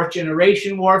warfare, fourth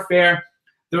generation warfare,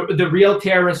 the real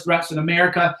terrorist threats in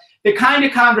America, the kind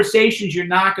of conversations you're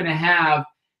not going to have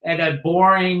at a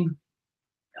boring,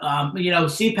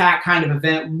 CPAC kind of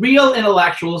event, real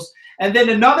intellectuals. And then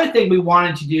another thing we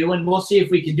wanted to do, and we'll see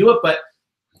if we can do it, but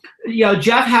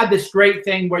Jeff had this great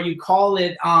thing where you call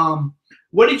it,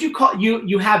 what did you call,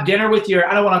 you have dinner with your,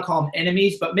 I don't want to call them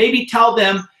enemies, but maybe tell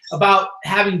them about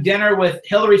having dinner with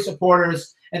Hillary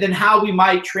supporters and then how we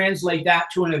might translate that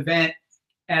to an event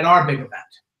at our big event.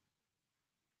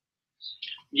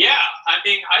 Yeah, I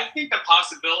think the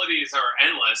possibilities are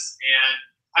endless.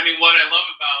 And what I love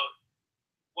about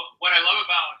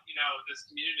this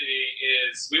community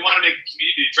is we want to make the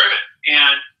community driven,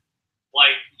 and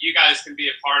like you guys can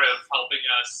be a part of helping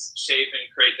us shape and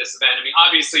create this event.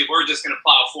 Obviously we're just going to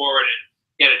plow forward and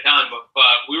get it done, but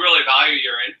we really value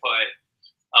your input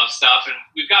of stuff, and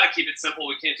we've got to keep it simple.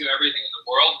 We can't do everything in the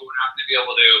world. We're not going to be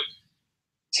able to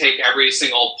take every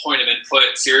single point of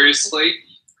input seriously,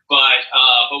 but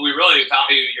we really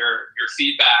value your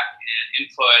feedback and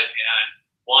input, and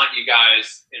want you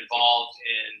guys involved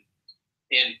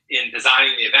in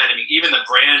designing the event. Even the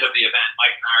brand of the event,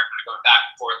 Mike and I are kind of going back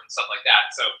and forth and stuff like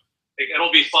that. So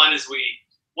it'll be fun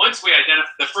once we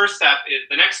identify. The first step is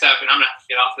the next step, and I'm gonna have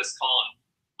to get off this call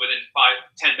within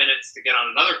 5-10 minutes to get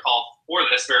on another call for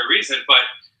this very reason. But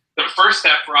the first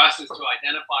step for us is to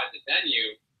identify the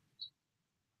venue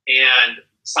and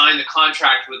sign the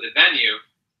contract with the venue.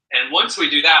 And once we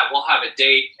do that, we'll have a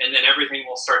date, and then everything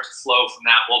will start to flow from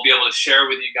that. We'll be able to share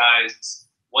with you guys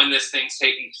when this thing's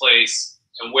taking place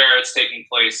and where it's taking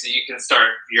place, so you can start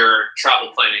your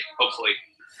travel planning, hopefully.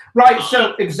 Right.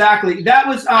 So exactly, that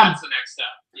was that's the next step.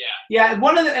 Yeah. Yeah.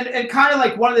 One of the and kind of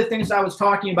like one of the things I was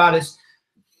talking about is,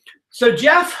 so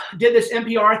Jeff did this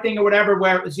NPR thing or whatever,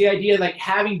 where it was the idea like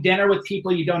having dinner with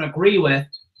people you don't agree with,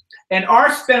 and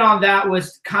our spin on that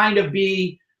was kind of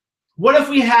be, what if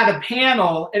we had a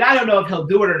panel, and I don't know if he'll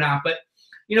do it or not, but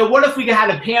you know, what if we had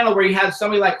a panel where you had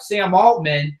somebody like Sam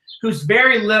Altman, who's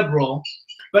very liberal,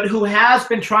 but who has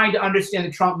been trying to understand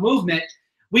the Trump movement?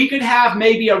 We could have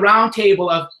maybe a roundtable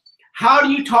of how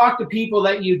do you talk to people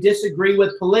that you disagree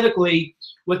with politically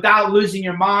without losing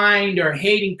your mind or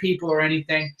hating people or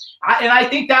anything. And I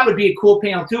think that would be a cool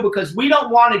panel too, because we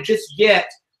don't want to just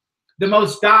get the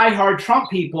most diehard Trump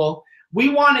people. We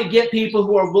want to get people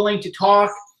who are willing to talk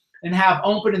and have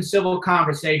open and civil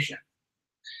conversation.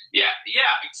 Yeah,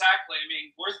 exactly. I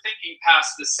mean, we're thinking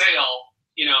past the sale,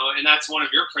 you know, and that's one of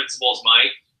your principles,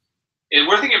 Mike. And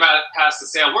we're thinking about it past the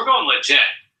sale. We're going legit.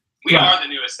 We Right. are the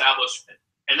new establishment.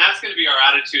 And that's going to be our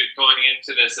attitude going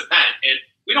into this event. And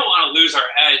we don't want to lose our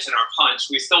edge and our punch.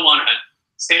 We still want to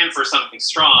stand for something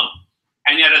strong.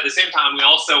 And yet at the same time, we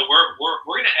also, we're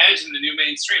going to edge in the new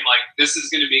mainstream. Like, this is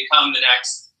going to become the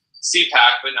next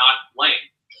CPAC, but not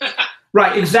lame.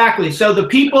 Right, exactly. So the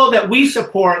people that we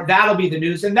support, that'll be the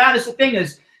news. And that is the thing,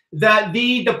 is that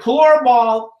the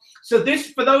deplorable, so this,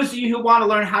 for those of you who want to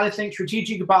learn how to think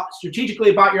strategically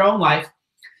about your own life,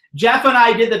 Jeff and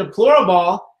I did the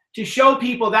deplorable to show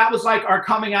people that was like our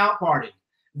coming out party.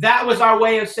 That was our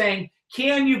way of saying,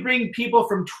 can you bring people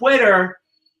from Twitter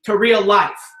to real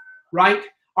life, right?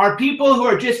 Are people who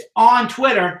are just on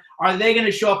Twitter, are they going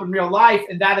to show up in real life?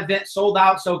 And that event sold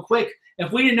out so quick.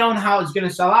 If we didn't know how it was going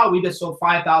to sell out, we just sold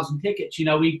 5,000 tickets. You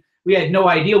know, we had no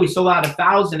idea. We sold out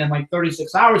 1,000 in like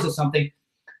 36 hours or something.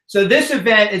 So this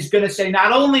event is going to say,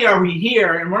 not only are we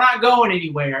here and we're not going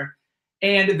anywhere,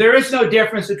 and there is no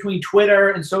difference between Twitter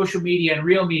and social media and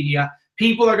real media.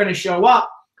 People are going to show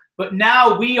up, but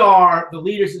now we are the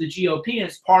leaders of the GOP, and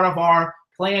it's part of our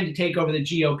plan to take over the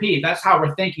GOP. That's how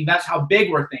we're thinking. That's how big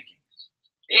we're thinking.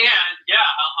 And yeah,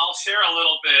 I'll share a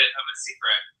little bit of a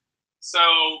secret. So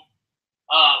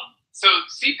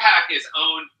CPAC is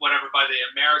owned by the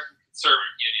American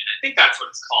Conservative Union. I think that's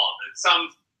what it's called. It's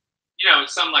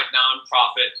some like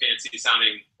nonprofit, fancy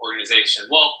sounding organization.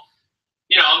 Well,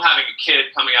 you know, I'm having a kid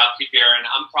coming out here, and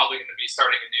I'm probably going to be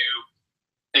starting a new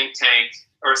think tank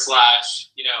or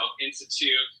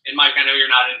institute. And Mike, I know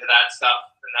you're not into that stuff,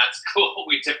 and that's cool.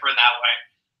 We differ in that way.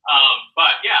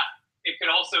 But yeah, it could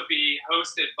also be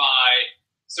hosted by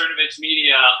Cernovich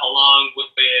Media along with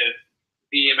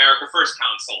the America First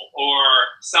Council or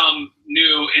some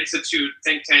new institute,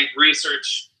 think tank,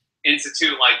 research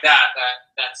institute like that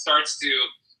starts to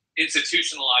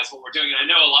institutionalize what we're doing. And I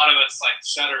know a lot of us like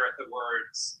shudder at the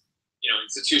words, you know,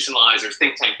 institutionalize or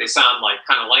think tank. They sound like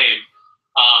kind of lame.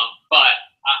 But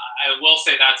I will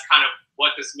say that's kind of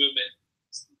what this movement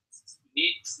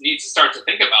needs to start to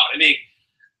think about. I mean,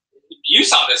 you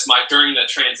saw this, Mike, during the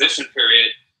transition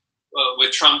period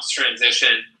with Trump's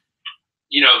transition.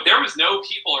 You know, there was no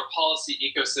people or policy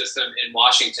ecosystem in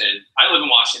Washington. I live in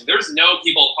Washington. There's no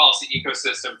people or policy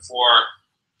ecosystem for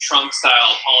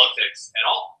Trump-style politics at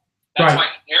all. That's why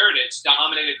heritage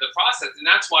dominated the process, and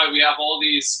that's why we have all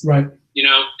these, you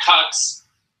know, cucks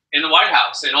in the White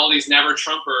House and all these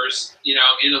never-Trumpers, you know,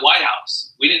 in the White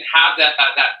House. We didn't have that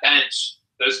bench,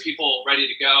 those people ready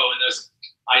to go, and those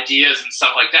ideas and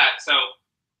stuff like that. So,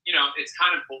 you know, it's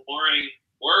kind of boring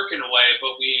work in a way,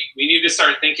 but we need to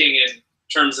start thinking in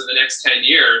terms of the next 10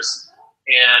 years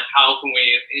and how can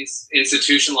we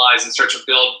institutionalize and start to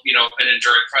build, you know, an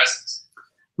enduring presence.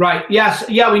 Right. Yes.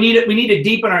 Yeah. We need to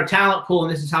deepen our talent pool,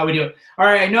 and this is how we do it. All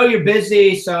right. I know you're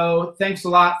busy, so thanks a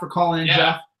lot for calling in,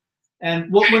 Jeff.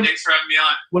 And thanks for having me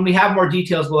on. When we have more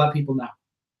details, we'll let people know.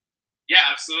 Yeah,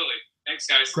 absolutely. Thanks,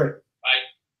 guys. Great. Bye.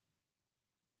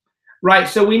 Right.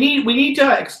 So we need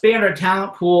to expand our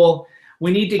talent pool.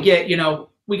 We need to get, you know,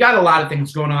 we got a lot of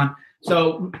things going on.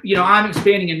 So, you know, I'm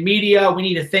expanding in media. We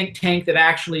need a think tank that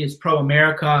actually is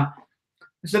pro-America.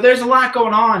 So there's a lot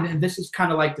going on, and this is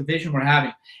kind of like the vision we're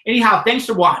having. Anyhow, thanks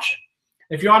for watching.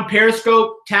 If you're on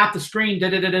Periscope, tap the screen,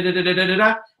 give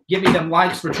me them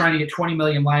likes. We're trying to get 20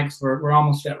 million likes. We're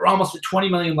almost at 20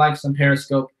 million likes on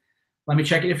Periscope. Let me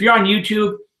check it. If you're on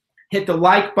YouTube, hit the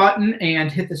like button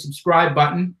and hit the subscribe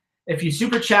button. If you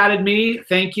super chatted me,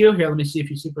 thank you. Here, let me see if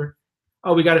you super.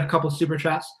 Oh, we got a couple super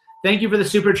chats. Thank you for the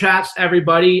super chats,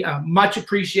 everybody. Much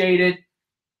appreciated.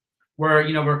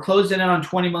 We're closing in on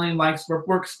 20 million likes.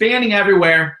 We're expanding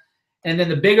everywhere. And then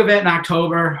the big event in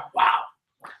October, wow.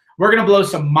 We're going to blow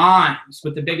some minds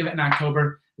with the big event in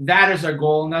October. That is our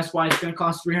goal, and that's why it's going to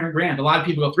cost 300 grand. A lot of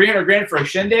people go, 300 grand for a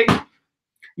shindig?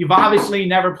 You've obviously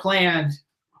never planned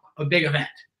a big event.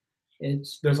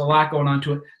 There's a lot going on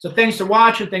to it. So thanks for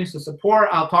watching. Thanks for support.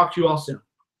 I'll talk to you all soon.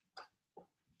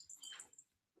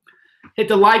 Hit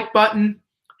the like button.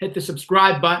 Hit the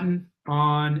subscribe button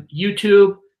on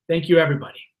YouTube. Thank you,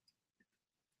 everybody.